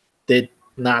 did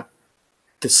not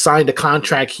to sign the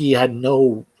contract, he had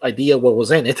no idea what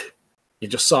was in it. He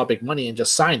just saw big money and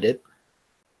just signed it.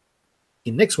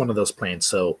 He nixed one of those plans.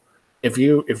 So if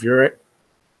you're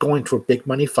going to a big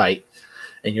money fight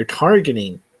and you're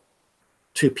targeting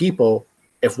two people,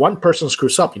 if one person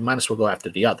screws up, you might as well go after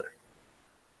the other.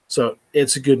 So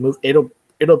it's a good move.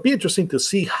 It'll be interesting to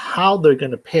see how they're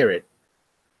going to pair it,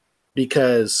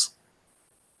 because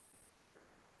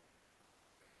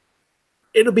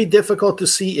it'll be difficult to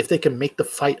see if they can make the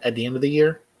fight at the end of the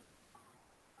year.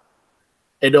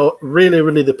 It'll really,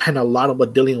 really depend a lot on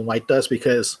what Dillian Whyte does,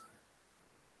 because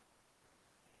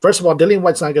first of all, Dillian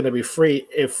Whyte's not going to be free.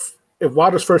 If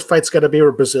Wilder's first fight's got to be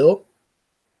with Brazil,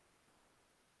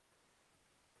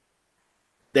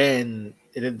 then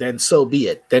so be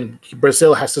it. Then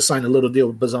Brazil has to sign a little deal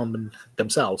with DAZN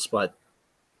themselves. But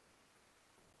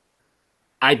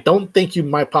I don't think you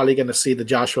might probably going to see the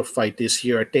Joshua fight this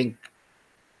year. I think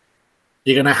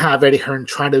you're going to have Eddie Hearn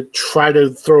try to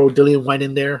throw Dillian Whyte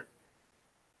in there.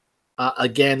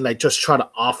 Again, like just try to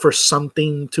offer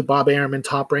something to Bob Arum and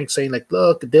Top Rank, saying like,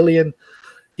 look, Dillian,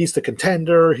 he's the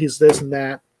contender, he's this and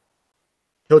that.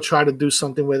 He'll try to do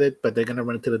something with it, but they're going to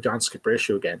run into the John Skipper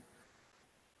issue again.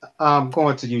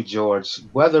 Going to you, George.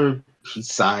 Whether he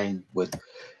signed with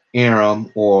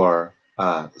Arum or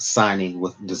signing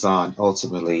with DAZN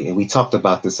ultimately, and we talked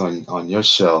about this on your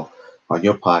show, on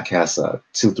your podcast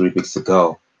 2-3 weeks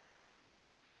ago.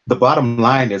 The bottom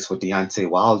line is for Deontay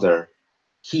Wilder,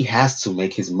 he has to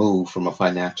make his move from a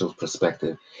financial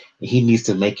perspective. He needs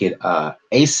to make it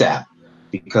ASAP,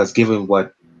 because given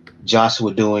what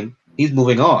Joshua doing, he's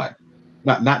moving on.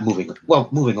 Not moving. Well,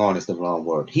 moving on is the wrong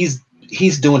word. He's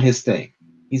doing his thing.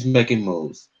 He's making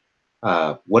moves.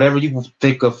 Whatever you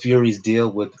think of Fury's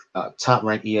deal with Top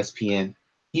Rank ESPN,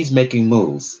 he's making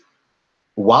moves.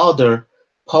 Wilder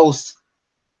post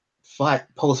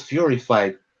Fury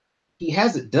fight, he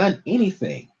hasn't done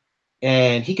anything,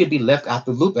 and he could be left out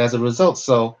the loop as a result.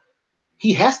 So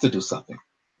he has to do something.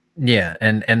 Yeah,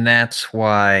 and that's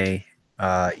why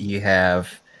you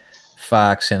have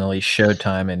Fox and at least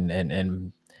Showtime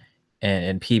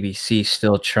and PBC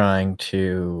still trying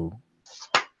to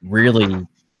really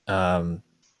at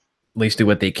least do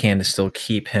what they can to still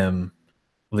keep him,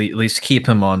 at least keep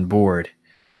him on board.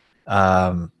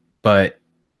 But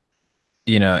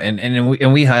you know, and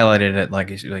we highlighted it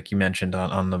like you mentioned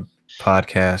on the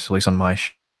podcast, at least on my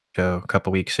show a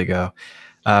couple weeks ago.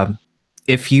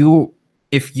 If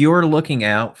you're looking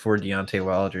out for Deontay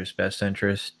Wilder's best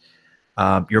interest,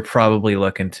 you're probably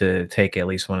looking to take at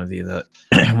least one of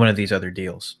one of these other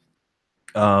deals.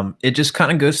 It just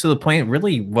kind of goes to the point,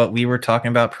 really, what we were talking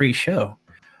about pre-show,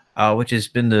 which has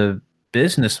been the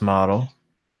business model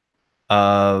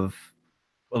of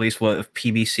at least what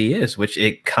PBC is, which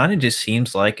it kind of just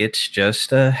seems like it's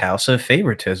just a house of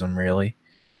favoritism, really,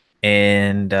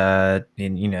 and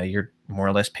you know, you're more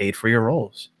or less paid for your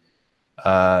roles.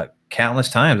 Countless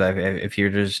times, if you're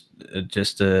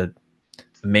just a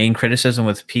main criticism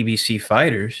with PBC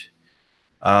fighters,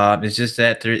 it's just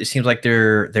that it seems like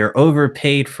they're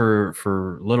overpaid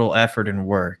for little effort and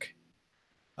work,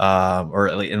 or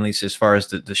at least as far as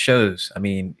the shows. I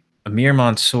mean, Amir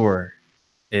Mansour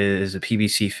is a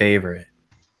PBC favorite.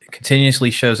 It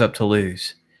continuously shows up to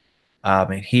lose.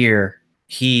 And here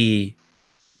he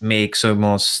makes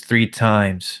almost 3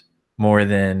 times more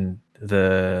than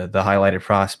the highlighted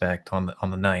prospect on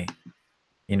the night.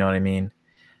 You know what I mean?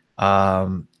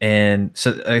 And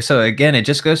so again, it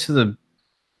just goes to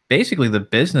basically the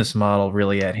business model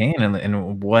really at hand,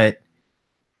 and what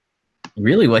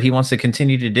he wants to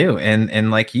continue to do. And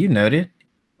like you noted,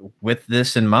 with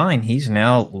this in mind, he's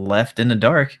now left in the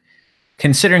dark,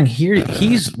 considering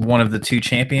he's one of the 2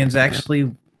 champions,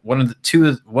 actually one of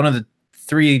the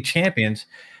 3 champions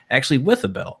actually with a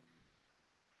belt.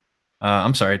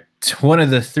 I'm sorry, one of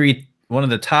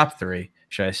the top 3,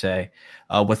 should I say,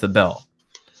 with a belt.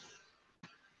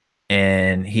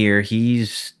 And here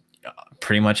he's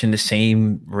pretty much in the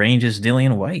same range as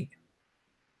Dillian White.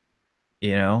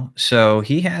 You know, so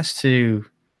he has to.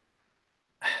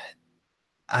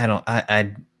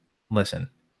 I listen.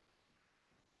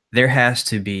 There has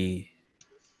to be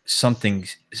some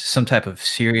type of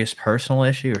serious personal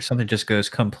issue, or something just goes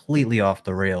completely off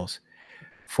the rails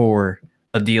for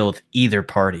a deal with either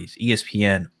parties,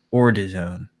 ESPN or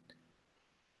DAZN,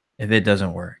 if it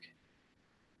doesn't work.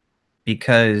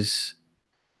 Because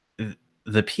the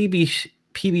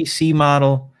PBC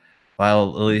model, while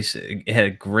at least it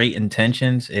had great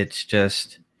intentions, it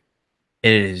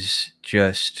is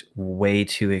just way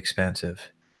too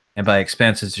expensive. And by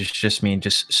expenses, just mean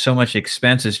just so much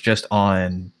expenses just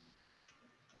on,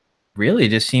 really, it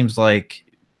just seems like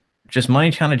just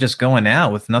money kind of just going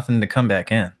out with nothing to come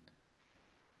back in.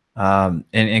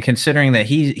 And considering that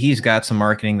he's got some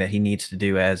marketing that he needs to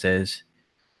do as is,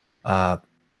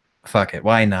 fuck it,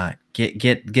 why not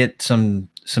get some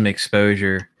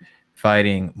exposure,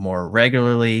 fighting more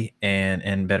regularly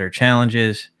and better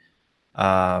challenges,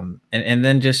 and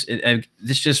then this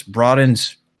just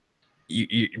broadens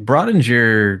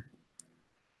your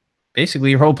basically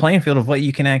your whole playing field of what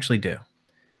you can actually do.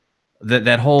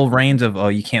 That whole range of, oh,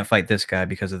 you can't fight this guy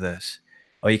because of this,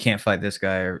 oh, you can't fight this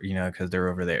guy, or, you know, because they're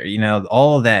over there, you know,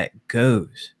 all of that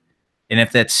goes. And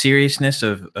if that seriousness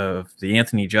of the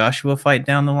Anthony Joshua fight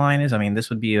down the line is, I mean, this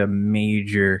would be a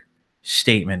major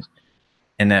statement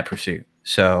in that pursuit.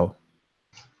 So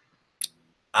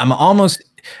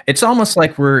it's almost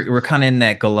like we're kind of in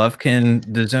that Golovkin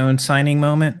DAZN signing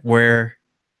moment where,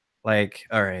 like,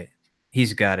 all right,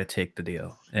 he's got to take the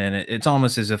deal. And it's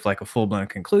almost as if like a full-blown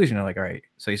conclusion of like, all right,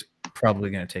 so he's probably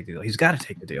going to take the deal. He's got to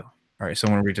take the deal. All right, so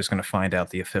when are we just going to find out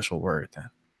the official word then?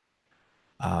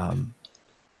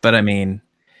 But I mean,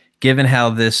 given how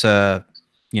this, how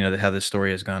this story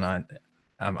has gone on,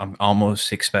 I'm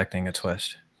almost expecting a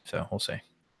twist. So we'll see.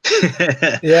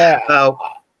 Yeah,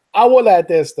 I will add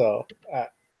this though.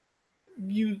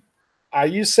 Are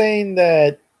you saying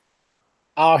that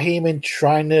Al Heyman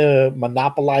trying to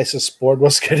monopolize the sport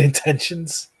was good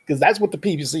intentions? Because that's what the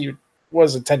PBC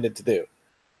was intended to do.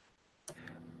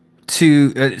 So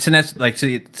that's like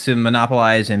to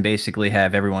monopolize and basically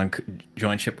have everyone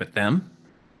join ship with them.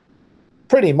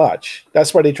 Pretty much,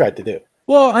 that's what they tried to do.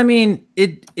 Well, I mean,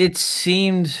 it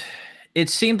seemed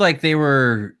like they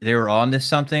were on to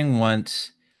something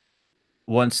once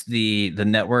the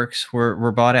networks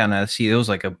were bought out. And I see it was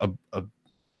like a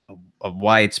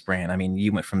widespread. I mean,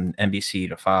 you went from NBC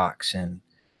to Fox and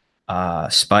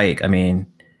Spike. I mean,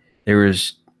 there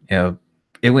was, you know,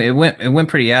 it went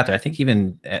pretty out there. I think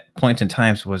even at points in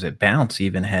times, was it Bounce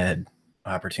even had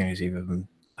opportunities even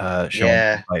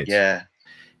showing fights. Yeah.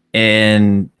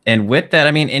 And with that,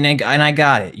 I mean, and I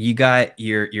got it. You got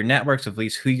your networks of at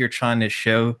least who you're trying to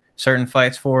show certain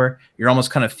fights for. You're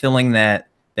almost kind of filling that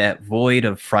void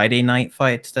of Friday night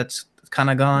fights that's kind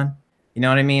of gone. You know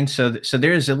what I mean? So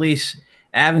there's at least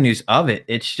avenues of it.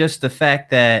 It's just the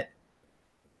fact that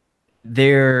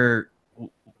they're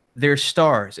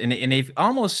stars, and they've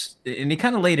almost, and they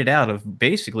kind of laid it out of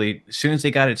basically as soon as they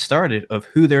got it started of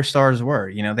who their stars were.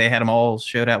 You know, they had them all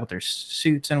showed out with their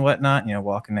suits and whatnot. You know,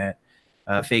 walking that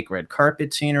fake red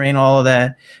carpet scenery and all of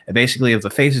that, and basically of the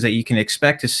faces that you can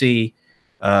expect to see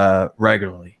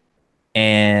regularly.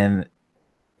 And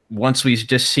once we've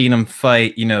just seen them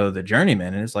fight, you know, the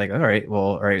journeyman, and it's like, all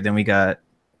right, then we got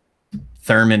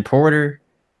Thurman Porter.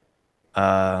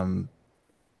 And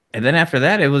then after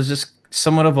that, it was just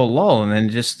somewhat of a lull, and then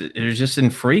it was just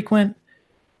infrequent.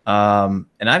 And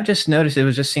I've just noticed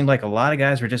it just seemed like a lot of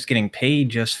guys were just getting paid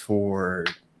just for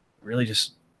really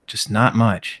just not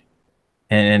much.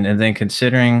 And then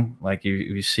considering, like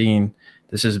you've seen,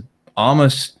 this is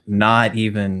almost not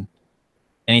even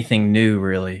anything new,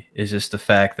 really. It's just the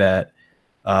fact that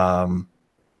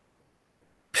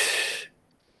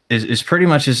is pretty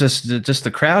much is just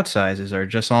the crowd sizes are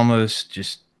just almost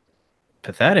just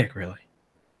pathetic, really.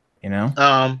 You know.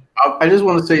 I just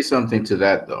want to say something to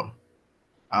that though.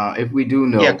 If we do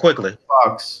know, quickly,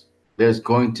 Fox, there's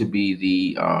going to be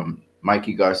the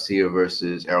Mikey Garcia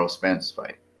versus Errol Spence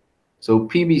fight. So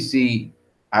PBC,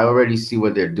 I already see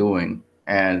what they're doing,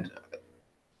 and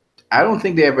I don't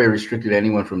think they ever restricted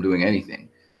anyone from doing anything.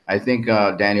 I think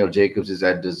Daniel Jacobs is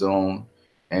at DAZN,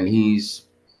 and he's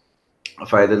a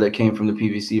fighter that came from the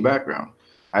PBC background.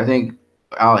 I think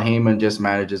Al Heyman just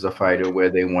manages a fighter where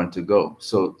they want to go.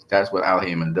 So that's what Al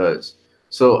Heyman does.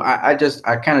 So I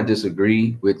kind of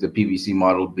disagree with the PBC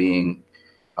model being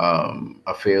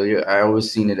a failure. I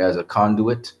always seen it as a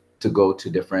conduit to go to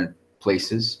different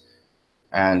places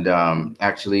and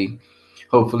actually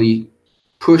hopefully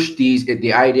push these.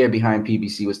 The idea behind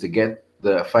PBC was to get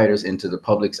the fighters into the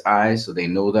public's eyes so they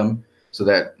know them, so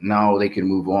that now they can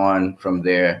move on from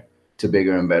there to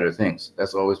bigger and better things.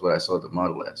 That's always what I saw the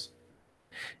model as.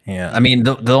 Yeah, I mean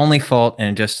the only fault,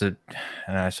 and just to,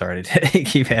 and I'm sorry to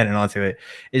keep adding on to it,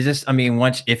 is just, I mean,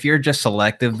 if you're just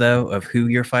selective though of who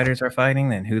your fighters are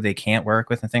fighting and who they can't work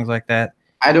with and things like that.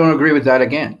 I don't agree with that.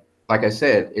 Again, like I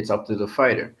said, it's up to the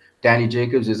fighter. Danny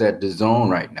Jacobs is at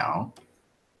DAZN right now,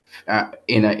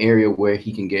 in an area where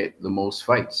he can get the most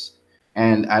fights,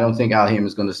 and I don't think Al Heyman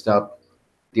is going to stop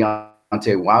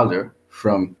Deontay Wilder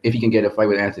from, if he can get a fight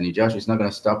with Anthony Joshua, it's not going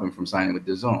to stop him from signing with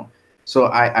DAZN. So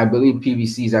I believe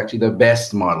PBC is actually the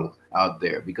best model out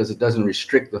there because it doesn't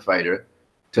restrict the fighter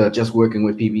to just working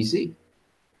with PBC.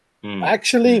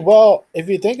 Actually, well, if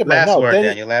you think about it,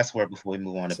 Daniel, last word before we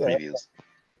move on to previews.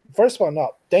 First of all,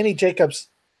 no, Danny Jacobs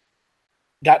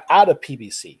got out of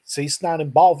PBC, so he's not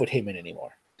involved with Heyman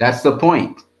anymore. That's the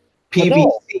point.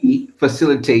 PBC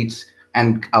facilitates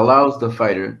and allows the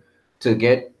fighter to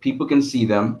get, people can see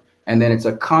them, and then it's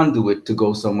a conduit to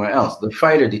go somewhere else. The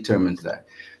fighter determines that.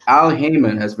 Al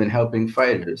Heyman has been helping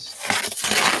fighters.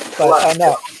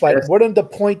 But wouldn't the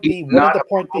point be?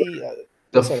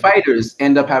 The fighters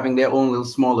end up having their own little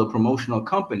smaller promotional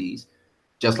companies,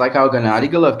 just like how Gennady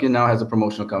Golovkin now has a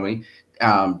promotional company.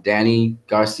 Danny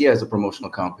Garcia has a promotional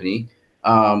company.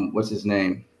 What's his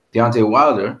name? Deontay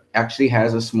Wilder actually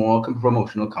has a small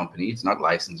promotional company. It's not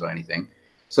licensed or anything.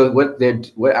 So what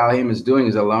Al Heyman is doing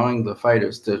is allowing the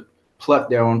fighters to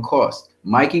plot their own cost.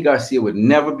 Mikey Garcia would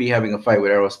never be having a fight with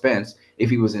Errol Spence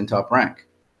if he was in Top Rank.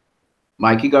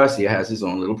 Mikey Garcia has his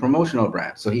own little promotional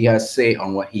brand, so he has say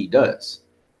on what he does.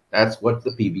 That's what the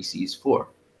PBC is for.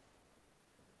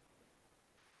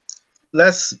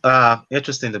 Let's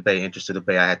interesting debate.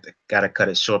 I gotta cut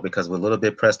it short because we're a little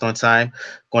bit pressed on time.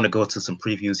 Going to go to some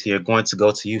previews here. Going to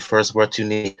go to you first. What you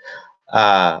need?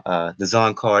 The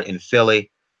DAZN card in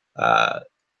Philly.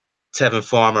 Tevin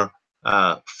Farmer.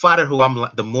 Fighter who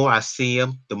the more I see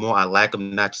him, the more I like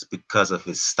him, not just because of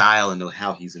his style and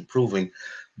how he's improving,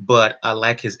 but I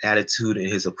like his attitude and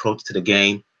his approach to the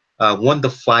game. Won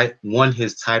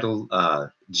his title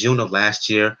June of last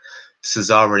year. This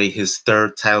is already his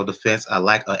third title defense. I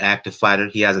like an active fighter.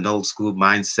 He has an old school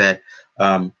mindset.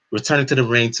 Returning to the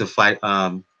ring to fight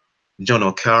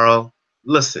Jono Carroll.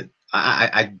 Listen,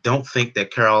 I don't think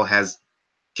that Carroll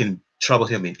can trouble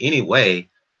him in any way,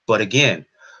 but again,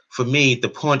 for me, the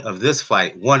point of this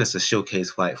fight, one, is a showcase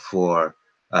fight for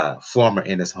Farmer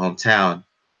in his hometown.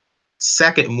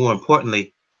 Second, more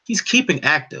importantly, he's keeping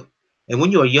active. And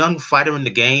when you're a young fighter in the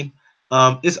game,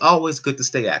 it's always good to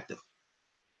stay active.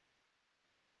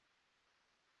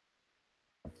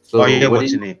 So what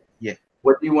you need? Yeah.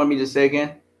 What do you want me to say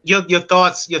again? Your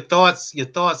thoughts.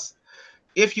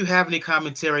 If you have any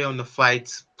commentary on the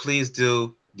fights, please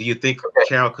do. Do you think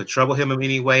Carroll could trouble him in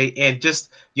any way? And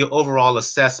just your overall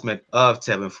assessment of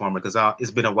Tevin Farmer, because it's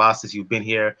been a while since you've been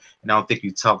here, and I don't think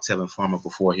you talked Tevin Farmer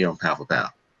before here on Pound for Pound.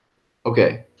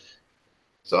 Okay.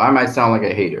 So I might sound like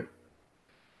a hater.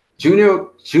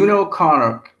 Juno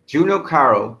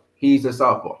Carroll, he's a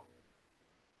southpaw.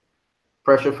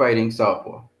 Pressure fighting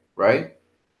southpaw, right?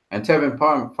 And Tevin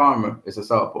Farmer is a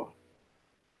southpaw,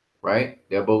 right?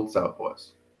 They're both southpaws.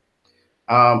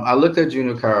 I looked at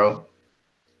Juno Carroll,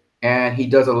 and he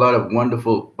does a lot of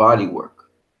wonderful body work.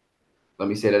 Let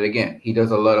me say that again. He does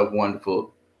a lot of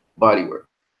wonderful body work.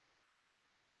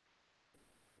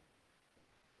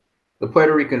 The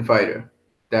Puerto Rican fighter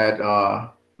that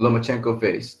Lomachenko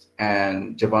faced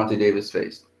and Gervonta Davis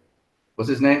faced. What's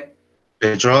his name?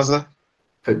 Pedraza.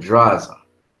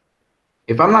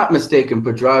 If I'm not mistaken,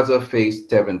 Pedraza faced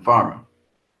Tevin Farmer.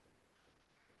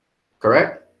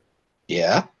 Correct?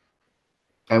 Yeah.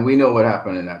 And we know what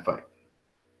happened in that fight.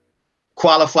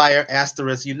 Qualifier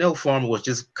asterisk, Farmer was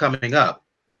just coming up.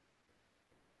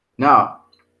 Now,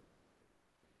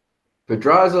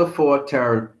 Pedraza fought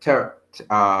Tevin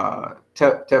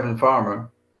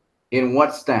Farmer in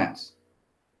what stance?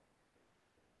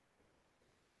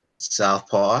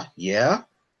 Southpaw, yeah.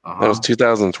 That was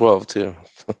 2012 too.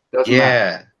 Doesn't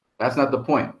matter. That's not the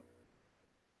point.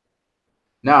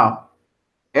 Now,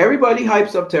 everybody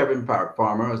hypes up Tevin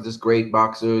Farmer as this great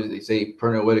boxer. They say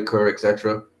Pernell Whitaker,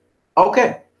 etc.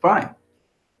 Okay, fine.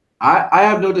 I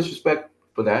have no disrespect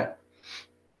for that.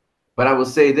 But I will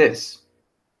say this.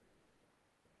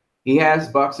 He has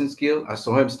boxing skill. I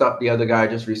saw him stop the other guy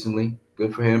just recently.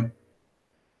 Good for him.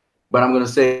 But I'm going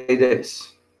to say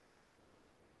this.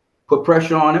 Put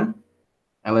pressure on him,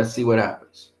 and let's see what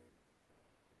happens.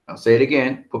 I'll say it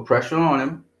again. Put pressure on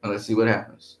him, and let's see what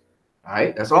happens. All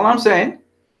right? That's all I'm saying.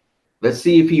 Let's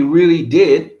see if he really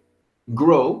did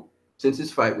grow since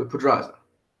his fight with Pedraza.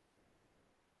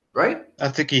 Right? I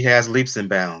think he has leaps and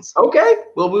bounds. Okay.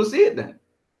 Well, we'll see it then.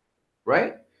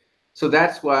 Right? So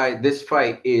that's why this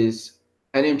fight is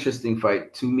an interesting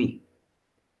fight to me.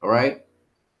 All right?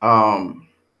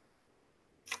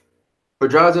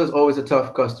 Pedraza is always a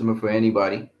tough customer for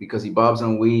anybody because he bobs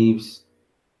and weaves.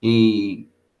 He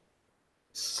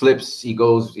slips. He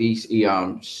goes. What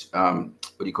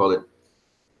do you call it?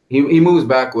 He moves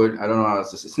backward. I don't know how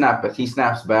else to snap, but he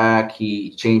snaps back.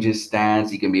 He changes stance.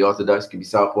 He can be orthodox. He can be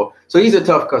southpaw. So he's a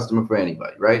tough customer for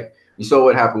anybody, right? You saw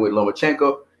what happened with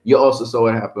Lomachenko. You also saw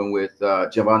what happened with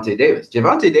Gervonta Davis.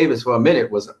 Gervonta Davis, for a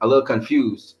minute, was a little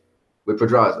confused with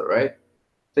Pedraza, right?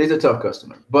 So he's a tough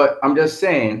customer. But I'm just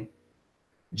saying,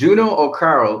 Juno or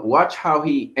Carroll, watch how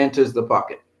he enters the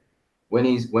pocket when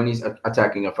he's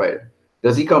attacking a fighter.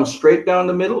 Does he come straight down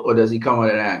the middle or does he come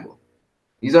at an angle?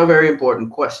 These are very important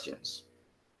questions.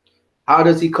 How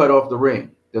does he cut off the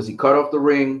ring? Does he cut off the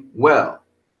ring well?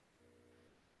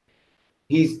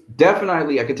 He's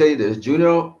definitely, I can tell you this,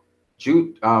 Juno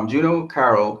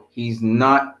Carroll, he's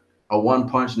not a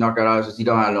one-punch knockout artist. He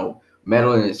don't have no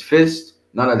metal in his fist,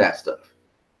 none of that stuff.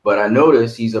 But I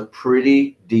noticed he's a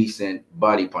pretty decent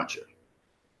body puncher.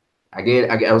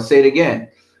 I'll say it again.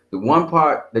 The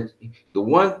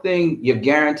one thing you're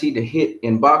guaranteed to hit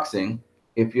in boxing,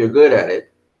 if you're good at it,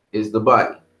 is the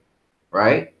body,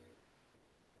 right?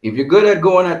 If you're good at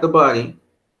going at the body,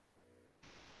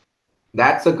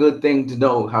 that's a good thing to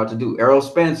know how to do. Errol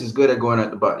Spence is good at going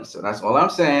at the body. So that's all I'm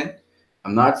saying.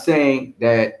 I'm not saying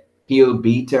that he'll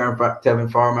beat Tevin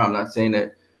Farmer. I'm not saying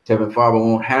that Tevin Farmer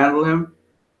won't handle him.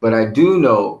 But I do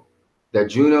know that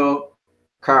Juno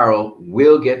Carroll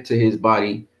will get to his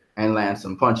body and land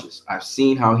some punches. I've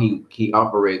seen how he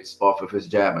operates off of his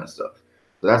jab and stuff.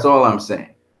 So that's all I'm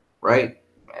saying, right?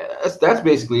 That's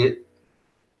basically it.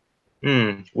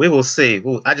 We will see.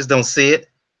 I just don't see it.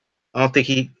 I don't think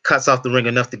he cuts off the ring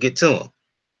enough to get to him.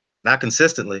 Not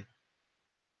consistently.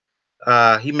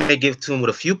 He may get to him with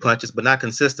a few punches, but not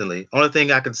consistently. Only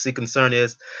thing I can see concern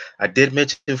is, I did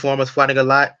mention Farmer's fighting a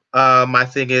lot. My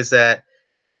thing is that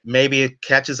maybe it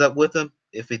catches up with him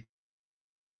if it.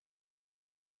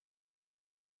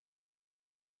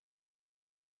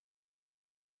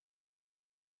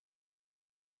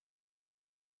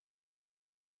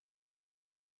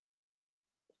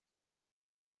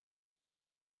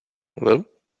 Hello?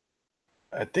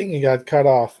 I think he got cut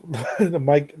off. The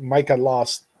mic got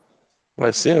lost. I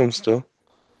see him still.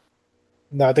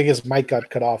 No, I think his mic got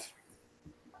cut off.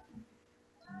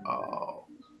 Oh.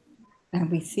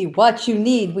 And we see what you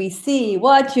need. We see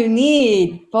what you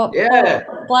need. Yeah.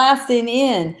 Blasting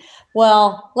in.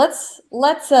 Well, let's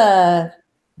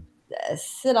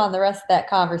sit on the rest of that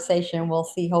conversation. We'll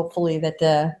see. Hopefully that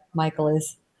Mikkel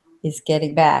is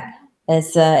getting back.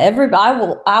 As I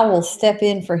will step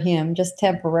in for him just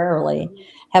temporarily.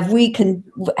 Have we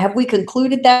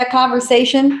concluded that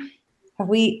conversation? Have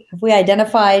we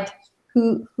identified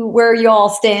where you all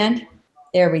stand?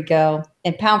 There we go.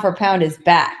 And pound for pound is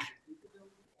back.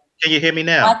 Can you hear me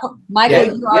now?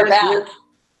 Michael, you are back.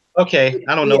 Okay,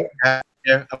 I don't know.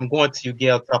 I'm going to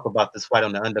Gail talk about this fight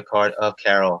on the undercard of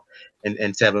Carroll and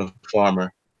Tevin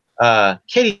Farmer.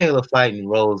 Katie Taylor fighting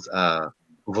Rose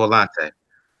Volante.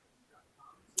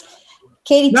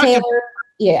 Katie Taylor,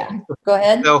 yeah. Go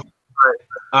ahead.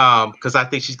 Because I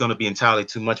think she's going to be entirely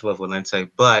too much of a Volante.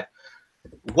 But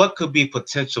what could be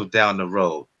potential down the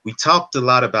road? We talked a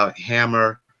lot about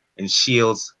Hammer and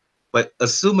Shields, but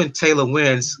assuming Taylor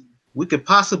wins, we could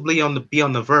possibly be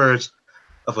on the verge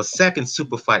of a second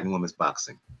super fight in women's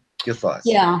boxing. Your thoughts?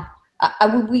 Yeah,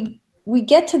 we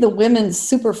get to the women's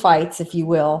super fights, if you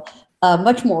will,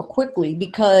 much more quickly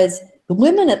because the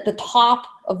women at the top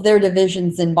of their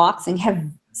divisions in boxing have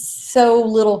so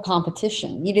little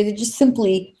competition. You know, they're just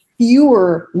simply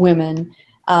fewer women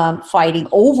fighting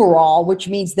overall, which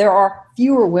means there are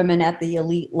fewer women at the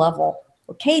elite level.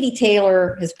 Well, Katie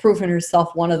Taylor has proven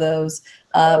herself one of those.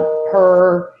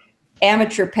 Her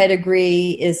amateur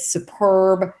pedigree is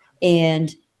superb,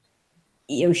 and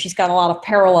you know she's got a lot of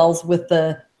parallels with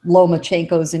the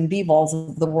Lomachenkos and Bivols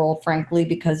of the world, frankly,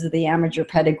 because of the amateur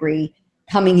pedigree,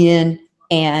 coming in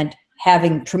and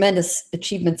having tremendous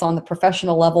achievements on the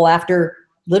professional level after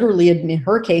literally, in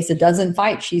her case, a dozen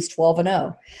fights. She's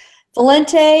 12-0.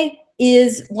 Volante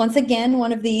is once again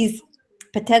one of these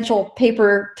potential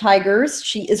paper tigers.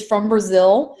 She is from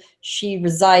Brazil. She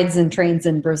resides and trains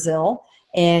in Brazil,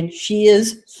 and she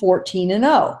is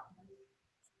 14-0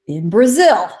 in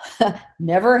Brazil,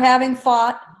 never having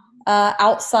fought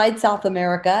outside South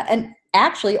America, and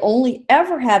actually only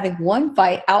ever having one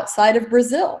fight outside of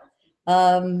Brazil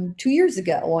 2 years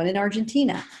ago, one in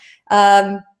Argentina.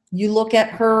 You look at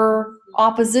her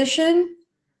opposition,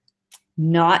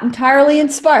 not entirely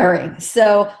inspiring.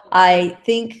 So I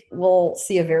think we'll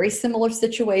see a very similar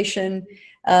situation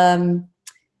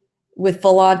with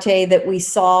Volante that we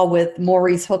saw with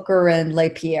Maurice Hooker and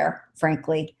LesPierre,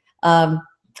 frankly.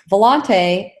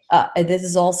 Volante, this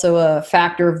is also a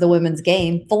factor of the women's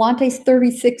game. Volante's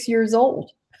 36 years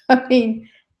old. I mean,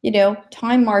 you know,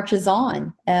 time marches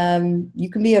on. You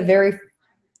can be a very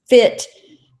fit,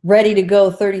 ready to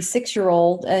go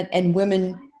 36-year-old, and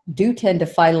women do tend to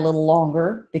fight a little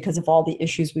longer because of all the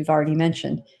issues we've already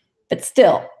mentioned. But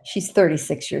still, she's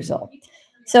 36 years old.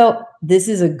 So this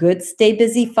is a good stay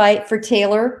busy fight for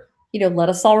Taylor. You know, let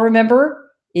us all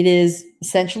remember, it is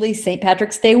essentially St.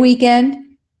 Patrick's Day weekend.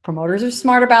 Promoters are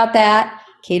smart about that,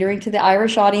 catering to the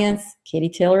Irish audience. Katie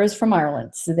Taylor is from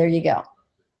Ireland, so there you go.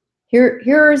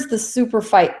 Here's the super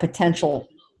fight potential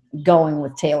going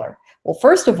with Taylor. Well,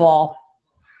 first of all,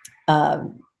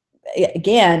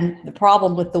 again, the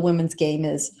problem with the women's game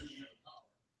is,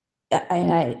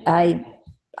 and I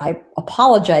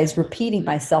apologize repeating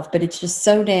myself, but it's just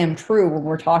so damn true when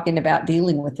we're talking about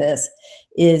dealing with this,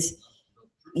 is,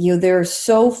 you know, there are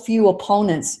so few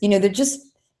opponents. You know, they're just,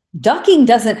 ducking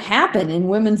doesn't happen in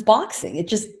women's boxing. It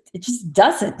just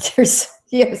doesn't. There's,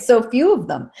 you know, so few of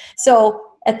them. So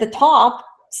at the top,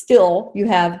 still, you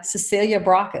have Cecilia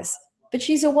Bracas, but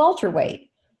she's a welterweight.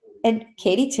 And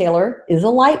Katie Taylor is a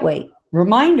lightweight.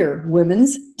 Reminder,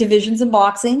 women's divisions in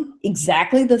boxing,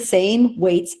 exactly the same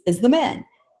weights as the men.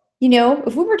 You know,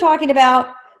 if we were talking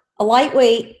about a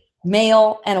lightweight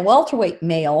male and a welterweight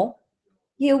male,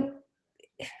 it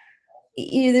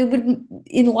would,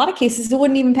 in a lot of cases, it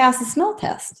wouldn't even pass the smell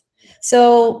test.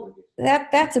 So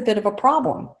that's a bit of a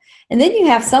problem. And then you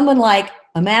have someone like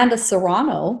Amanda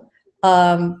Serrano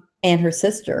and her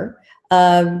sister,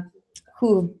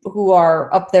 who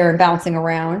are up there and bouncing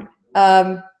around.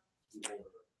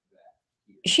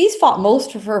 She's fought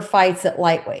most of her fights at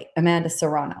lightweight, Amanda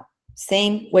Serrano.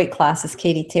 Same weight class as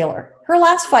Katie Taylor. Her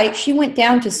last fight, she went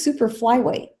down to super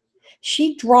flyweight.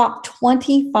 She dropped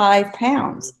 25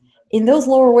 pounds in those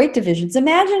lower weight divisions.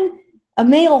 Imagine a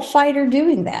male fighter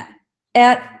doing that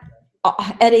at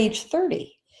age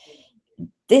 30.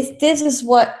 This is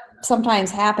what sometimes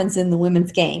happens in the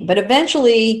women's game. But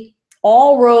eventually,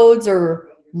 all roads are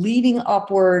leading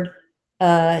upward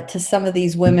to some of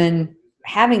these women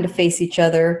having to face each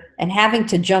other and having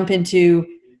to jump into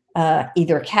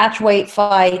either catch weight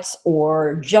fights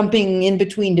or jumping in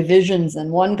between divisions, and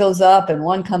one goes up and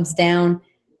one comes down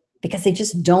because they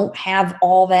just don't have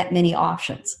all that many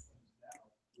options.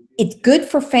 It's good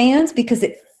for fans because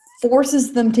it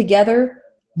forces them together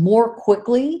more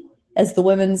quickly as the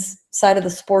women's side of the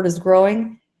sport is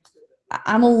growing.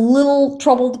 I'm a little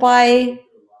troubled by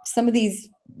some of these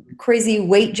crazy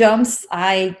weight jumps.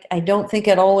 I don't think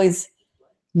it always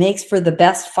makes for the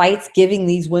best fights, giving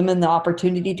these women the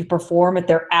opportunity to perform at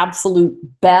their absolute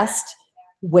best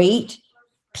weight,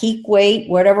 peak weight,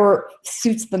 whatever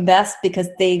suits them best, because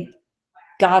they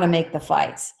got to make the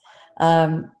fights.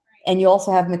 And you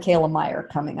also have Michaela Meyer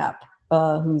coming up,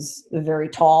 who's a very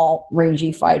tall,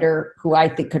 rangy fighter who I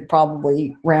think could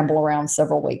probably ramble around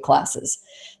several weight classes.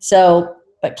 So,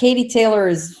 but Katie Taylor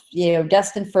is,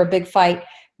 destined for a big fight.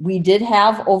 We did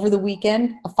have over the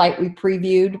weekend a fight we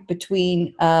previewed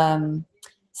between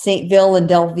Saintville and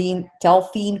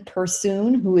Delphine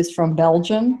Persoon, who is from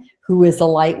Belgium, who is a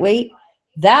lightweight.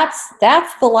 That's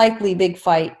the likely big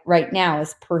fight right now,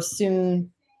 is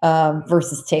Persoon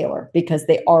versus Taylor, because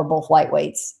they are both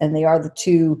lightweights and they are the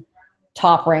two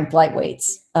top ranked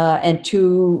lightweights, and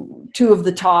two of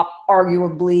the top,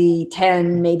 arguably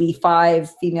 10, maybe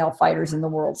 5 female fighters in the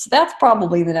world. So that's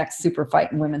probably the next super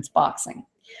fight in women's boxing.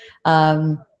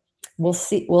 We'll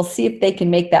see if they can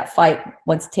make that fight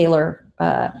once Taylor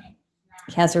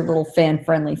has her little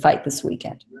fan-friendly fight this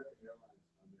weekend.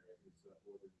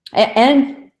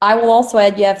 And I will also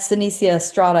add, you have Sinicia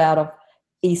Estrada out of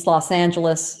East Los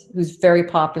Angeles, who's very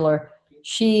popular.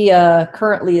 She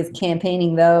currently is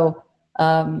campaigning, though,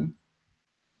 at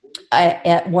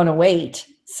 108.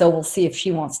 So we'll see if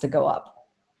she wants to go up.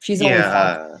 She's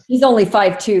only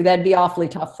 5'2". That'd be awfully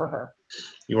tough for her.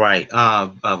 You're right.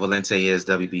 Volante is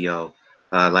WBO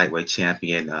lightweight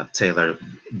champion, Taylor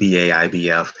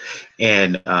BAIBF.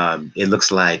 And it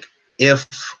looks like if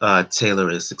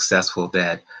Tayller is successful,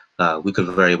 that we could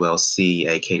very well see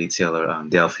a Katie Taylor,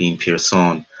 Delphine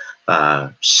Persoon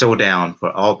showdown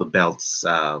for all the belts.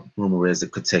 Rumor is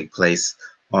it could take place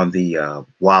on the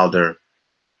Wilder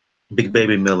Big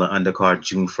Baby Miller undercard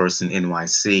June 1st in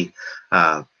NYC.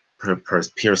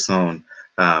 Persoon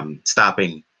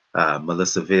stopping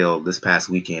Melissa Ville this past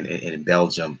weekend in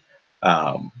Belgium.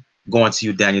 Going to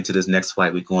you, Daniel, to this next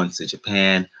fight. We're going to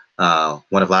Japan.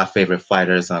 One of our favorite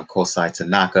fighters, Kosei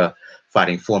Tanaka,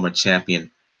 fighting former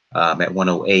champion at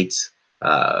 108.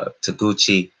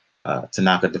 Taguchi,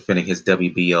 Tanaka defending his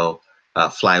WBO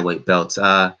flyweight belt.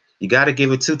 You got to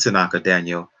give it to Tanaka,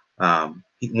 Daniel.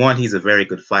 One, he's a very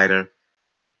good fighter.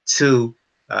 Two,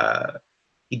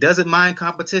 he doesn't mind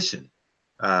competition.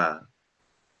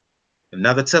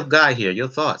 Another tough guy here. Your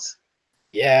thoughts?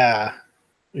 Yeah,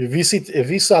 if you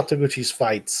saw Taguchi's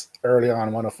fights early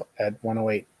on at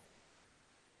 108,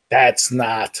 that's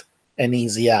not an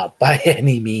easy out by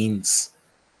any means.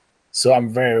 So I'm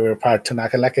very, very proud of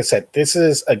Tanaka. Like I said, this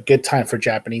is a good time for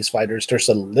Japanese fighters. There's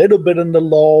a little bit in the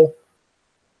lull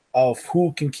of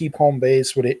who can keep home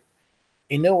base with it.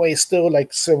 In a way, still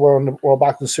like we're on the World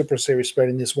Boxing Super Series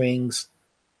spreading his wings.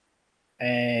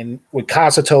 And with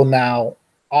Kazuto now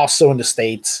also in the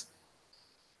States,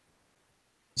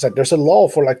 it's like there's a lull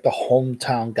for like the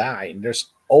hometown guy, and there's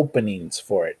openings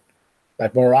for it.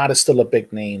 Like Murad is still a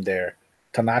big name there.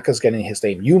 Tanaka's getting his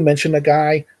name. You mentioned a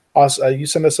guy. Also, you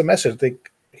sent us a message. I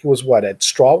think he was what, at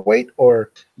strawweight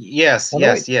or? Yes. I'm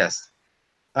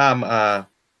not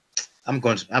even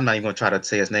going to try to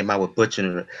say his name. I would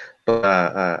butcher it. But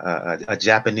a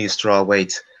Japanese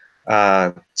strawweight,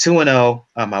 2-0.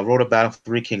 I wrote about him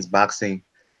for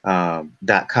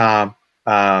ThreeKingsBoxing.com.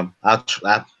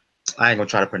 I ain't gonna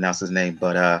try to pronounce his name,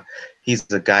 but he's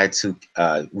the guy to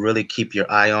really keep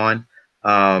your eye on.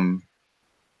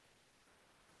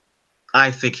 I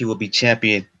think he will be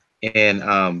champion in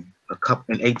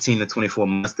in 18 to 24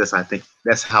 months.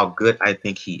 That's how good I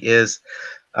think he is.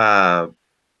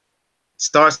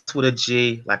 Starts with a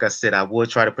G. Like I said, I would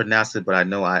try to pronounce it, but I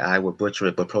know I would butcher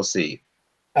it. But proceed.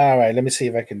 All right, let me see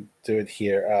if I can do it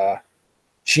here.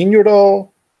 Shinjiro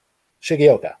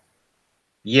Shigeoka.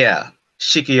 Yeah,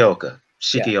 Shikioka.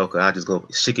 Yeah. I'll just go.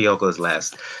 Shikioka's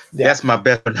last. Yeah. That's my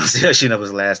best pronunciation of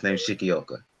his last name,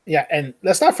 Shikioka. Yeah, and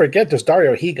let's not forget there's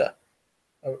Dario Higa.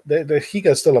 The Higa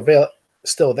is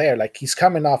still there. Like, he's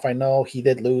coming off. I know he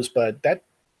did lose, but that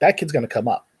kid's gonna come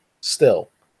up still.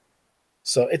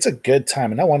 So it's a good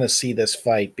time, and I want to see this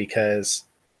fight because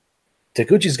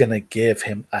Taguchi's gonna give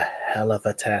him a hell of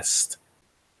a test.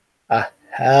 A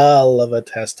hell of a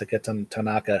test to get to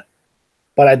Tanaka.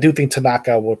 But I do think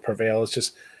Tanaka will prevail. It's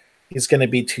just he's gonna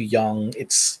be too young.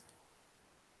 It's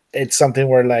something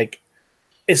where, like,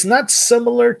 it's not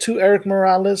similar to Eric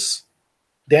Morales,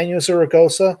 Daniel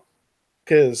Zaragoza,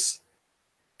 because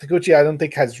Taguchi, I don't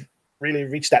think, has really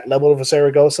reached that level of a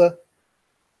Zaragoza.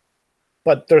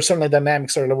 But there's certainly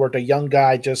dynamics where the young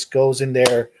guy just goes in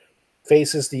there,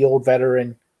 faces the old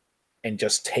veteran, and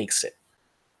just takes it.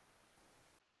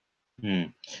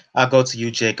 I'll go to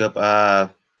you, Jacob.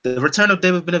 The return of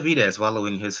David Benavidez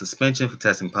following his suspension for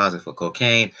testing positive for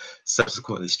cocaine,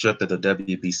 subsequently stripped of the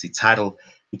WBC title,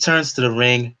 returns to the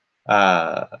ring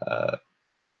on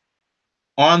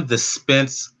the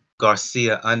Spence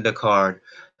Garcia undercard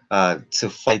to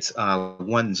fight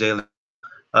one Jalen.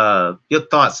 Your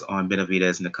thoughts on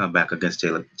Benavidez and the comeback against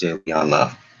Jalen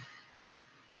Love?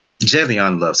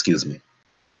 Jalen Love, excuse me.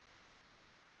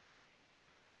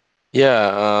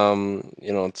 Yeah,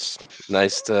 it's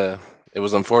nice to. It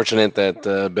was unfortunate that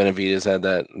Benavidez had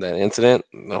that incident.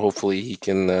 Hopefully, he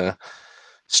can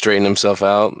straighten himself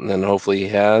out, and hopefully he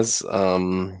has.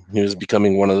 He was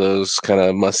becoming one of those kind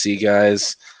of must-see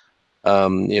guys.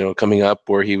 Coming up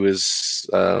where he was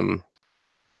kind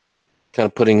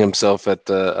of putting himself at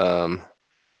the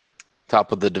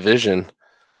top of the division.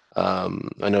 I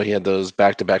know he had those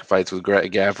back-to-back fights with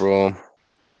Gavril.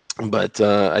 But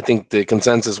I think the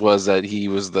consensus was that he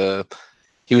was the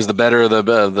better of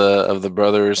the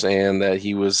brothers, and that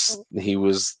he was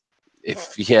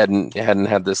if he hadn't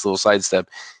had this little sidestep,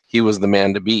 he was the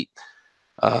man to beat.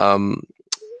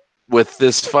 With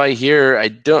this fight here,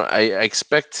 I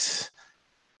expect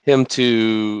him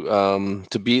to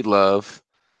beat Love,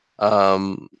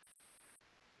 but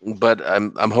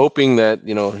I'm hoping that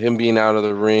him being out of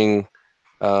the ring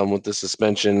with the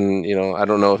suspension, I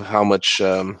don't know how much.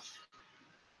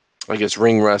 I guess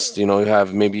ring rust,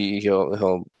 have maybe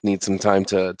he'll need some time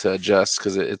to adjust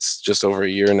because it's just over a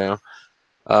year now.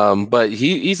 But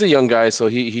he's a young guy, so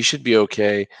he should be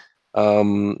okay.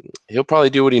 He'll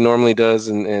probably do what he normally does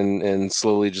and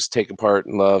slowly just take apart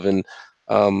Love, and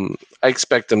I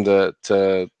expect him to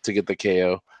get the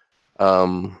KO.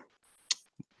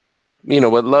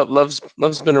 But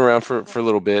Love's been around for a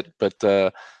little bit, but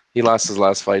he lost his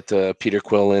last fight to Peter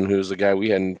Quillen, who's a guy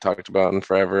we hadn't talked about in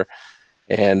forever.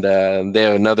 And they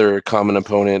have another common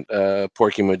opponent,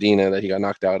 Porky Medina, that he got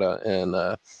knocked out in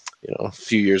a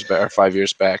few years back or 5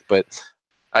 years back. But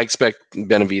I expect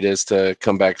Benavidez to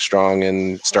come back strong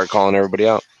and start calling everybody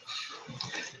out.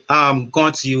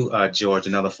 Going to you, George.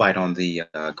 Another fight on the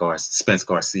Spence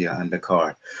Garcia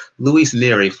undercard. Luis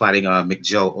Nery fighting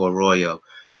McJoe Arroyo.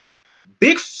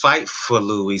 Big fight for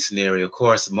Luis Nery. Of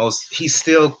course, he's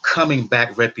still coming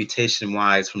back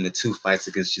reputation-wise from the 2 fights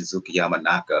against Shizuki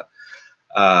Yamanaka.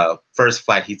 First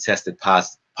fight, he tested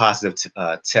positive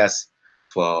test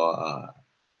for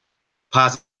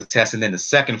positive test, and then the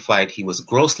second fight, he was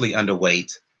grossly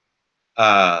underweight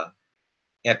at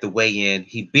the weigh-in.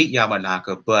 He beat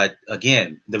Yamanaka, but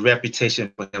again, the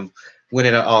reputation for him went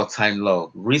at an all-time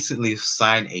low. Recently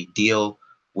signed a deal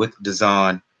with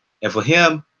DAZN, and for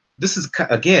him, this is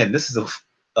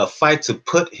a fight to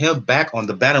put him back on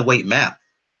the bantamweight map.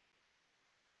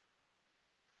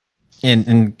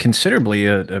 And considerably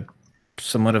a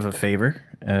somewhat of a favor,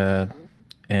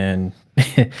 and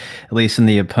at least in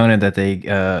the opponent that they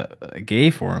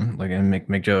gave for him, like in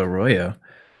McJoe Arroyo.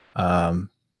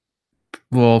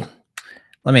 Well,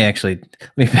 let me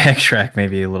backtrack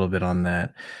maybe a little bit on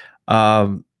that.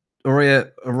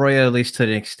 Arroyo, at least to an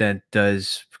extent,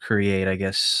 does create, I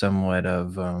guess, somewhat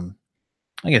of a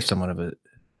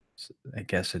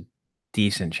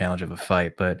decent challenge of a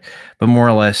fight, but more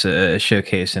or less a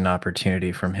showcase and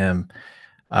opportunity from him.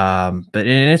 But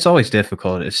it's always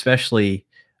difficult, especially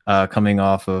coming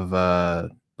off of at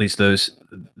least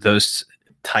those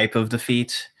type of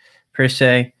defeats per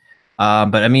se.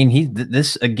 But I mean,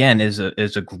 this again is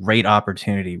a great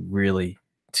opportunity, really,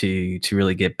 to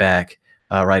really get back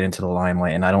right into the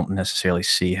limelight, and I don't necessarily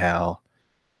see how,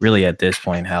 really at this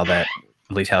point, how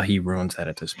he ruins that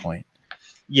at this point.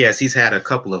 Yes, he's had a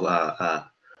couple of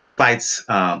fights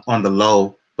on the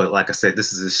low, but like I said,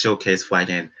 this is a showcase fight.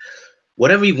 And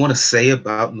whatever you want to say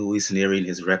about Luis Nery and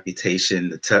his reputation,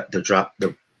 the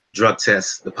drug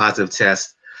test, the positive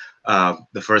test,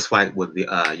 the first fight with the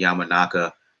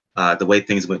Yamanaka, the way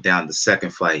things went down, the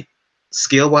second fight,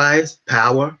 skill-wise,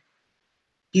 power,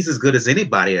 he's as good as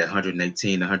anybody at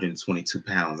 118, 122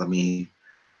 pounds. I mean,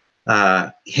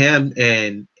 him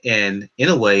and in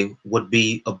a way would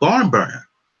be a barn burner.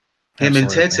 Him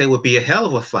Absolutely. and Tete would be a hell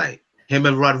of a fight. Him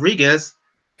and Rodriguez,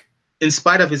 in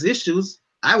spite of his issues,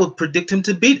 I would predict him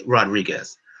to beat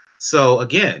Rodriguez. So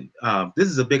again, this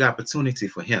is a big opportunity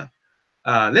for him.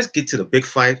 Let's get to the big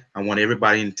fight. I want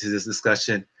everybody into this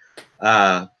discussion.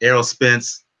 Errol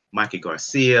Spence, Mikey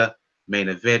Garcia. Main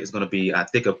event is going to be, I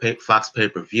think, a Fox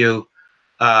pay-per-view.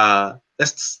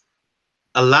 That's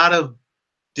a lot of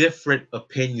different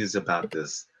opinions about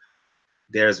this.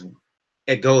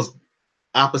 It goes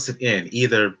opposite end.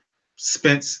 Either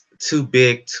Spence too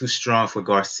big, too strong for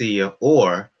Garcia,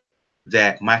 or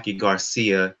that Mikey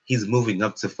Garcia, he's moving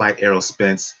up to fight Errol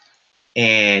Spence,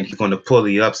 and he's going to pull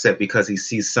the upset because he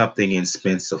sees something in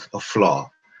Spence, a flaw.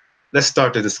 Let's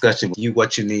start the discussion with you.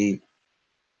 What you need,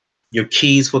 your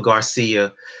keys for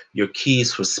Garcia, your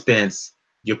keys for Spence,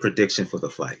 your prediction for the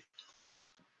fight.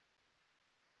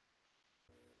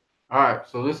 All right,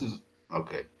 so this is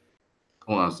okay.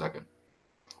 Hold on a second.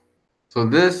 So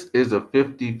this is a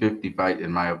 50-50 fight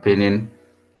in my opinion,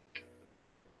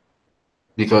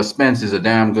 because Spence is a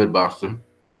damn good boxer.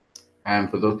 And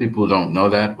for those people who don't know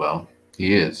that, well,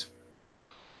 he is.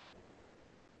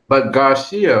 But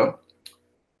Garcia,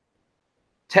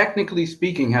 technically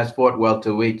speaking, has fought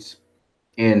welterweights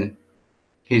in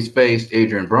he's faced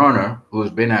Adrian Broner, who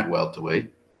has been at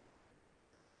welterweight,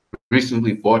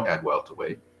 recently fought at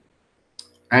welterweight.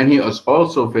 And he has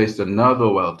also faced another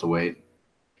welterweight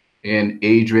in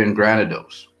Adrian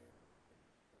Granados.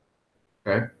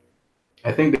 Okay?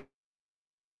 I think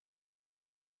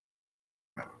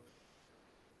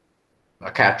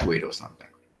a catchweight or something.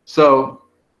 So,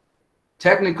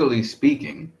 technically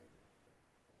speaking,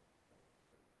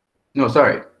 no,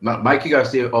 sorry. Mikey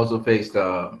Garcia also faced,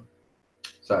 the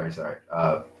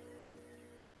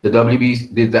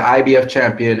WBC, the IBF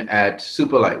champion at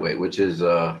super lightweight, which is,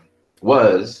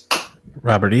 was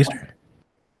Robert Easter.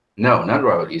 No, not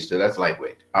Robert Easter. That's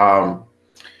lightweight.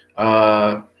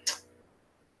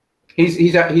 He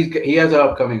has an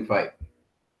upcoming fight.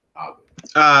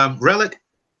 Relic?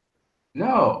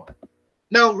 No,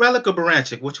 Relic or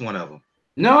Baranchik? Which one of them?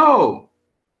 no.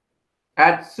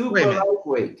 At super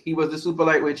lightweight, he was the super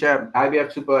lightweight champ,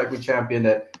 IBF super lightweight champion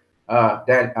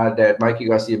that Mikey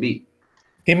Garcia beat.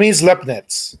 He means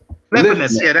Lipnitz.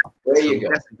 Lipnitz, yeah. There you go.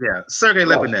 Yeah, Sergey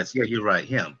Lipnitz. Yeah, you're right.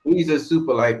 Him. He's a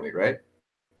super lightweight, right?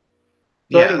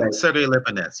 So Yeah, anyway, Sergey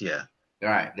Lipnitz. Yeah. all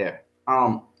right, there.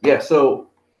 Yeah. So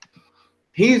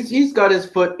he's got his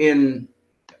foot in,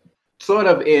 sort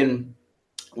of in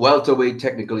welterweight,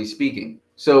 technically speaking.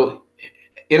 So,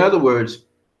 in other words,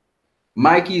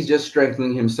 Mikey's just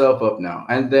strengthening himself up now.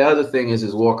 And the other thing is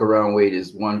his walk around weight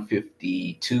is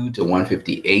 152 to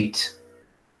 158.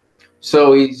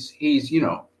 So he's you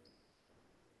know,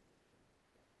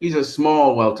 he's a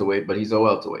small welterweight, but he's a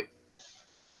welterweight.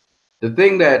 The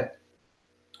thing that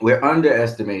we're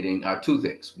underestimating are two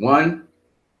things. One,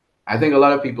 I think a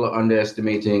lot of people are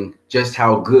underestimating just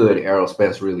how good Errol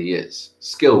Spence really is,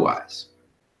 skill-wise.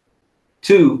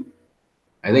 Two,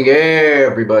 I think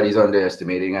everybody's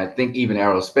underestimating. I think even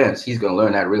Errol Spence, he's going to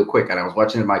learn that real quick. And I was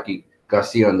watching Mikey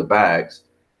Garcia on the bags.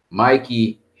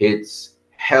 Mikey hits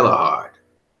hella hard.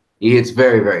 He hits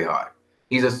very, very hard.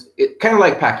 He's kind of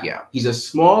like Pacquiao. He's a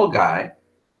small guy.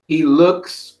 He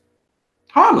looks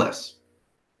harmless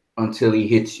until he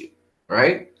hits you,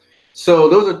 right? So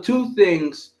those are two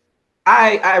things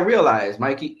I realize,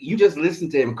 Mikey, you just listen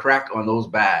to him crack on those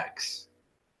bags.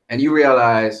 And you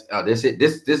realize this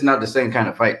is not the same kind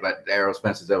of fight like Errol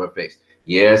Spence has ever faced.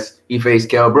 Yes, he faced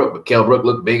Kell Brook, but Kell Brook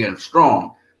looked big and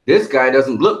strong. This guy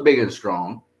doesn't look big and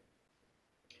strong,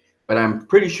 but I'm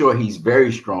pretty sure he's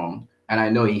very strong, and I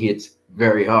know he hits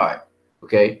very hard.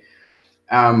 Okay,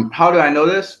 how do I know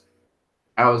this?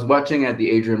 I was watching at the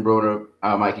Adrian Broner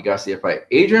Mikey Garcia fight.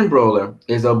 Adrian Broner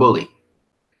is a bully.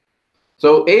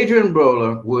 So Adrian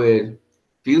Broner would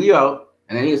feel you out,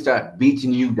 and then he'd start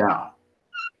beating you down.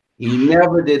 He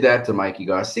never did that to Mikey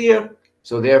Garcia,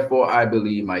 so therefore I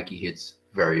believe Mikey hits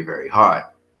very, very hard.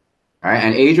 All right,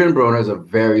 and Adrian Broner is a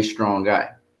very strong guy.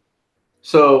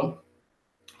 So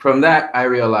from that, I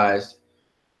realized,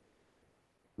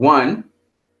 one,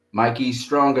 Mikey's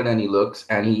stronger than he looks,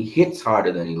 and he hits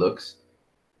harder than he looks,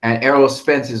 and Errol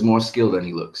Spence is more skilled than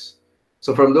he looks.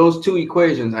 So from those two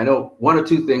equations, I know one or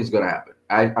two things are going to happen.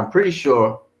 I'm pretty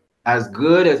sure, as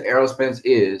good as Errol Spence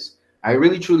is, I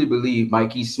really truly believe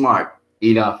Mikey's smart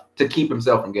enough to keep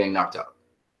himself from getting knocked out,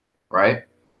 right?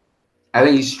 I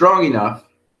think he's strong enough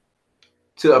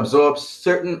to absorb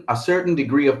a certain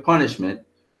degree of punishment,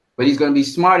 but he's going to be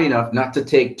smart enough not to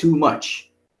take too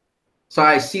much. So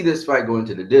I see this fight going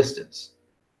to the distance.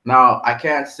 Now, I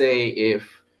can't say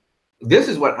if this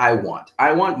is what I want.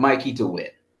 I want Mikey to win,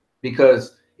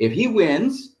 because if he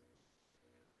wins,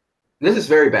 this is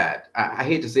very bad. I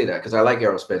hate to say that because I like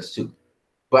Errol Spence too.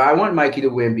 But I want Mikey to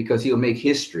win because he'll make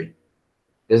history.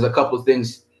 There's a couple of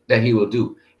things that he will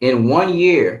do. In 1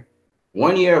 year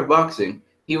of boxing,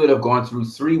 he would have gone through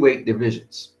 3 weight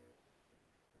divisions.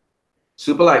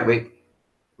 Super lightweight,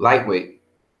 lightweight,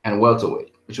 and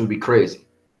welterweight, which would be crazy,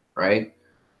 right?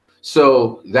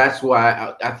 So that's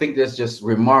why I think that's just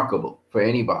remarkable for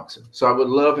any boxer. So I would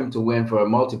love him to win for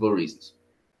multiple reasons.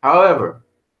 However,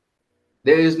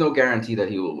 there is no guarantee that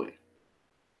he will win.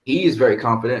 He is very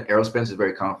confident. Errol Spence is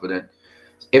very confident.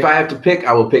 If I have to pick,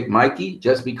 I will pick Mikey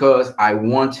just because I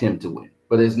want him to win.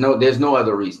 But there's no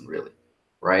other reason really,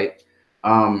 right?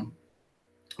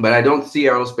 But I don't see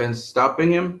Errol Spence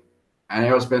stopping him. And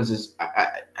Errol Spence is,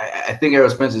 I think Errol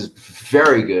Spence is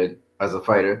very good as a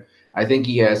fighter. I think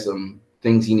he has some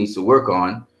things he needs to work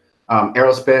on.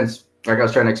 Errol Spence, like I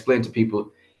was trying to explain to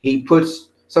people, he puts,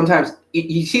 sometimes,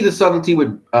 you see the subtlety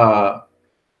with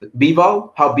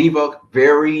Bivol, how Bivol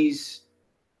varies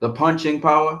the punching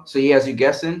power, so he has you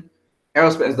guessing.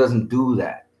 Errol Spence doesn't do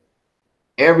that.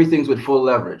 Everything's with full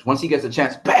leverage. Once he gets a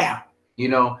chance, bam, you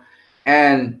know.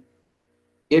 And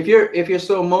if you're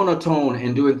so monotone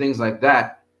in doing things like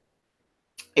that,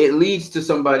 it leads to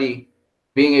somebody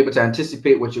being able to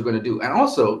anticipate what you're going to do. And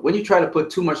also, when you try to put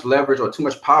too much leverage or too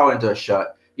much power into a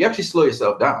shot, you actually slow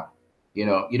yourself down. You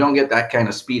know, you don't get that kind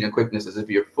of speed and quickness as if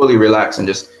you're fully relaxed and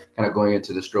just kind of going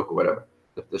into the stroke or whatever,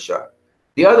 the shot.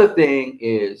 The other thing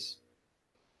is,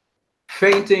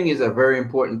 feinting is a very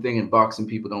important thing in boxing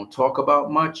people don't talk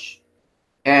about much.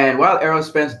 And while Errol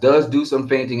Spence does do some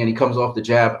feinting and he comes off the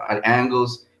jab at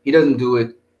angles, he doesn't do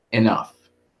it enough.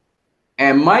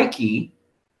 And Mikey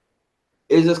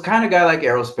is this kind of guy like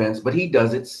Errol Spence, but he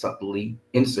does it subtly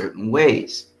in certain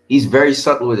ways. He's very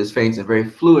subtle with his feints and very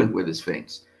fluent with his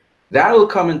feints. That will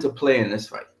come into play in this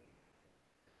fight.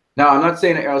 Now, I'm not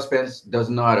saying that Errol Spence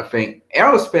doesn't know how to feint.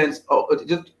 Errol Spence,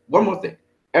 just one more thing.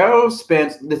 Errol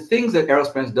Spence, the things that Errol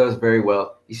Spence does very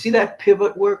well, you see that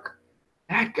pivot work?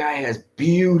 That guy has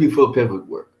beautiful pivot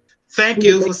work. Thank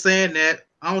you for saying that.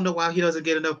 I don't know why he doesn't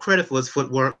get enough credit for his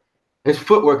footwork. His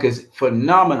footwork is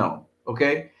phenomenal,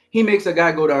 okay? He makes a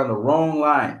guy go down the wrong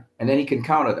line, and then he can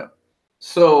counter them.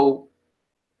 So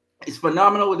it's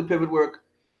phenomenal with the pivot work.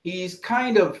 He's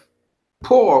kind of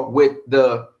poor with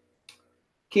the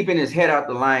keeping his head out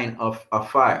the line of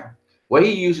fire. What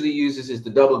he usually uses is the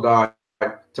double guard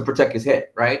to protect his head,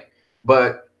 right?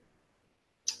 But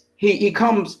he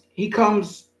comes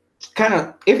kind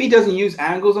of, if he doesn't use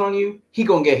angles on you, he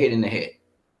gonna get hit in the head.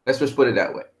 Let's just put it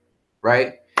that way,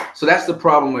 right? So that's the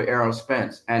problem with Errol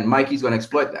Spence, and Mikey's gonna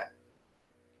exploit that.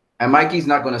 And Mikey's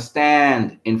not gonna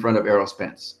stand in front of Errol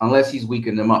Spence unless he's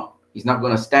weakened him up. He's not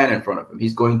gonna stand in front of him.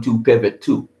 He's going to pivot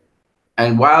too.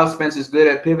 And while Spence is good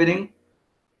at pivoting,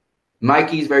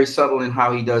 Mikey's very subtle in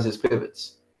how he does his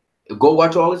pivots. Go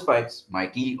watch all his fights.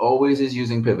 Mikey always is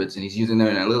using pivots, and he's using them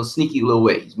in a little sneaky little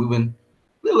way. He's moving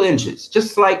little inches,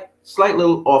 just slight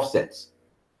little offsets,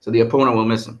 so the opponent will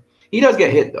miss him. He does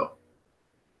get hit though,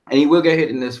 and he will get hit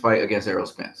in this fight against Errol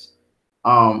Spence.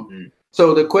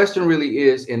 So the question really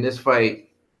is, in this fight,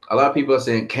 a lot of people are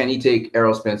saying, can he take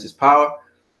Errol Spence's power?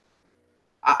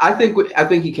 I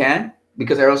think he can,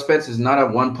 because Errol Spence is not a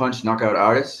one-punch knockout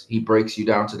artist. He breaks you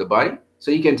down to the body,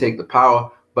 so he can take the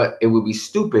power. But it would be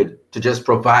stupid to just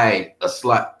provide a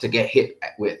slot to get hit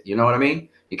with. You know what I mean?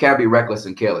 You can't be reckless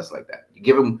and careless like that. You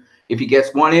give him, if he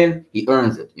gets one in, he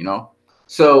earns it, you know?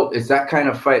 So it's that kind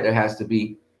of fight that has to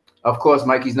be. Of course,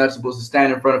 Mikey's not supposed to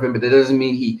stand in front of him, but that doesn't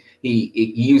mean he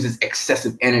uses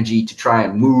excessive energy to try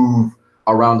and move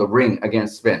around the ring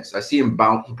against Spence. I see him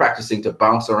practicing to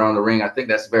bounce around the ring. I think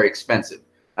that's very expensive.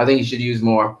 I think he should use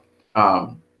more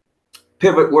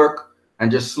pivot work, and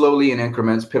just slowly in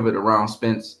increments pivot around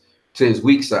Spence to his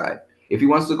weak side. If he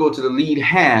wants to go to the lead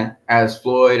hand, as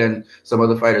Floyd and some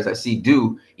other fighters I see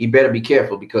do, he better be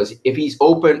careful, because if he's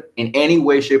open in any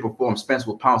way, shape, or form, Spence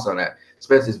will pounce on that.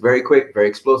 Spence is very quick, very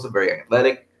explosive, very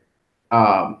athletic,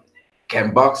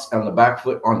 can box on the back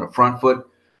foot, on the front foot.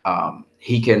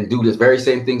 He can do the very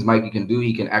same things Mikey can do.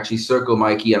 He can actually circle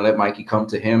Mikey and let Mikey come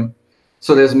to him.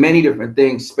 So there's many different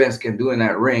things Spence can do in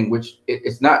that ring, which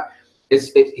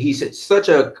he's such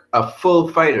a full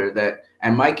fighter that,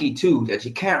 and Mikey too, that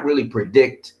you can't really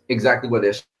predict exactly what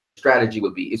their strategy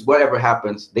would be. It's whatever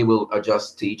happens, they will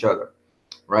adjust to each other,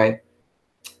 right?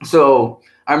 So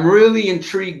I'm really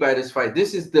intrigued by this fight.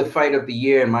 This is the fight of the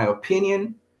year, in my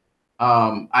opinion.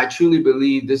 I truly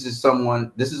believe this is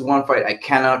one fight I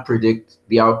cannot predict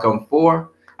the outcome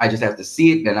for. I just have to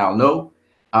see it, then I'll know.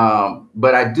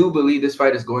 But I do believe this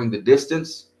fight is going the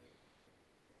distance.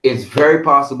 It's very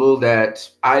possible that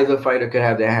either fighter could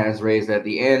have their hands raised at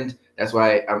the end. That's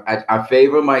why I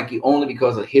favor Mikey, only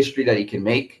because of history that he can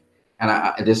make.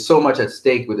 And there's so much at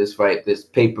stake with this fight, this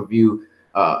pay-per-view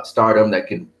stardom that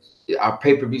our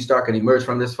pay-per-view star can emerge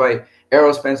from this fight.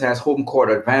 Errol Spence has home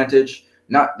court advantage.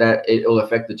 Not that it will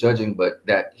affect the judging, but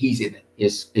that he's in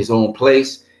his own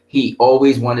place. He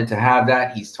always wanted to have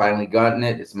that. He's finally gotten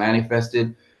it. It's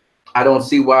manifested. I don't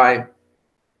see why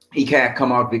he can't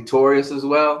come out victorious as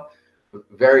well.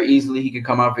 Very easily, he can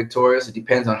come out victorious. It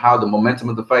depends on how the momentum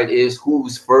of the fight is,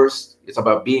 who's first. It's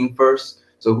about being first.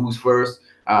 So who's first?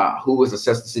 who was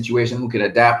assess the situation, who can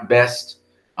adapt best.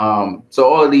 So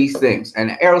all of these things.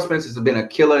 And Errol Spence has been a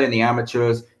killer in the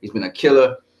amateurs. He's been a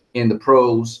killer in the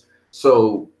pros.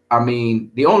 So, I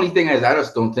mean, the only thing is I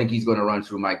just don't think he's going to run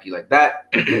through Mikey like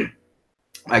that.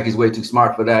 Mikey's way too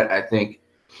smart for that, I think.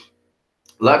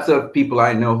 Lots of people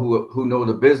I know who know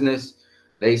the business,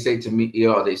 they say to me,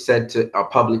 they said to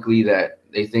publicly that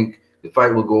they think the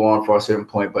fight will go on for a certain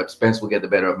point, but Spence will get the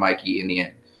better of Mikey in the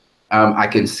end. I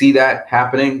can see that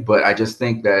happening, but I just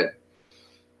think that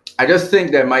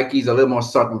Mikey's a little more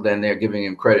subtle than they're giving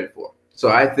him credit for. So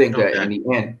I think that in the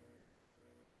end.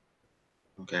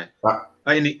 Okay.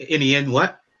 In the end,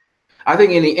 what? I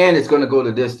think in the end, it's going to go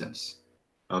the distance.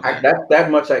 Okay.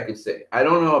 That much I could say. I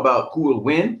don't know about who will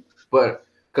win, but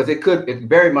because it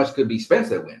very much could be Spence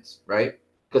that wins, right?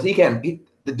 Because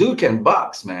the dude can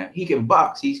box, man. He can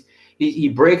box. He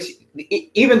breaks.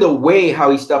 Even the way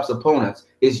how he stops opponents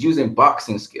is using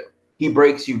boxing skill. He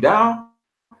breaks you down,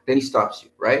 then he stops you,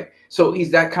 right? So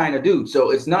he's that kind of dude.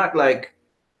 So it's not like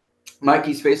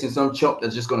Mikey's facing some chump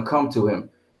that's just going to come to him.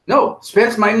 No,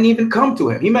 Spence mightn't even come to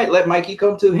him. He might let Mikey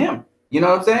come to him. You know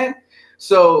what I'm saying?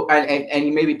 So, and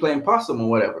he may be playing possum or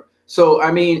whatever. So,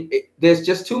 I mean, there's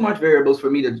just too much variables for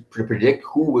me to predict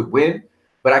who would win.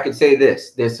 But I could say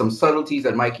this. There's some subtleties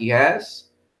that Mikey has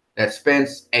that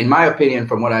Spence, in my opinion,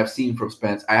 from what I've seen from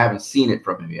Spence, I haven't seen it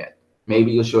from him yet.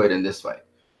 Maybe you'll show it in this fight.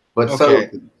 But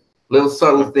little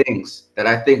subtle things that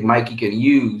I think Mikey can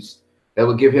use that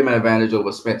will give him an advantage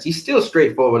over Spence. He's still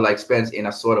straightforward like Spence in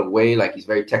a sort of way, like he's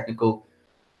very technical.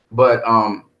 But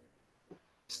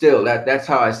still, that's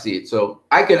how I see it. So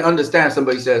I can understand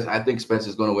somebody says, I think Spence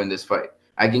is going to win this fight.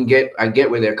 I get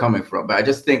where they're coming from. But I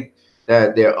just think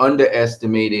that they're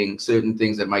underestimating certain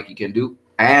things that Mikey can do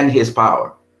and his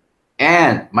power.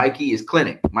 And Mikey is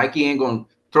clinic. Mikey ain't going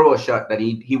to throw a shot that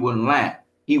he wouldn't land.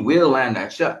 He will land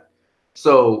that shot.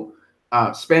 So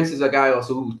Spence is a guy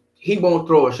also who he won't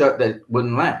throw a shot that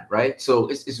wouldn't land, right? So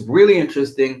it's really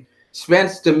interesting.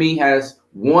 Spence, to me, has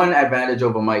one advantage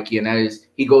over Mikey, and that is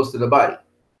he goes to the body.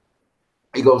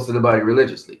 He goes to the body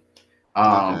religiously.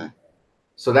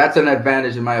 So that's an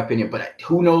advantage in my opinion. But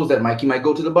who knows that Mikey might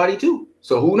go to the body too?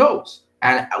 So who knows?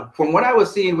 And from what I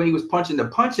was seeing when he was punching the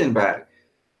punching bag,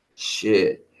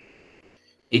 shit,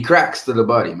 he cracks to the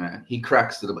body, man. He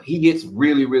cracks to the body. He hits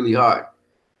really, really hard.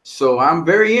 So I'm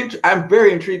very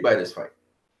intrigued by this fight.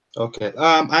 Okay.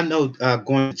 I know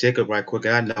going to Jacob right quick.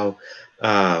 I know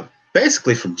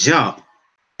basically from jump,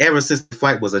 ever since the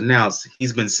fight was announced,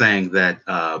 he's been saying that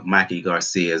Mikey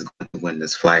Garcia is going to win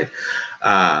this fight.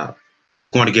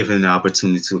 Going to give him the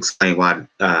opportunity to explain why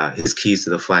his keys to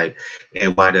the fight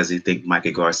and why does he think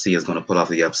Mikey Garcia is going to pull off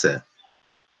the upset.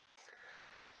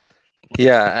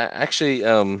 Yeah, actually,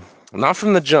 not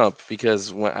from the jump,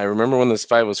 because I remember when this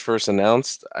fight was first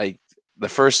announced,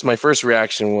 my first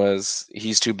reaction was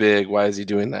he's too big. Why is he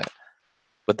doing that?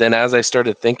 But then as I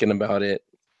started thinking about it,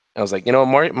 I was like,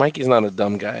 Mikey's not a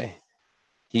dumb guy.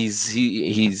 He's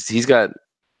got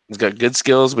good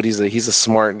skills, but he's a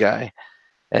smart guy.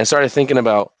 And I started thinking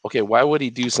about, okay, why would he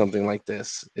do something like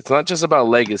this? It's not just about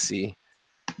legacy.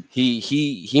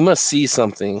 He must see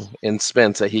something in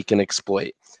Spence that he can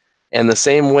exploit. And the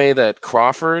same way that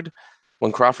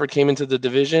when Crawford came into the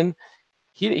division,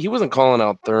 he wasn't calling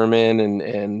out Thurman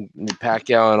and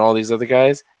Pacquiao and all these other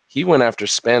guys. He went after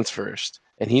Spence first.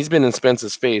 And he's been in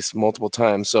Spence's face multiple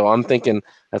times. So I'm thinking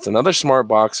that's another smart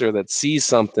boxer that sees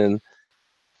something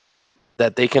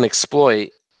that they can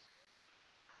exploit.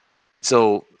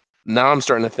 So now I'm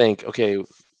starting to think, okay,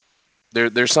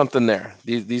 there's something there.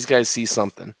 These guys see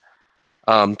something.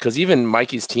 Because even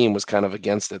Mikey's team was kind of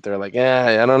against it. They're like,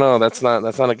 I don't know, that's not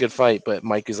a good fight. But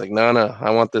Mikey's like, no,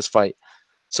 I want this fight.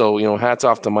 So hats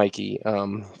off to Mikey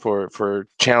for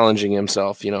challenging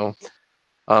himself.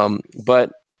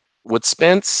 But with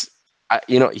Spence,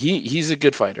 he's a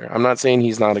good fighter. I'm not saying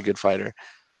he's not a good fighter.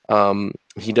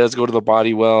 He does go to the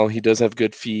body well. He does have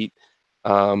good feet.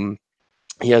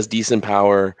 He has decent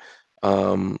power.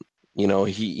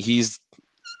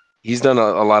 He's done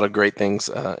a lot of great things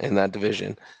in that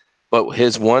division. But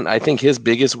I think his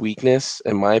biggest weakness,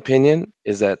 in my opinion,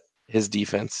 is that his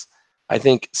defense. I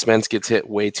think Spence gets hit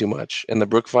way too much. In the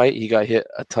Brook fight, he got hit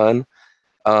a ton.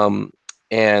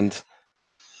 And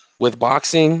with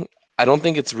boxing, I don't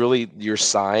think it's really your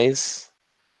size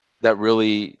that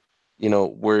really,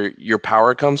 where your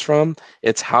power comes from.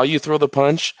 It's how you throw the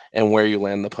punch and where you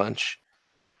land the punch.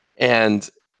 And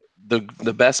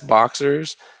the best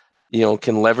boxers,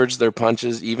 can leverage their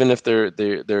punches, even if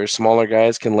they're smaller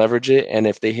guys, can leverage it. And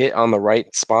if they hit on the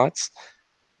right spots,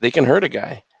 they can hurt a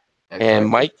guy.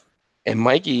 And And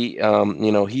Mikey,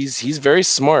 you know, he's very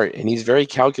smart and he's very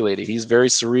calculated. He's very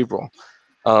cerebral.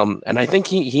 And I think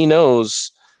he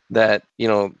knows that, you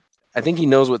know, I think he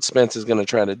knows what Spence is going to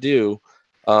try to do.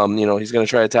 You know, he's going to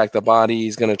try to attack the body.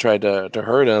 He's going to try to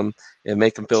hurt him and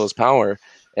make him feel his power.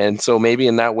 And so maybe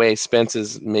in that way, Spence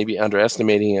is maybe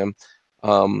underestimating him.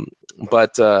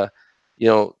 But you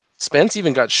know, Spence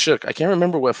even got shook. I can't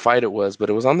remember what fight it was, but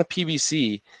it was on the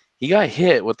PBC. He got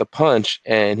hit with a punch,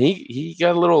 and he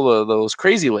got a little of those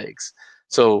crazy legs.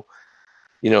 So,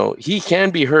 you know, he can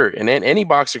be hurt, and any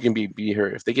boxer can be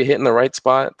hurt. If they get hit in the right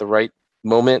spot, the right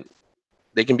moment,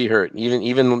 they can be hurt. Even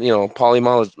you know,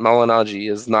 Paulie Malignaggi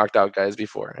has knocked out guys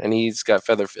before, and he's got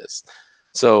feather fists.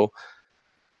 So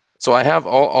I have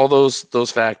all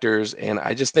those factors, and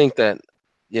I just think that,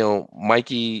 you know,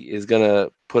 Mikey is gonna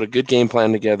put a good game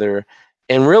plan together.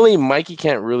 And really, Mikey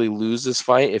can't really lose this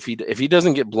fight if he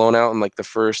doesn't get blown out in like the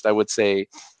first, I would say,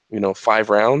 you know, 5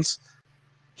 rounds.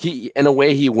 He, in a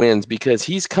way, he wins because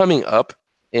he's coming up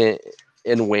in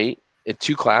weight at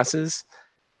 2 classes,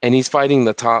 and he's fighting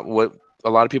the top, what a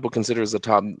lot of people consider as the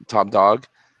top dog.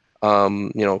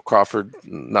 You know, Crawford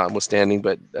notwithstanding,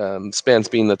 but Spence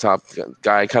being the top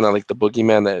guy, kind of like the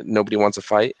boogeyman that nobody wants to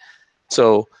fight.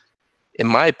 So, in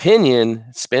my opinion,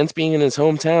 Spence being in his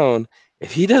hometown,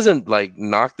 if he doesn't like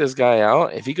knock this guy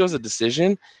out, if he goes a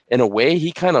decision, in a way,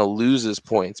 he kind of loses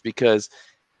points because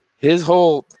his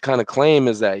whole kind of claim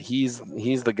is that he's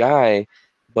the guy,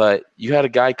 but you had a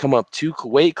guy come up 2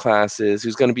 weight classes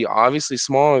who's going to be obviously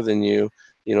smaller than you,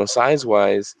 you know,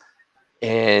 size-wise,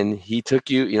 and he took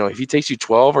you, you know, if he takes you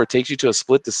 12 or takes you to a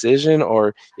split decision,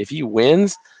 or if he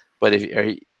wins, but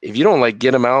if you don't like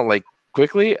get him out like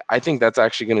quickly, I think that's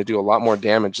actually going to do a lot more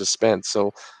damage to Spence.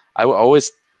 So I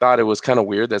always thought it was kind of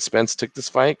weird that Spence took this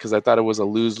fight because I thought it was a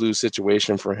lose-lose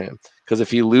situation for him. Because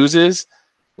if he loses,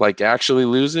 like actually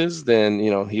loses, then, you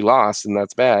know, he lost and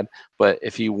that's bad. But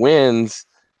if he wins,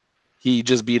 he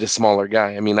just beat a smaller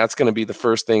guy. I mean, that's going to be the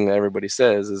first thing that everybody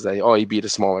says is that, oh, he beat a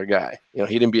smaller guy. You know,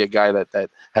 he didn't be a guy that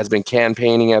has been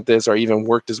campaigning at this or even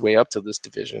worked his way up to this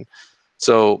division.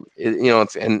 So, you know,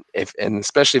 and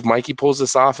especially if Mikey pulls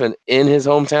this off in his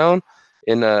hometown,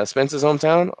 in Spence's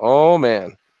hometown, oh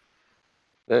man,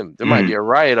 there might be a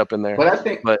riot up in there. But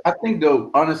I think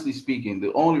though, honestly speaking,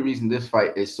 the only reason this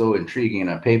fight is so intriguing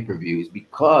on pay-per-view is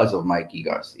because of Mikey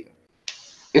Garcia.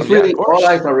 It's really all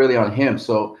eyes are really on him.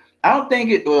 So I don't think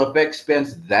it will affect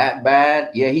Spence that bad.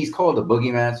 Yeah, he's called a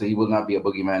boogeyman, so he will not be a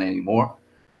boogeyman anymore.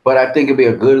 But I think it'll be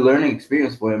a good learning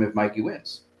experience for him if Mikey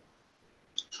wins.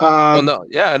 Well, no,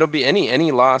 yeah, it'll be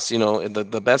any loss. You know,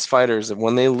 the best fighters,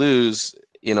 when they lose,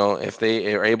 you know, if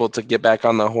they are able to get back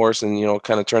on the horse and, you know,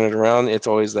 kind of turn it around, it's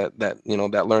always that you know,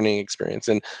 that learning experience.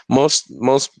 And most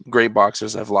great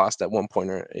boxers have lost at one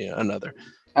point or another.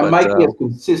 And Mikey has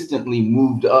consistently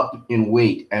moved up in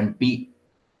weight and beat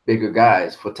bigger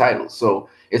guys for titles. So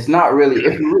it's not really,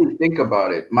 if you really think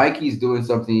about it, Mikey's doing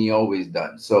something he always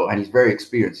done. So, and he's very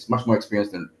experienced, much more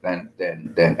experienced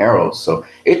than Errol. So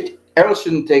Errol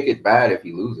shouldn't take it bad if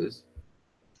he loses.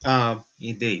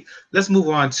 Indeed. Let's move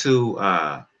on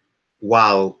to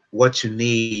while What You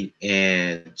Need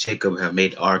and Jacob have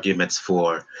made arguments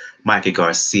for Mikey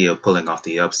Garcia pulling off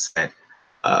the upset.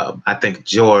 I think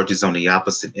George is on the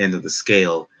opposite end of the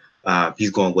scale. He's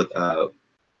going with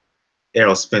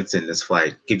Errol Spence in this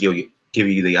fight. Give you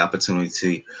the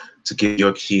opportunity to give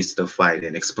your keys to the fight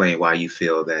and explain why you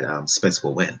feel that Spence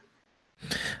will win.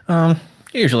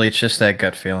 Usually it's just that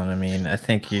gut feeling. I mean, I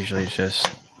think usually it's just,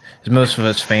 as most of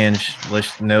us fans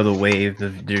know the wave,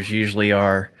 there's usually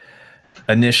our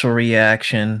initial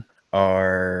reaction,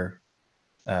 then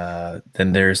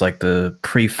there's like the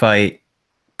pre-fight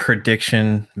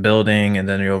prediction building, and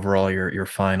then your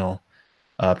final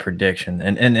prediction,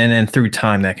 and through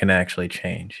time that can actually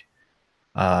change.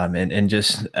 And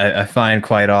just I find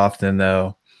quite often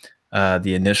though,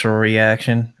 the initial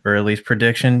reaction, or at least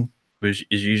prediction, is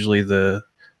usually the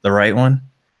right one.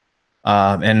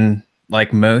 And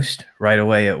like most, right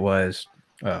away it was,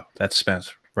 oh, that's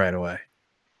Spence right away.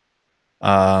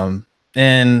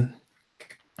 And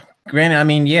granted, I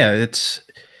mean, yeah, it's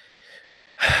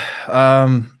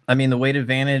I mean, the weight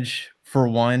advantage for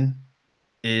one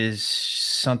is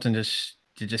something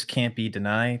just can't be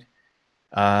denied.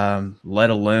 Let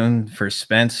alone for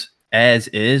Spence, as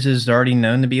is already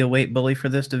known to be a weight bully for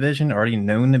this division, already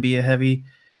known to be a heavy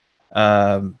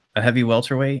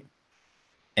welterweight.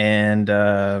 And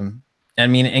I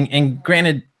mean, and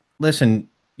granted, listen,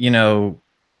 you know,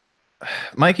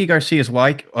 Mikey Garcia's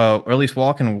like, or at least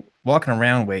walking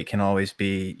around weight can always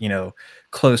be, you know,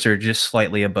 closer, just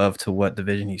slightly above to what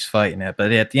division he's fighting at.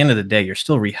 But at the end of the day, you're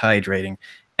still rehydrating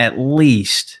at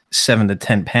least 7 to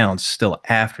 10 pounds still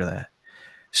after that.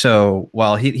 So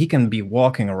while he can be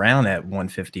walking around at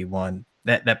 151,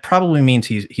 that probably means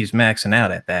he's maxing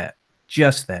out at that,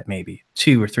 just that, maybe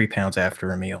 2 or 3 pounds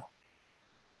after a meal.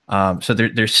 So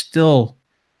there's still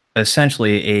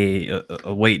essentially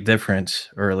a weight difference,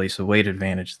 or at least a weight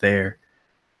advantage there.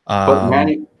 But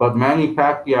Manny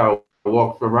Pacquiao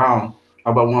walks around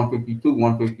about 152,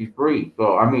 153.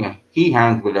 So I mean, he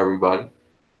hangs with everybody.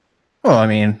 Well, I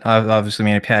mean, obviously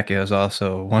Manny Pacquiao is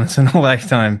also once in a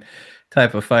lifetime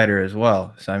type of fighter as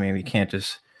well. So I mean, we can't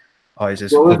just always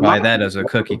just provide that as a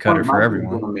cookie cutter for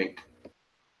everyone.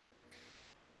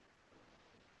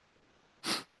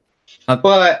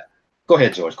 But go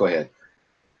ahead, George. Go ahead.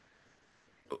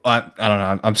 I don't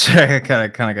know. I'm sorry. I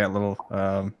kind of got a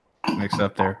little mixed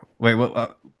up there. Wait,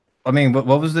 what? I mean, what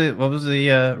was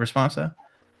the response though?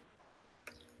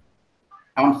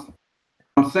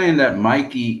 I'm saying that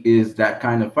Mikey is that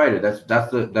kind of fighter.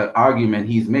 That's the argument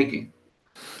he's making.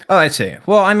 Oh, I see.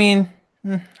 Well, I mean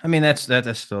that's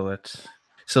still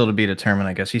to be determined.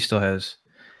 I guess he still has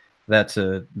that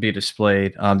to be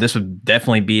displayed. This would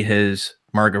definitely be his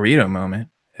Margarito moment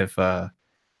if that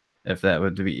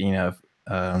would be, you know,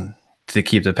 to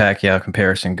keep the Pacquiao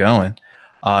comparison going.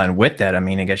 And with that, I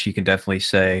mean, I guess you can definitely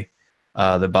say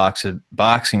the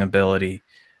boxing ability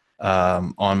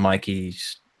on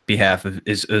Mikey's behalf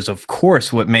is of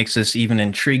course what makes this even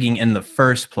intriguing in the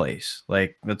first place.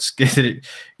 Like, let's get it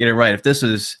right. If this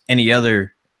was any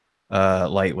other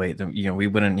lightweight, then, you know,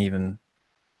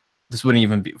 this wouldn't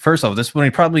even be, first off, this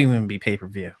wouldn't probably even be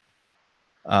pay-per-view.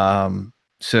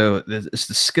 So it's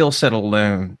the skill set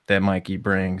alone that Mikey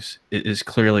brings is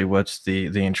clearly what's the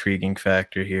intriguing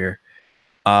factor here.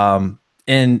 And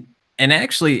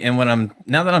actually, and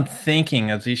now that I'm thinking,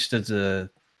 at least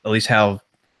how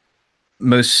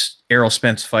most Errol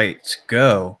Spence fights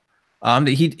go,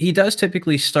 he does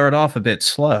typically start off a bit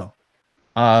slow.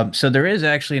 So there is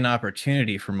actually an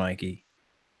opportunity for Mikey.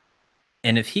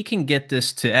 And if he can get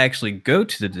this to actually go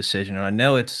to the decision, and I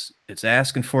know it's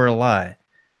asking for a lot,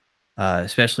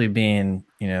 especially being,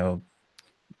 you know,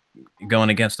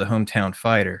 going against a hometown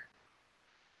fighter.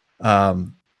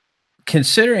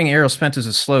 Considering Errol Spence is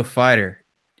a slow fighter,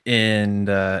 and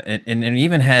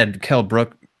even had Kell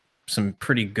Brook some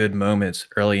pretty good moments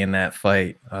early in that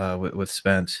fight with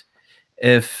Spence.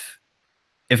 If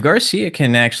Garcia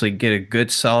can actually get a good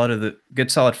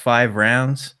solid 5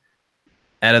 rounds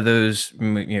out of those,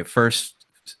 you know, first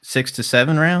 6 to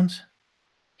 7 rounds,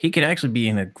 he could actually be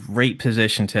in a great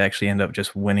position to actually end up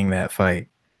just winning that fight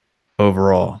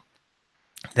overall.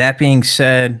 That being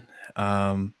said,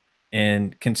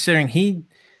 and considering he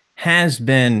has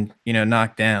been, you know,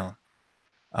 knocked down,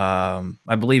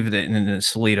 I believe that in the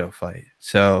Salido fight.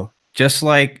 So just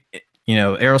like, you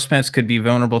know, Errol Spence could be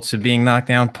vulnerable to being knocked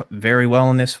down very well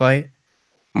in this fight.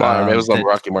 It was the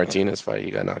Rocky Martinez fight.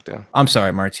 He got knocked down. I'm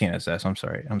sorry, Martinez. I'm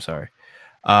sorry.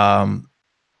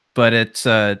 But it's,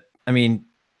 I mean,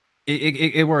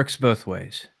 it works both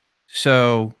ways.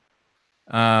 So,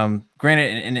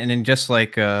 granted, and just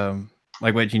like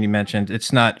what Jeannie mentioned,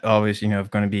 it's not always, you know,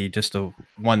 going to be just a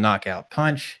one knockout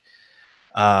punch.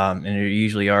 And there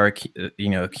usually are, you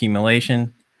know,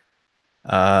 accumulation.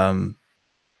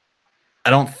 I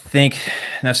don't think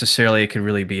necessarily it could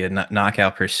really be a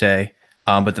knockout per se,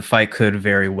 but the fight could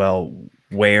very well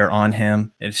wear on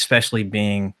him, especially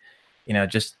being, you know,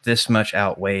 just this much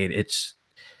outweighed. It's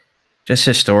just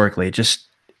historically, it just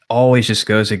always just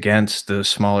goes against those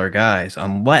smaller guys,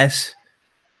 unless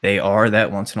they are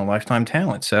that once in a lifetime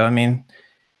talent. So, I mean,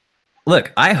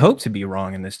 look, I hope to be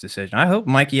wrong in this decision. I hope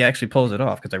Mikey actually pulls it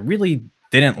off, because I really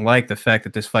didn't like the fact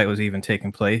that this fight was even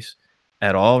taking place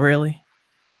at all, really.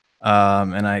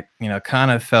 And I, you know,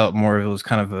 kind of felt more it was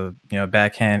kind of a, you know,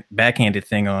 backhanded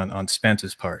thing on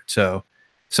Spence's part. So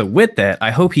with that,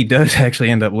 I hope he does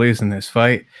actually end up losing this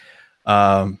fight.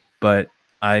 But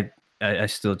I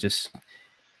still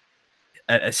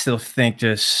think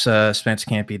just Spence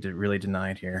can't be really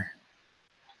denied here.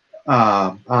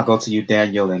 I'll go to you,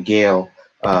 Daniel and Gail.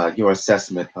 Your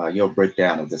assessment, your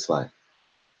breakdown of this fight.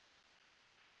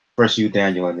 First you,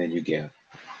 Daniel, and then you, Gail.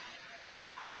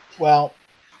 Well,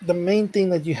 the main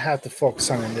thing that you have to focus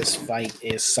on in this fight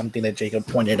is something that Jacob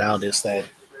pointed out, is that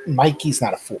Mikey's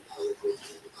not a fool.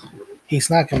 He's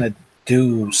not going to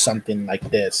do something like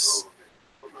this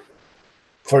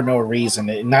for no reason,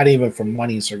 not even for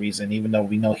money's a reason, even though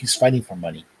we know he's fighting for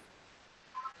money.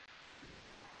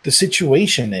 The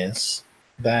situation is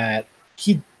that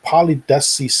he probably does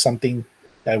see something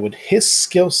that with his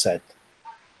skill set,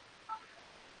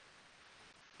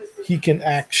 he can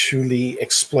actually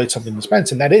exploit something in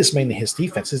Spence, and that is mainly his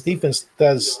defense. His defense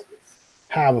does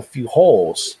have a few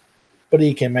holes, but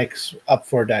he can make up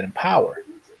for that in power.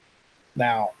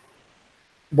 Now,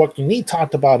 what you need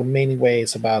talked about in many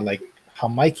ways about like how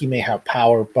Mikey may have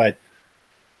power,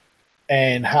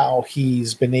 and how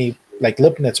he's been able, like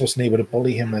Lipnitz wasn't able to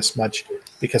bully him as much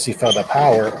because he felt that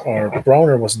power, or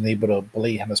Broner wasn't able to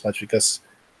bully him as much because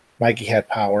Mikey had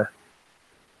power.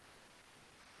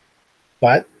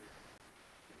 But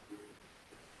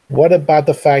what about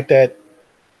the fact that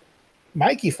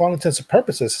Mikey, for all intents and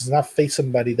purposes, has not faced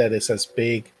somebody that is as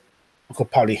big who could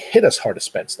probably hit as hard as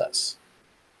Spence does?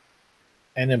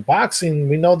 And in boxing,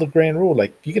 we know the grand rule,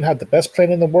 like you can have the best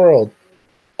plan in the world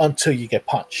until you get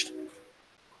punched.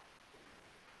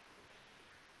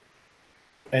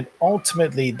 And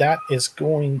ultimately, that is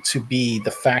going to be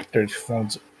the factor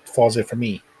that falls in for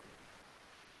me.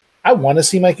 I want to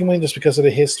see Mikey win just because of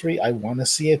the history. I want to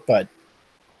see it, but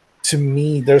to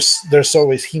me, there's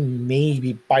always he may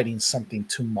be biting something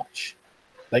too much.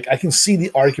 Like I can see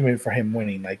the argument for him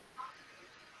winning, like,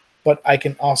 but I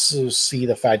can also see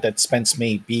the fact that Spence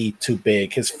may be too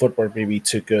big, his footwork may be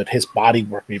too good, his body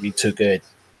work may be too good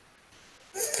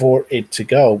for it to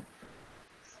go.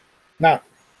 Now,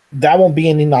 that won't be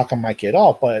any knock on Mikey at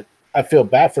all, but I feel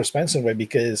bad for Spence in a way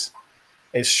because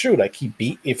it's true. Like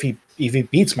if he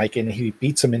beats Mikey and he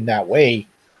beats him in that way,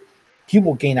 he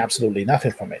will gain absolutely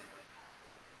nothing from it.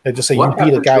 They just say you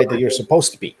beat a guy that you're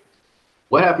supposed to beat.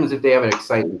 What happens if they have an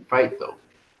exciting fight, though?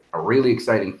 A really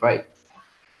exciting fight.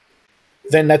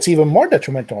 Then that's even more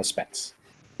detrimental to Spence.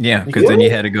 Yeah, because then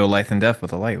you had to go life and death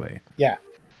with a lightweight. Yeah,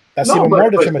 that's even more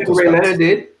detrimental to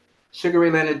Spence. Sugar Ray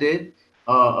Leonard did.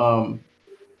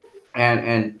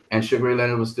 And Sugar Ray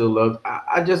Leonard was still loved.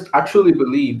 I truly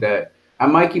believe that.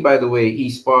 And Mikey, by the way, he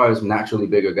spars naturally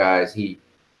bigger guys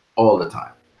all the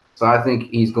time. So I think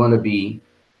he's going to be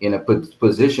in a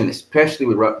position, especially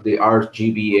with the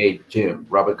RGBA gym,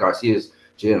 Robert Garcia's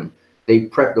gym. They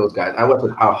prep those guys. I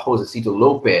watched how Josecito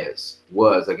Lopez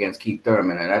was against Keith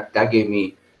Thurman, and that gave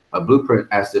me a blueprint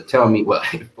as to tell me, well,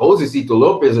 if Josecito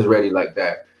Lopez is ready like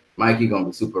that, Mikey going to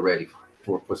be super ready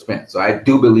for Spence. So I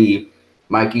do believe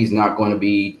Mikey's not going to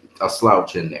be a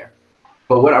slouch in there.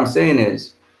 But what I'm saying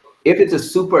is, if it's a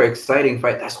super exciting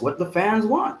fight, that's what the fans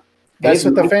want. That's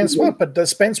what the fans want, but the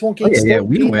Spence won't gain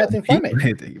nothing from it.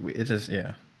 It's just,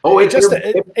 yeah. Oh, it's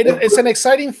an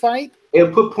exciting fight.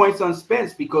 It'll put points on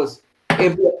Spence because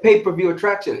if the pay-per-view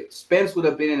attraction, Spence would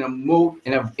have been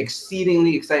in an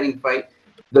exceedingly exciting fight.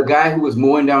 The guy who was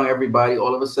mowing down everybody,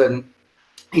 all of a sudden,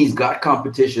 he's got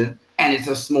competition, and it's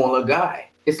a smaller guy.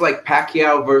 It's like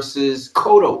Pacquiao versus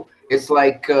Cotto. It's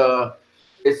like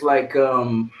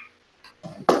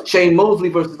Shane Mosley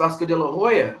versus Oscar De La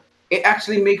Hoya. It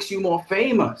actually makes you more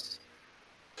famous.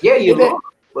 Yeah,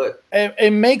 but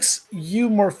it makes you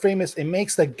more famous. It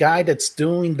makes the guy that's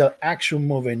doing the actual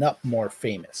moving up more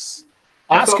famous.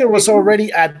 Oscar was already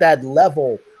at that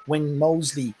level when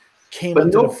Mosley came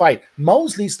into the fight.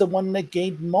 Mosley's the one that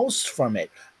gained most from it.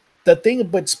 The thing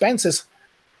about Spence is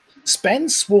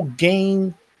Spence will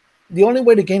gain. The only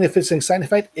way to gain if it's an exciting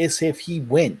fight is if he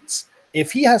wins.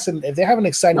 If they have an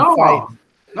exciting fight,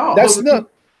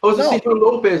 Josecito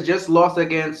Lopez just lost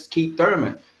against Keith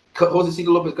Thurman. Josecito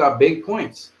Lopez got big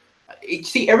points.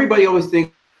 See, everybody always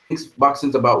thinks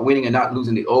boxing's about winning and not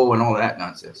losing the O and all that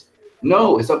nonsense.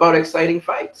 No, it's about exciting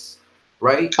fights,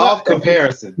 right? Off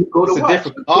comparison.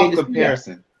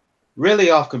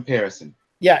 Really off comparison.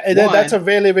 Yeah, that's a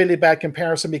really, really bad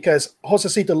comparison because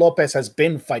Josecito Lopez has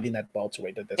been fighting at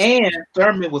welterweight at this point.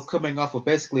 Thurman was coming off of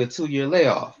basically a 2-year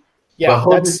layoff. Yeah,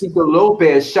 but Josecito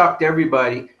Lopez shocked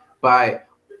everybody by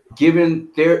giving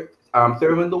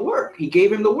Thurman the work. He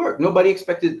gave him the work. Nobody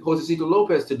expected Josecito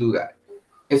Lopez to do that.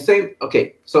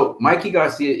 Okay, so Mikey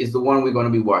Garcia is the one we're going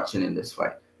to be watching in this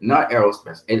fight, not Errol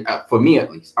Spence. And for me,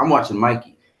 at least, I'm watching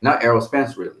Mikey, not Errol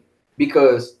Spence, really.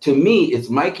 Because to me, it's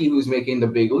Mikey who's making the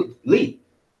big leap.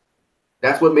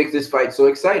 That's what makes this fight so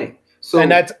exciting. So,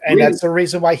 that's the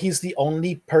reason why he's the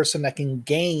only person that can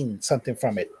gain something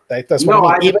from it. That's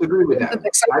I disagree with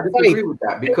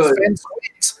that. Because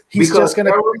just going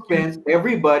to Spence.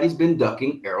 Everybody's been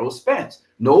ducking Errol Spence.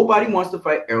 Nobody wants to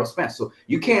fight Errol Spence. So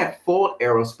you can't fault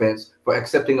Errol Spence for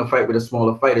accepting a fight with a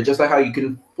smaller fighter, just like how you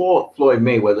can fault Floyd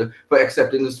Mayweather for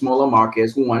accepting the smaller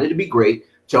Marquez, who wanted to be great,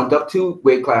 jumped up 2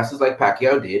 weight classes like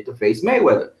Pacquiao did to face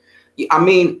Mayweather. I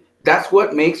mean, that's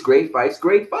what makes great fights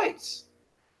great fights.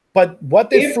 But what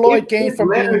did Floyd gain from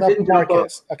beating up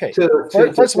Marquez? Okay,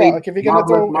 first of all, if you're going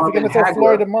to throw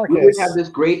Floyd and Marquez, we would have this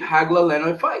great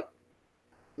Hagler-Leonard fight.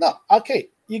 No, okay,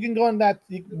 you can go in that.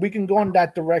 We can go in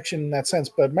that direction in that sense.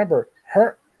 But remember,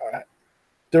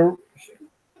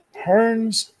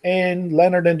 Hearns and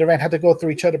Leonard and Durant had to go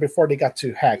through each other before they got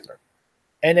to Hagler.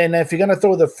 And then if you're going to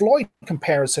throw the Floyd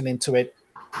comparison into it,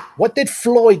 what did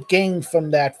Floyd gain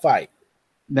from that fight?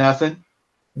 Nothing.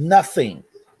 Nothing.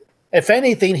 If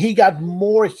anything, he got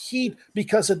more heat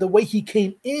because of the way he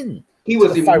came in. He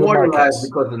was immortalized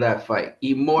because of that fight.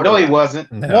 No, he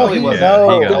wasn't. No, he wasn't.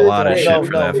 Yeah, he got a lot of shit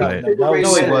for that fight. No, he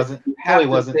wasn't. You have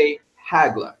to say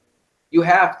Hagler. You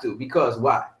have to, because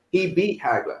why? He beat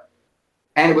Hagler.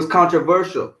 And it was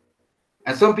controversial.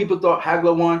 And some people thought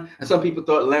Hagler won, and some people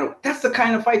thought Leonard. That's the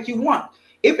kind of fight you want.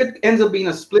 If it ends up being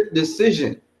a split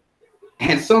decision,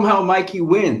 and somehow Mikey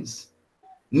wins,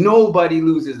 nobody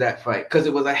loses that fight because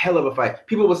it was a hell of a fight.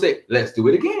 People will say, let's do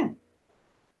it again.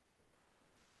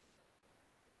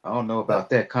 I don't know about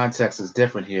that. Context is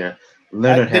different here.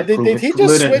 Leonard did he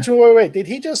just switch? Wait. Did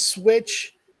he just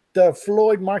switch the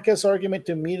Floyd Marquez argument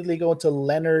to immediately go into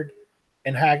Leonard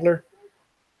and Hagler?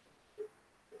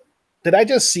 Did I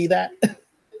just see that?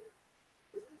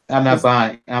 I'm not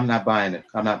buying it. I'm not buying it.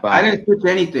 I didn't switch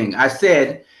anything. I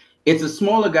said it's a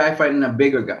smaller guy fighting a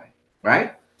bigger guy,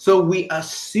 right? So we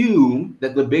assume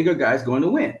that the bigger guy is going to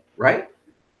win, right?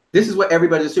 This is what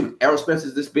everybody's assuming. Errol Spence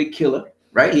is this big killer,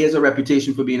 right? He has a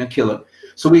reputation for being a killer.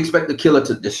 So we expect the killer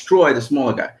to destroy the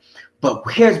smaller guy. But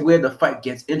here's where the fight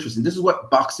gets interesting. This is what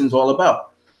boxing's all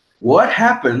about. What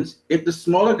happens if the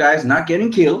smaller guy is not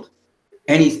getting killed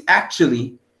and he's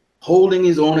actually holding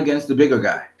his own against the bigger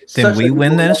guy? Then we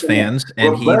win as fans,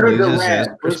 and he loses his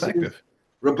perspective.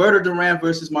 Roberto Duran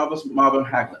versus Marvin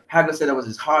Hagler. Hagler said that was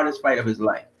his hardest fight of his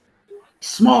life.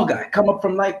 Small guy, come up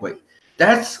from lightweight.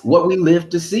 That's what we live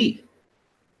to see.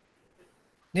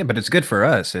 Yeah, but it's good for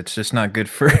us. It's just not good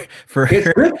for him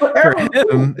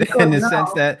in the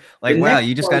sense that, like, wow,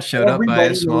 you just got showed up by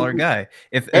a smaller guy.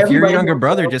 If your younger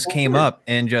brother just came up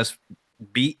and just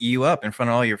beat you up in front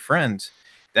of all your friends,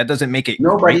 that doesn't make it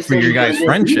great for your guys'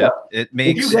 friendship. It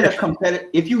makes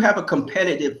if you have a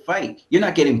competitive fight, you're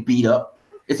not getting beat up.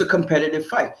 It's a competitive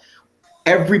fight.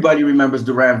 Everybody remembers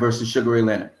Duran versus Sugar Ray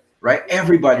Leonard, right?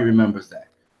 Everybody remembers that,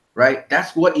 right?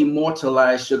 That's what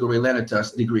immortalized Sugar Ray Leonard to a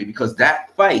degree, because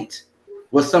that fight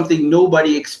was something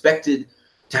nobody expected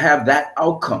to have that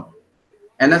outcome.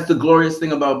 And that's the glorious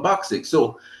thing about boxing.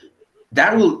 So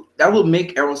that will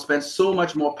make Errol Spence so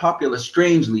much more popular,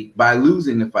 strangely, by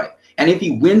losing the fight. And if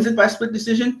he wins it by split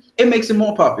decision, it makes him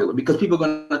more popular because people are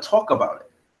going to talk about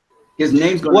it. His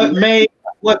name's going to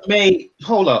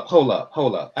hold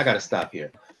up. I got to stop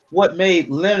here. What made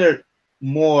Leonard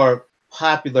more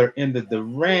popular in the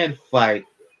Duran fight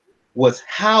was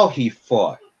how he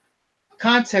fought.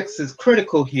 Context is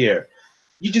critical here.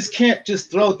 You just can't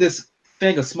just throw this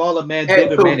thing, a smaller man,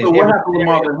 bigger man. So what happened with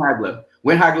Marvin Hagler?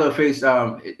 When Hagler faced,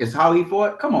 is how he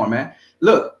fought? Come on, man.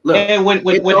 Look. And when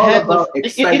Hagler, it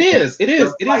is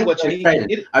what you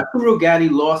need. Arturo Gatti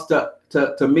lost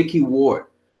to Mickey Ward.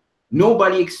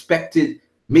 Nobody expected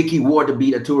Mickey Ward to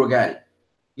beat Arturo Gatti.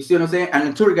 You see what I'm saying? And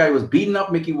Arturo Gatti was beating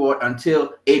up Mickey Ward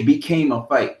until it became a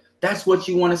fight. That's what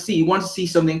you want to see. You want to see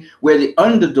something where the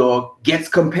underdog gets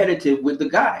competitive with the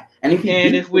guy. And if the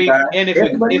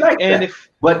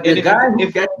guy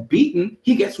who gets beaten,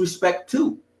 he gets respect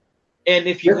too. And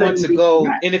if you're going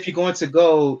to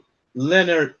go,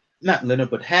 Leonard, not Leonard,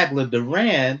 but Hagler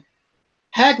Duran,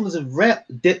 Hagler's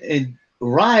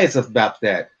rise about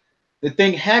that. The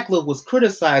thing Hagler was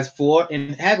criticized for,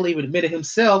 and Hagler even admitted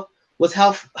himself, was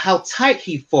how tight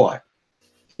he fought.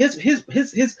 His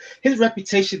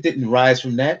reputation didn't rise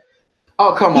from that.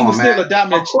 Oh, come on, man. He was still a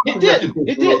dominant.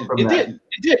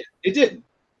 It didn't.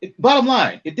 Bottom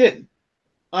line, it didn't.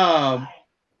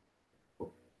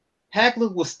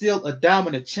 Hagler was still a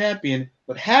dominant champion,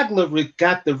 but Hagler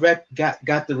got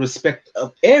the respect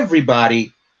of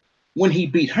everybody when he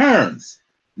beat Hearns,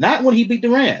 not when he beat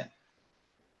Duran.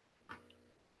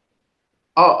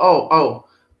 Oh.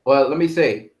 Well, let me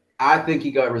say, I think he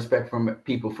got respect from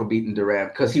people for beating Duran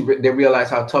because they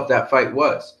realized how tough that fight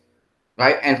was,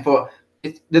 right? And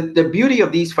the beauty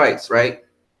of these fights, right,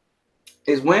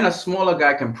 is when a smaller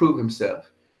guy can prove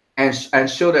himself and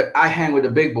show that I hang with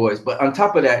the big boys. But on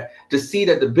top of that, to see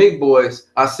that the big boys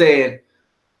are saying,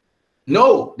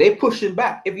 no, they pushing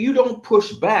back. If you don't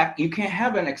push back, you can't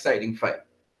have an exciting fight.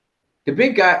 The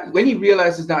big guy, when he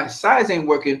realizes now his size ain't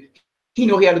working, he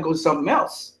know he had to go to something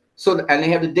else. And they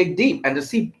have to dig deep. And to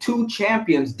see two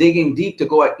champions digging deep to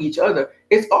go at each other,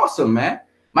 it's awesome, man.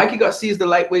 Mikey Garcia is the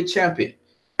lightweight champion.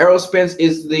 Errol Spence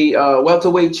is the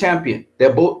welterweight champion.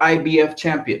 They're both IBF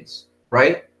champions,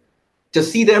 right? To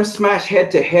see them smash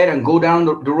head to head and go down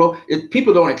the road,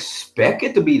 people don't expect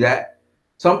it to be that.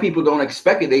 Some people don't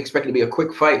expect it. They expect it to be a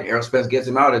quick fight. Errol Spence gets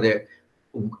him out of there.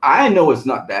 I know it's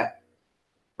not that,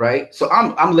 right? So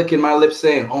I'm licking my lips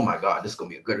saying, oh my God, this is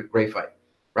going to be a great fight,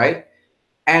 right?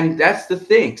 And that's the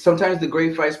thing. Sometimes the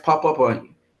great fights pop up on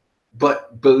you.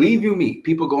 But believe you me,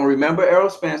 people going to remember Errol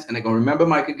Spence and they're going to remember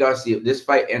Mikey Garcia. This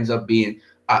fight ends up being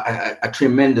a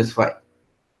tremendous fight.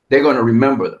 They're going to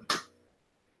remember them.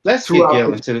 Let's get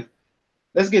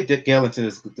Gail into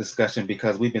this discussion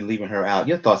because we've been leaving her out.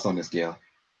 Your thoughts on this, Gail?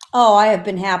 Oh, I have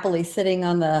been happily sitting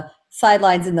on the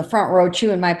sidelines in the front row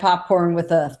chewing my popcorn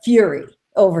with a fury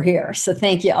over here. So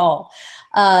thank you all.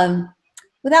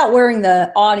 Without wearing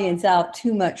the audience out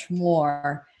too much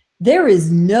more, there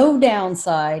is no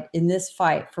downside in this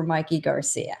fight for Mikey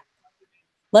Garcia.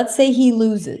 Let's say he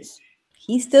loses.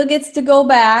 He still gets to go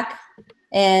back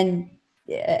and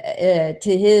to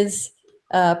his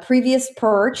previous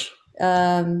perch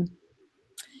in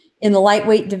the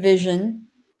lightweight division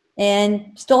and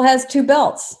still has 2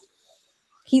 belts.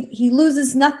 He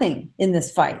loses nothing in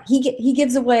this fight. He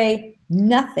gives away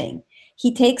nothing.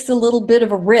 He takes a little bit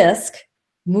of a risk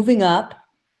moving up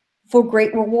for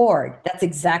great reward. That's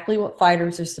exactly what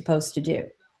fighters are supposed to do.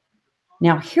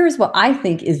 Now, here's what I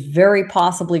think is very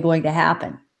possibly going to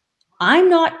happen. I'm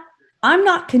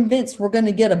not convinced we're going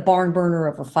to get a barn burner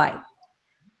of a fight.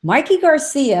 Mikey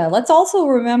Garcia, let's also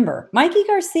remember, Mikey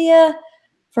Garcia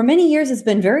for many years has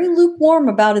been very lukewarm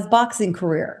about his boxing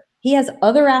career. He has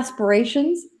other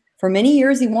aspirations. For many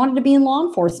years, he wanted to be in law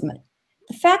enforcement.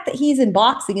 The fact that he's in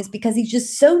boxing is because he's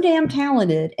just so damn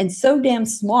talented and so damn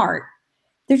smart.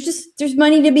 There's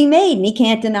money to be made and he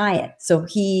can't deny it. So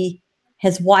he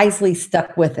has wisely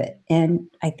stuck with it. And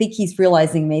I think he's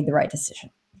realizing he made the right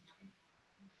decision.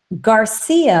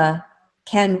 Garcia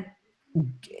can,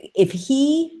 if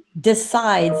he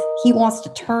decides he wants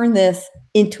to turn this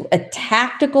into a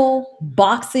tactical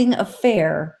boxing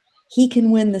affair, he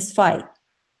can win this fight.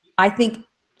 I think,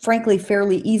 frankly,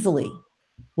 fairly easily.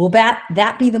 Will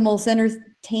that be the most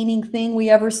entertaining thing we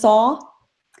ever saw?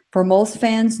 For most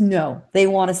fans, no. They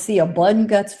want to see a blood and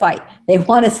guts fight. They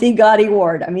want to see Gotti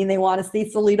Ward. I mean, they want to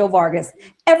see Salido Vargas.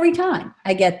 Every time.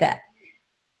 I get that.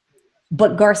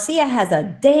 But Garcia has a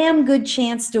damn good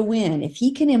chance to win if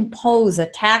he can impose a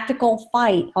tactical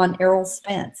fight on Errol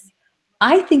Spence.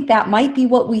 I think that might be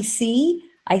what we see.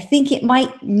 I think it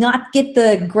might not get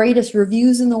the greatest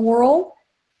reviews in the world,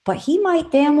 but he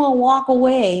might damn well walk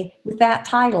away with that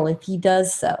title if he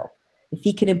does so. If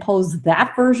he can impose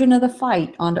that version of the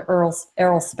fight onto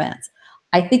Errol Spence.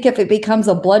 I think if it becomes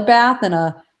a bloodbath and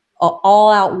a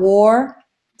all-out war,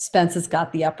 Spence has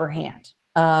got the upper hand.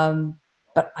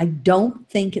 But I don't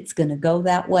think it's going to go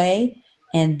that way,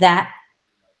 and that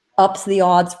ups the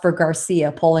odds for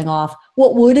Garcia pulling off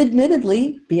what would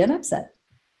admittedly be an upset.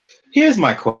 Here's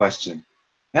my question.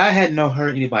 I hadn't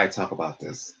heard anybody talk about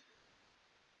this.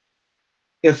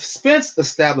 If Spence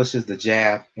establishes the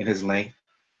jab in his length,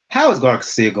 how is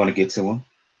Garcia going to get to him?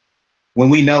 When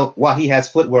we know while he has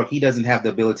footwork, he doesn't have the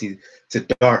ability to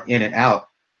dart in and out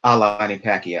a la Manny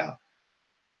Pacquiao.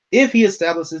 If he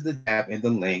establishes the jab in the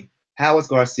length, how is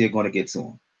Garcia going to get to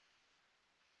him?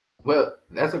 Well,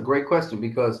 that's a great question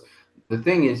because the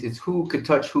thing is, it's who could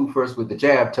touch who first with the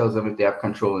jab tells them if they have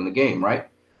control in the game, right?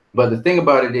 But the thing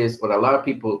about it is, what a lot of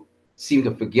people seem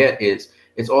to forget is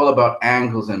it's all about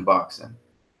angles in boxing.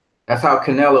 That's how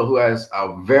Canelo, who has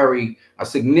a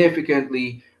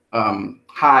significantly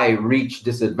high reach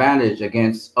disadvantage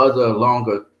against other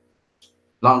longer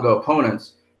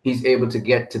opponents, he's able to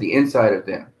get to the inside of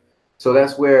them. So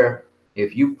that's where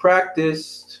if you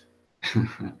practiced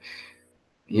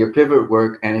your pivot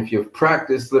work and if you've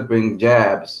practiced slipping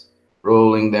jabs,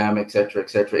 rolling them, etc.,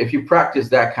 if you practice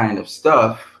that kind of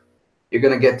stuff, you're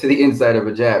going to get to the inside of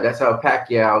a jab. That's how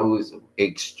Pacquiao, who is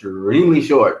extremely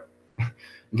short,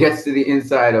 gets to the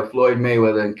inside of Floyd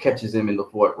Mayweather and catches him in the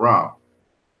 4th round.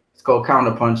 It's called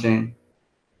counterpunching.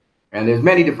 And there's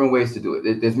many different ways to do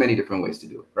it. There's many different ways to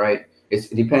do it, right? It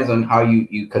depends on how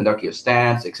you conduct your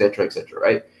stance, etc.,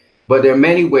 right? But there are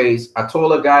many ways. A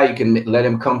taller guy, you can let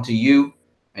him come to you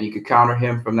and you could counter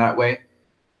him from that way.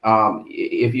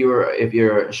 If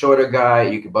you're a shorter guy,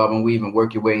 you can bob and weave and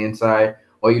work your way inside,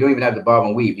 or you don't even have to bob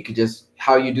and weave. You could just,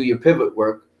 how you do your pivot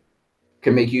work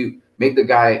can make the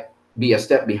guy be a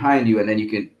step behind you, and then you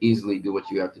can easily do what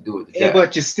you have to do with the jab. Yeah,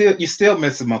 but you're still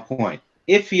missing my point.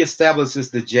 If he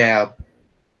establishes the jab,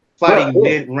 fighting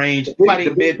mid-range,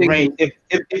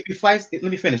 if he fights, let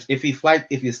me finish. If he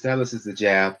establishes the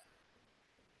jab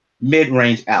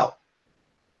mid-range out,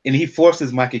 and he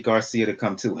forces Mikey Garcia to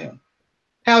come to him,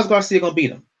 how is Garcia gonna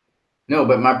beat him? No,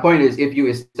 but my point is, if you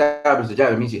establish the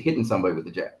jab, it means you're hitting somebody with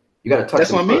the jab. You got to touch.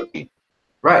 That's what I mean.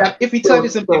 Right. Now, if he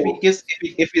touches him,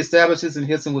 if he establishes and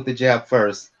hits him with the jab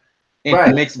first,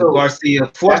 and makes forces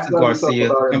Garcia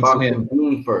to come to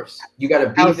him first. You got to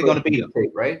be. How is he going to beat him?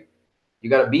 Right. You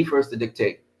got to be first to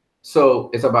dictate. So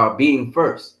it's about being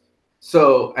first.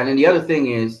 So, and then the other thing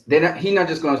is, he's not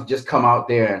just going to just come out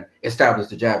there and establish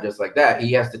the jab just like that.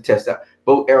 He has to test out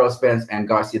both Errol, Spence, and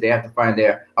Garcia. They have to find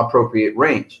their appropriate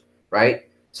range, right?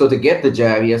 So to get the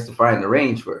jab, he has to find the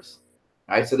range first,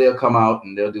 right? So they'll come out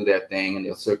and they'll do their thing and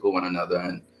they'll circle one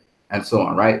another and so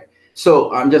on, right?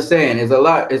 So I'm just saying, there's a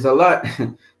lot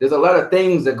of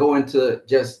things that go into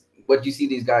just what you see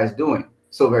these guys doing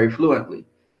so very fluently.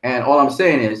 And all I'm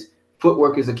saying is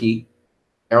footwork is a key.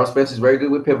 Errol Spence is very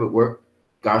good with pivot work.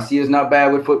 Garcia is not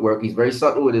bad with footwork. He's very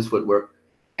subtle with his footwork.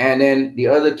 And then the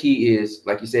other key is,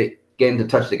 like you say, getting to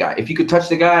touch the guy. If you could touch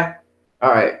the guy,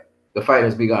 all right, the fight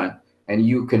has begun. And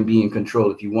you can be in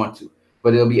control if you want to.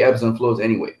 But it'll be ebbs and flows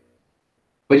anyway.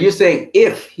 But you're saying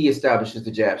if he establishes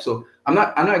the jab. So I'm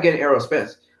not getting Errol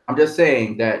Spence. I'm just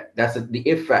saying that that's the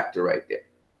if factor right there.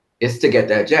 It's to get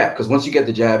that jab. Because once you get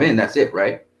the jab in, that's it,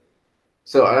 right?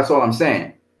 So that's all I'm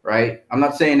saying. Right? I'm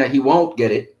not saying that he won't get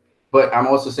it, but I'm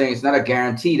also saying it's not a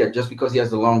guarantee that just because he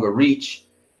has the longer reach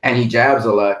and he jabs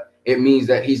a lot, it means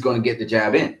that he's going to get the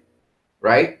jab in,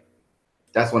 right?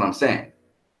 That's what I'm saying.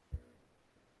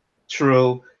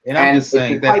 True. And I'm just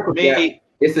saying that maybe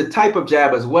it's a type of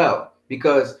jab as well,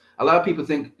 because a lot of people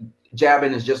think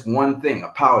jabbing is just one thing, a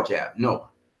power jab. No,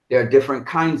 there are different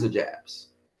kinds of jabs,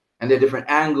 and there are different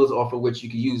angles off of which you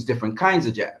can use different kinds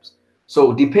of jabs.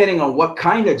 So depending on what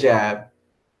kind of jab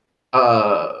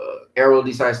Errol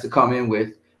decides to come in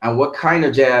with, and what kind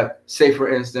of jab, say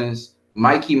for instance,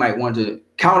 Mikey might want to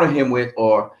counter him with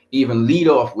or even lead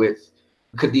off with,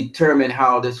 could determine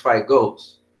how this fight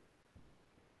goes.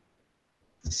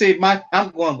 See, I'm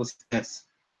going with Spence,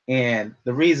 and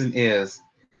the reason is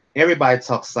everybody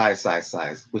talks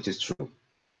size, which is true.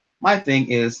 My thing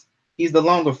is he's the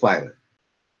longer fighter,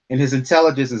 and his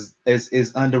intelligence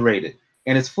is underrated,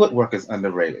 and his footwork is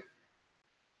underrated.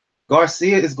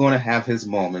 Garcia is going to have his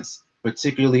moments,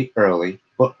 particularly early,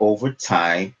 but over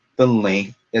time, the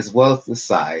length as well as the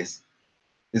size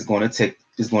is going to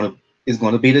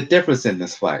be the difference in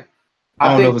this fight.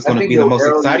 I don't know if it's going to be the most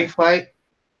exciting fight.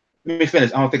 Let me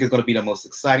finish. I don't think it's going to be the most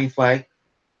exciting fight,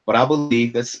 but I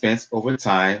believe that Spence over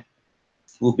time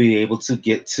will be able to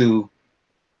get to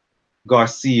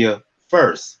Garcia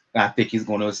first. And I think he's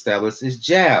going to establish his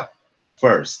jab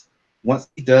first. Once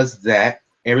he does that,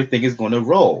 everything is going to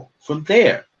roll from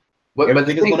there.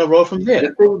 Everything is going to roll from there.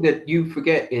 The thing that you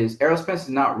forget is Errol Spence is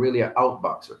not really an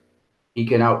outboxer. He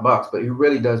can outbox, but he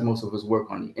really does most of his work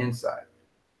on the inside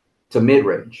to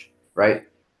mid-range, right?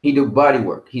 He do body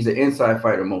work. He's an inside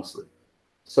fighter mostly.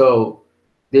 So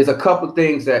there's a couple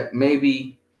things that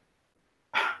maybe.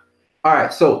 All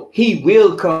right, so he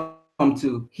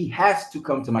has to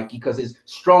come to Mikey because his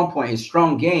strong point, his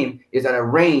strong game is at a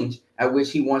range at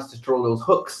which he wants to throw those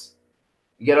hooks.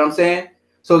 You get what I'm saying?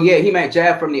 So yeah, he might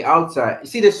jab from the outside. You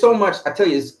see, there's so much. I tell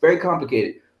you, it's very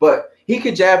complicated. But he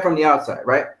could jab from the outside,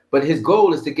 right? But his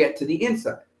goal is to get to the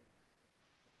inside.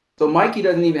 So Mikey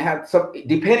doesn't even have some.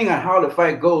 Depending on how the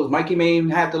fight goes, Mikey may even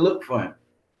have to look for him.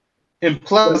 And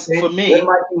plus, for me,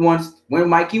 when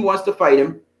Mikey wants to fight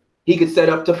him, he could set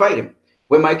up to fight him.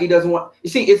 When Mikey doesn't want, you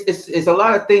see, it's a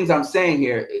lot of things I'm saying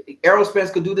here. Errol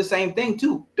Spence could do the same thing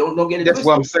too. Don't get it. That's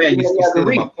what I'm saying. You're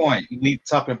stealing my point. We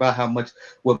talking about how much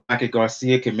what Mikey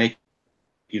Garcia can make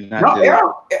you not. No,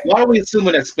 Errol, why are we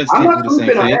assuming that Spence can do the same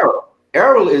thing?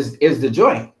 Errol is the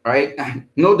joint, right?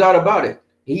 No doubt about it.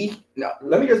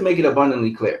 Let me just make it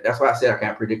abundantly clear. That's why I said I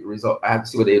can't predict the result. I have to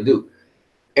see what they'll do.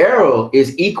 Errol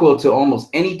is equal to almost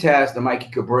any task that Mikey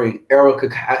could bring. Errol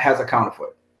has a counter for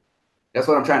it. That's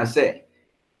what I'm trying to say.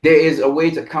 There is a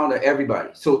way to counter everybody.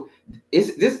 So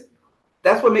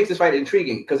that's what makes this fight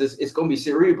intriguing, because it's going to be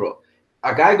cerebral.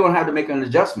 A guy going to have to make an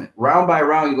adjustment. Round by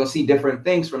round, you're going to see different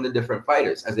things from the different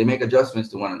fighters as they make adjustments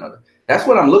to one another. That's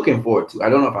what I'm looking forward to. I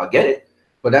don't know if I'll get it,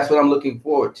 but that's what I'm looking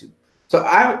forward to. So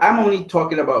I'm only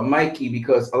talking about Mikey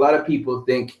because a lot of people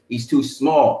think he's too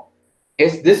small.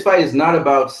 This fight is not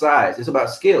about size. It's about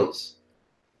skills.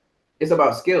 It's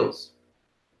about skills.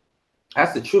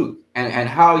 That's the truth, and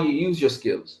how you use your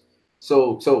skills.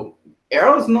 So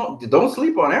Errol's don't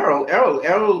sleep on Errol.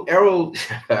 Errol.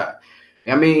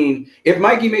 I mean, if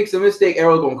Mikey makes a mistake,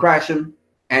 Errol gonna crash him,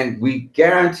 and we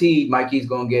guarantee Mikey's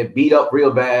gonna get beat up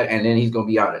real bad, and then he's gonna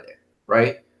be out of there,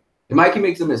 right? If Mikey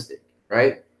makes a mistake,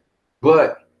 right?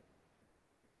 But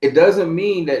it doesn't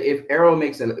mean that if Errol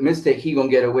makes a mistake, he gonna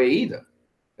get away either.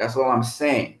 That's all I'm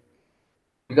saying.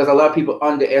 Because a lot of people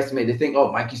underestimate. They think, oh,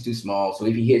 Mikey's too small, so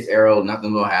if he hits Errol,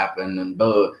 nothing will happen, and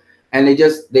blah. And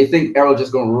they think Errol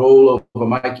just gonna roll over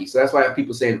Mikey. So that's why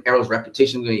people saying Errol's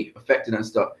reputation is gonna be affected and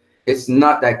stuff. It's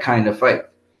not that kind of fight.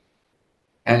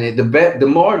 And the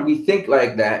more we think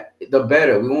like that, the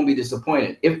better. We won't be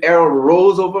disappointed. If Errol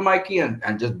rolls over Mikey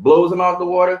and just blows him out the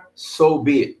water, so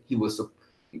be it. He was.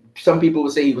 Some people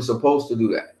would say he was supposed to do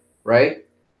that, right?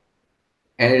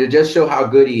 And it'll just show how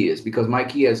good he is because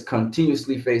Mikey has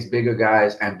continuously faced bigger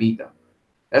guys and beat them.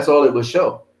 That's all it will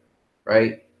show,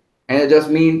 right? And it just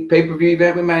means pay-per-view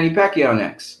event with Manny Pacquiao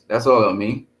next. That's all it'll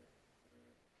mean.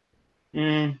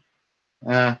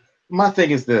 My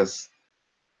thing is this.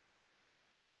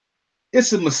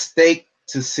 It's a mistake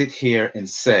to sit here and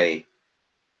say,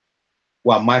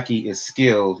 while Mikey is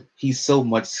skilled, he's so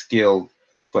much skilled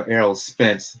for Errol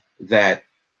Spence that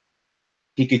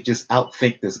he could just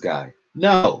outthink this guy.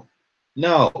 No.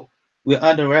 We're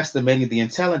underestimating the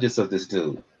intelligence of this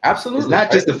dude. Absolutely. It's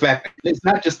not just the fact. It's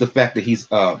not just the fact that he's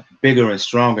bigger and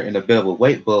stronger and a bit of a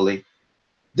weight bully.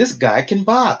 This guy can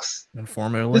box.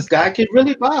 This guy can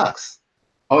really box.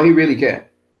 Oh, he really can.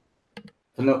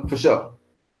 For sure.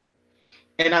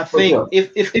 And I think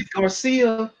if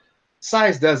Garcia,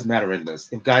 size does matter in this.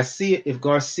 If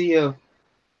Garcia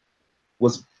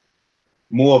was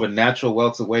more of a natural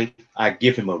welterweight, I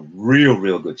give him a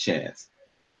real good chance.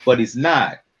 But he's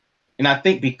not. And I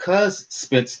think because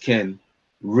Spence can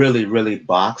really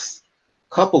box,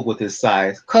 coupled with his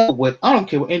size, coupled with, I don't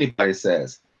care what anybody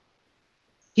says,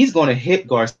 he's going to hit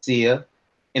Garcia.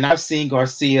 And I've seen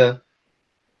Garcia,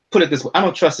 put it this way, I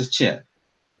don't trust his chin.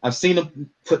 I've seen him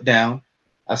put down.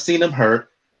 I've seen him hurt.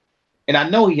 And I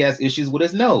know he has issues with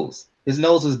his nose. His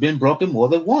nose has been broken more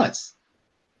than once.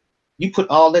 You put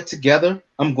all that together,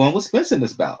 I'm going with Spence in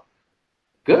this bout.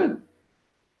 Good.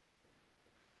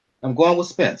 I'm going with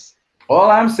Spence. All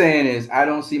I'm saying is I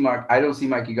don't see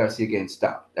Mikey Garcia getting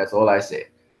stopped. That's all I say.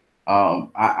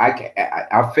 I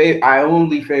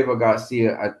only favor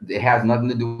Garcia. It has nothing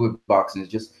to do with boxing.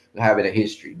 It's just having a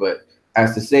history. But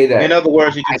as to say that, in other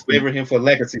words, you just favor him for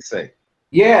legacy's sake.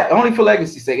 Yeah, only for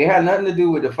legacy's sake. It had nothing to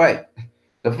do with the fight.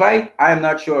 The fight, I am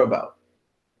not sure about.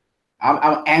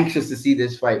 I'm anxious to see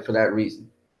this fight for that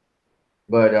reason.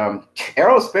 But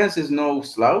Errol Spence is no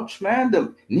slouch,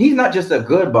 man. He's not just a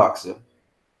good boxer.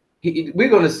 We're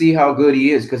going to see how good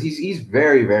he is because he's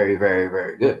very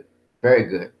good. Very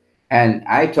good. And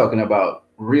I'm talking about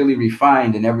really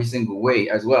refined in every single way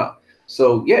as well.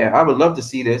 So, yeah, I would love to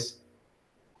see this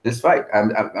fight.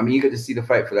 I'm eager to see the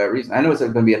fight for that reason. I know it's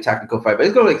going to be a tactical fight, but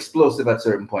it's going to be explosive at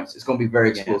certain points. It's going to be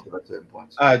very explosive at certain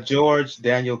points. George,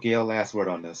 Daniel, Gale, last word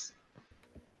on this.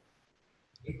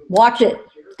 Watch it.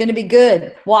 It's going to be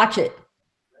good. Watch it.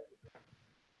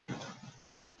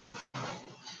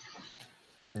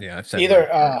 Yeah, I've said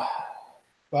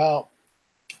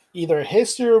either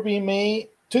history will be made.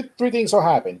 Three things will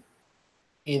happen.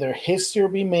 Either history will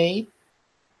be made,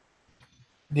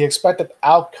 the expected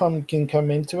outcome can come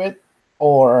into it,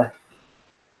 or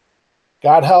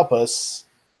God help us,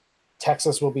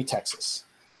 Texas will be Texas.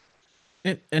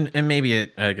 And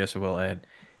maybe I guess I will add,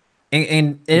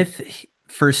 and if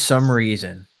for some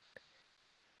reason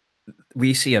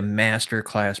we see a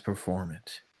masterclass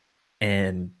performance,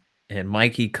 and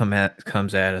Mikey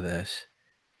comes out of this,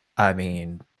 I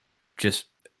mean, just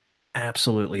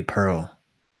absolutely pearl.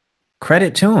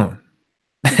 Credit to him.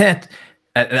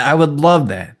 I would love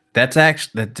that. That's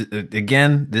actually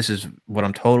again. This is what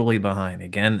I'm totally behind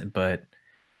again. But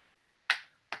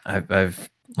I've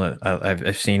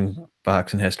seen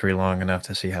boxing history long enough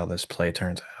to see how this play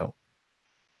turns out.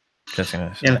 Just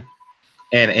gonna say.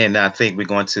 And I think we're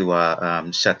going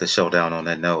to shut the show down on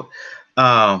that note.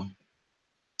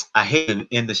 I hate to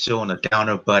end the show on a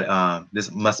downer, but this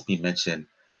must be mentioned.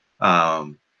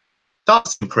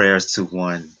 Thoughts and prayers to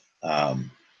one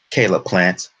Caleb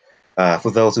Plant.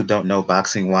 For those who don't know,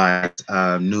 boxing-wise,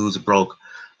 news broke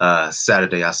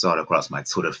Saturday. I saw it across my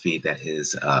Twitter feed that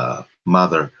his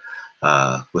mother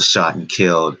was shot and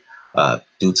killed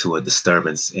due to a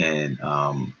disturbance in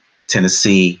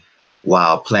Tennessee.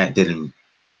 While Plant didn't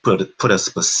put a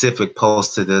specific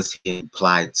post to this, he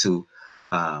implied to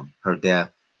her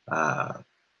death.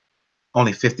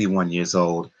 Only 51 years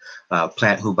old.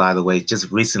 Plant, who, by the way, just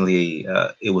recently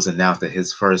it was announced that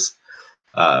his first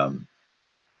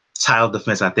title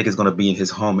defense, I think, is going to be in his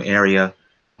home area.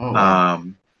 Oh, wow.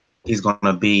 He's going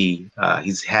to be,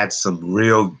 he's had some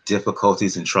real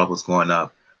difficulties and troubles growing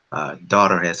up.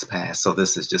 Daughter has passed. So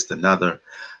this is just another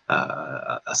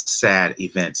a sad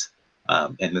event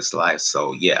in this life.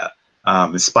 So, yeah,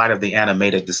 in spite of the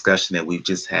animated discussion that we've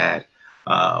just had,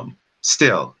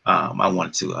 still, I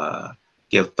want to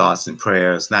give thoughts and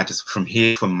prayers, not just from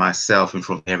here, from myself and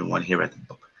from everyone here at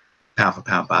the Pound for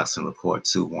Pound Boxing Report,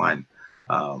 to one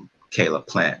Caleb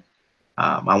Plant.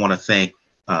 I want to thank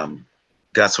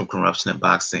Guts from Corruption in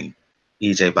Boxing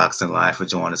EJ Boxing Live for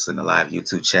joining us in the live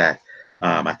YouTube chat.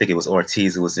 I think it was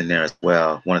Ortiz who was in there as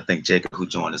well. I want to thank Jacob who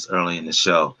joined us early in the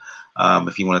show.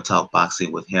 If you want to talk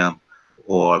boxing with him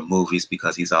or movies,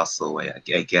 because he's also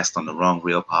a guest on the Wrong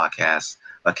Real podcast,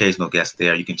 occasional guest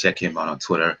there, you can check him out on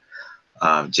Twitter,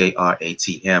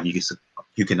 JRATM.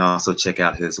 You can also check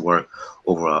out his work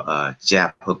over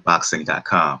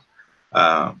jabhookboxing.com.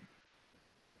 I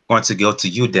want to go to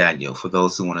you, Daniel, for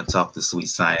those who want to talk the sweet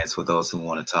science, for those who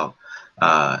want to talk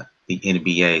the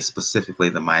NBA, specifically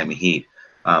the Miami Heat.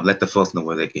 Let the folks know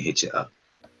where they can hit you up.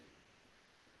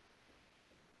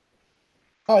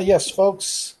 Yes,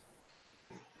 folks.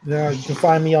 You can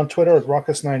find me on Twitter at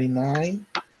Ruckus99.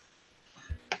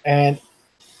 And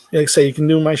like I say, you can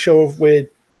do my show with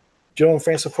Joe and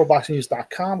Francis for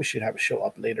BoxingNews.com. We should have a show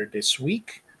up later this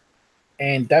week.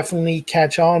 And definitely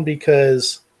catch on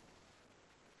because,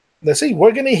 let's see,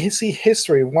 we're going to see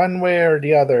history one way or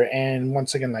the other. And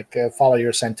once again, follow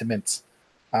your sentiments.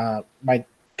 My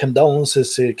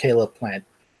condolences to Caleb Plant.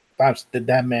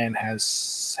 That man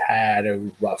has had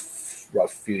a rough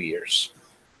few years.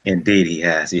 Indeed, he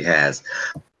has. He has.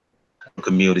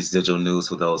 Communities, digital news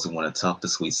for those who want to talk the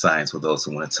sweet science, for those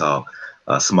who want to talk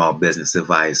small business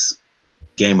advice,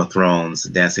 Game of Thrones,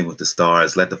 Dancing with the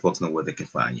Stars. Let the folks know where they can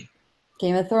find you.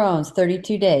 Game of Thrones,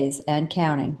 32 days and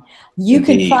counting. You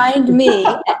can find me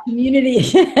at Community.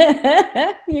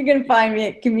 You can find me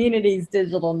at Communities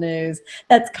Digital News.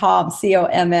 That's COM,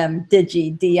 COMM,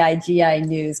 Digi, DIGI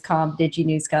News,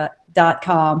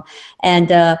 comdiginews.com.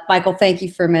 And Michael, thank you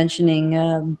for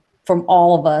mentioning from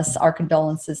all of us, our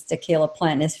condolences to Caleb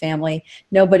Plant and his family.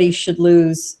 Nobody should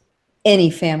lose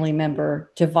any family member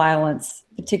to violence,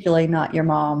 particularly not your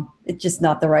mom. It's just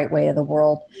not the right way of the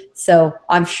world. So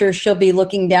I'm sure she'll be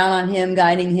looking down on him,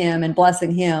 guiding him, and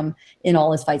blessing him in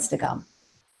all his fights to come.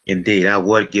 Indeed. I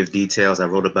would give details. I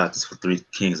wrote about this for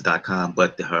 3kings.com,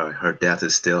 but her death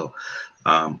is still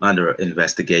under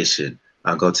investigation.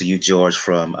 I'll go to you, George,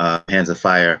 from Hands of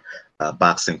Fire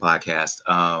Boxing Podcast.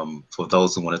 For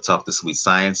those who want to talk the sweet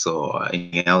science or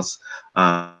anything else,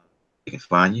 they can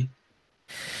find you.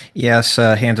 Yes,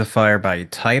 Hands of Fire by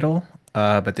title,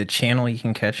 but the channel you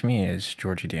can catch me is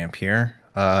Georgie Dampier.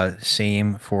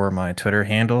 Same for my Twitter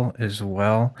handle as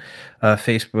well.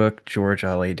 Facebook, George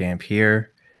Ale Dampier.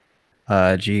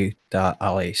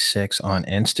 G.Ale6 on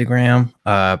Instagram.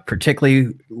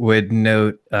 Particularly would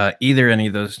note either any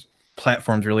of those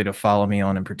platforms really to follow me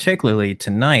on, and particularly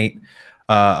tonight,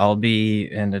 I'll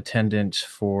be in attendance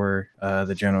for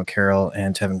the Jono, Carroll,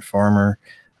 and Tevin Farmer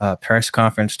press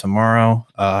conference tomorrow,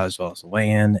 as well as the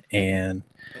weigh-in, and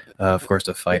of course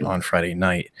the fight on Friday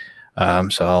night.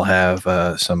 So I'll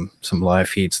have some live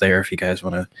feeds there if you guys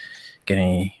want to get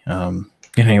any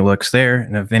looks there.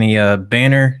 And if any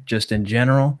banner just in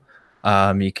general,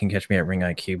 you can catch me at Ring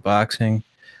IQ Boxing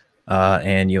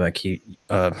and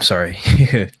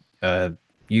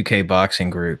UK Boxing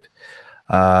Group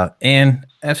and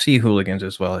FC Hooligans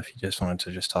as well, if you just wanted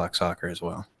to just talk soccer as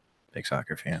well. Big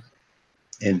soccer fan.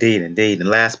 Indeed, indeed. And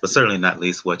last but certainly not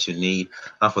least, what you need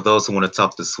for those who want to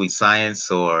talk the sweet science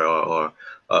or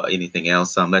anything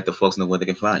else, let the folks know where they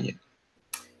can find you.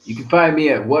 You can find me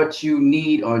at What You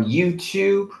Need on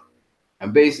YouTube.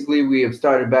 And basically, we have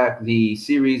started back the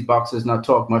series Boxers Not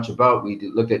Talk Much About. We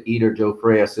looked at Eater, Joe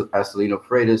Freya, Acelino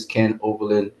Freitas, Ken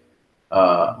Overland,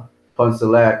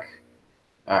 Poncelak,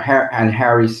 and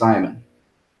Harry Simon.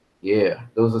 Yeah,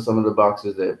 those are some of the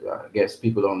boxers that I guess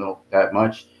people don't know that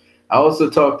much. I also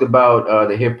talked about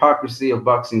the hypocrisy of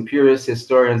boxing purists,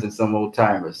 historians, and some old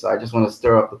timers. So I just want to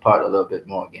stir up the pot a little bit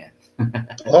more again.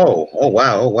 Oh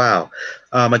wow.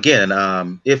 Again,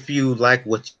 if you like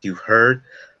what you heard,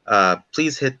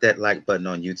 please hit that like button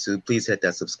on YouTube. Please hit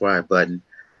that subscribe button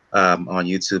on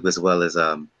YouTube, as well as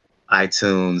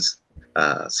iTunes,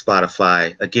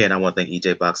 Spotify. Again, I want to thank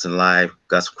EJ Boxing Live,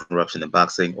 Gus Corruption and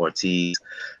Boxing, Ortiz,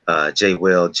 J.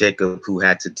 Will, Jacob, who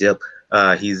had to dip.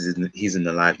 He's in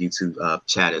the live YouTube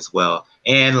chat as well.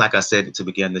 And like I said to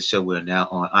begin the show, we're now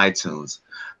on iTunes.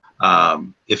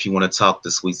 If you want to talk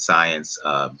the sweet science,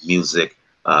 music,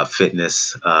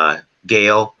 fitness,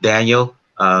 Daniel,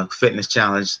 fitness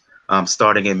challenge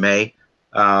starting in May.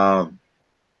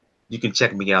 You can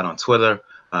check me out on Twitter,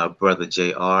 Brother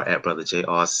JR at Brother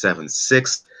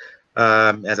JR76.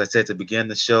 As I said to begin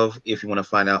the show, if you want to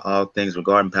find out all things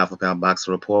regarding Pound for Pound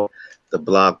Boxing Report, the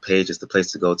blog page is the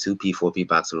place to go to,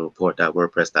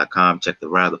 p4pboxingreport.wordpress.com. Check the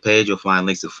right of the page. You'll find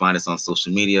links to find us on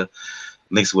social media,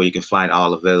 links where you can find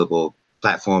all available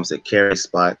platforms that carry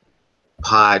spot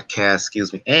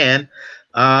podcast, and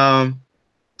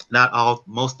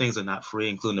most things are not free,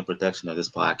 including the production of this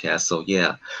podcast. So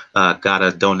yeah, got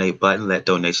a donate button. Let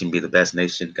donation be the best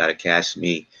nation. Got a Cash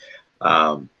Me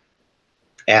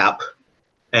app,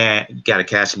 and got a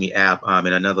Cash Me app, and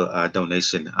another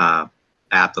donation app.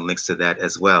 The links to that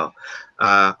as well.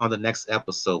 On the next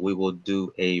episode, we will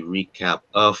do a recap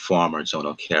of former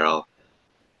Jono Carroll,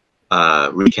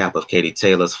 recap of Katie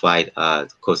Taylor's fight,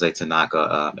 Kosei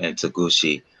Tanaka and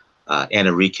Taguchi, and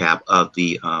a recap of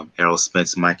the Errol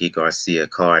Spence Mikey Garcia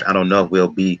card. I don't know if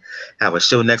we'll have a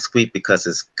show next week because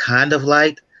it's kind of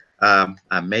light.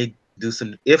 I may do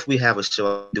some, if we have a show,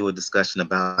 I'll do a discussion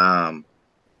about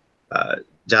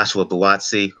Joshua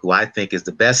Buatsi, who I think is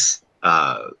the best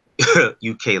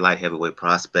UK light heavyweight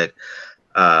prospect.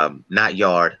 Not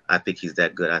Yarde. I think he's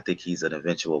that good. I think he's an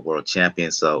eventual world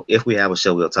champion. So if we have a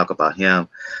show, we'll talk about him.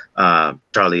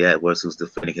 Charlie Edwards, who's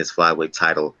defending his flyweight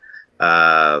title.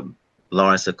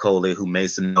 Lawrence Okoli, who made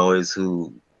some noise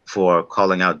for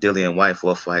calling out Dillian White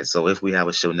for a fight. So if we have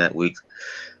a show next week,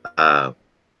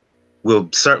 we'll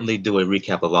certainly do a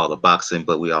recap of all the boxing,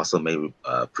 but we also may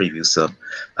preview some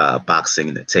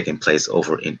boxing that's taking place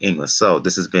over in England. So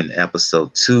this has been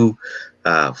episode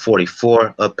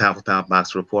 244 of Pound for Pound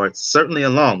Box Report. Certainly a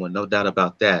long one, no doubt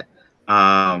about that.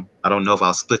 I don't know if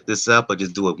I'll split this up or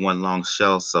just do it one long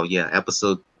show. So yeah,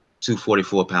 episode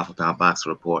 244 Pound for Pound Box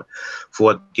Report.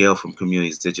 For Gil from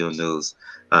Communities Digital News,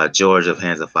 George of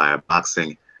Hands of Fire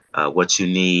Boxing, What You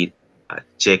Need,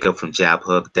 Jacob from Jab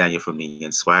Hook, Daniel from Me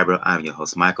and Swiber. I'm your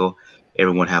host, Michael.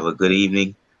 Everyone have a good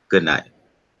evening. Good night.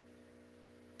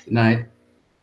 Good night.